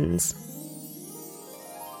never ends.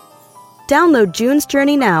 Download June's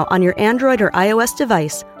Journey now on your Android or iOS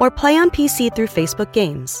device or play on PC through Facebook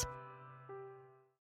Games.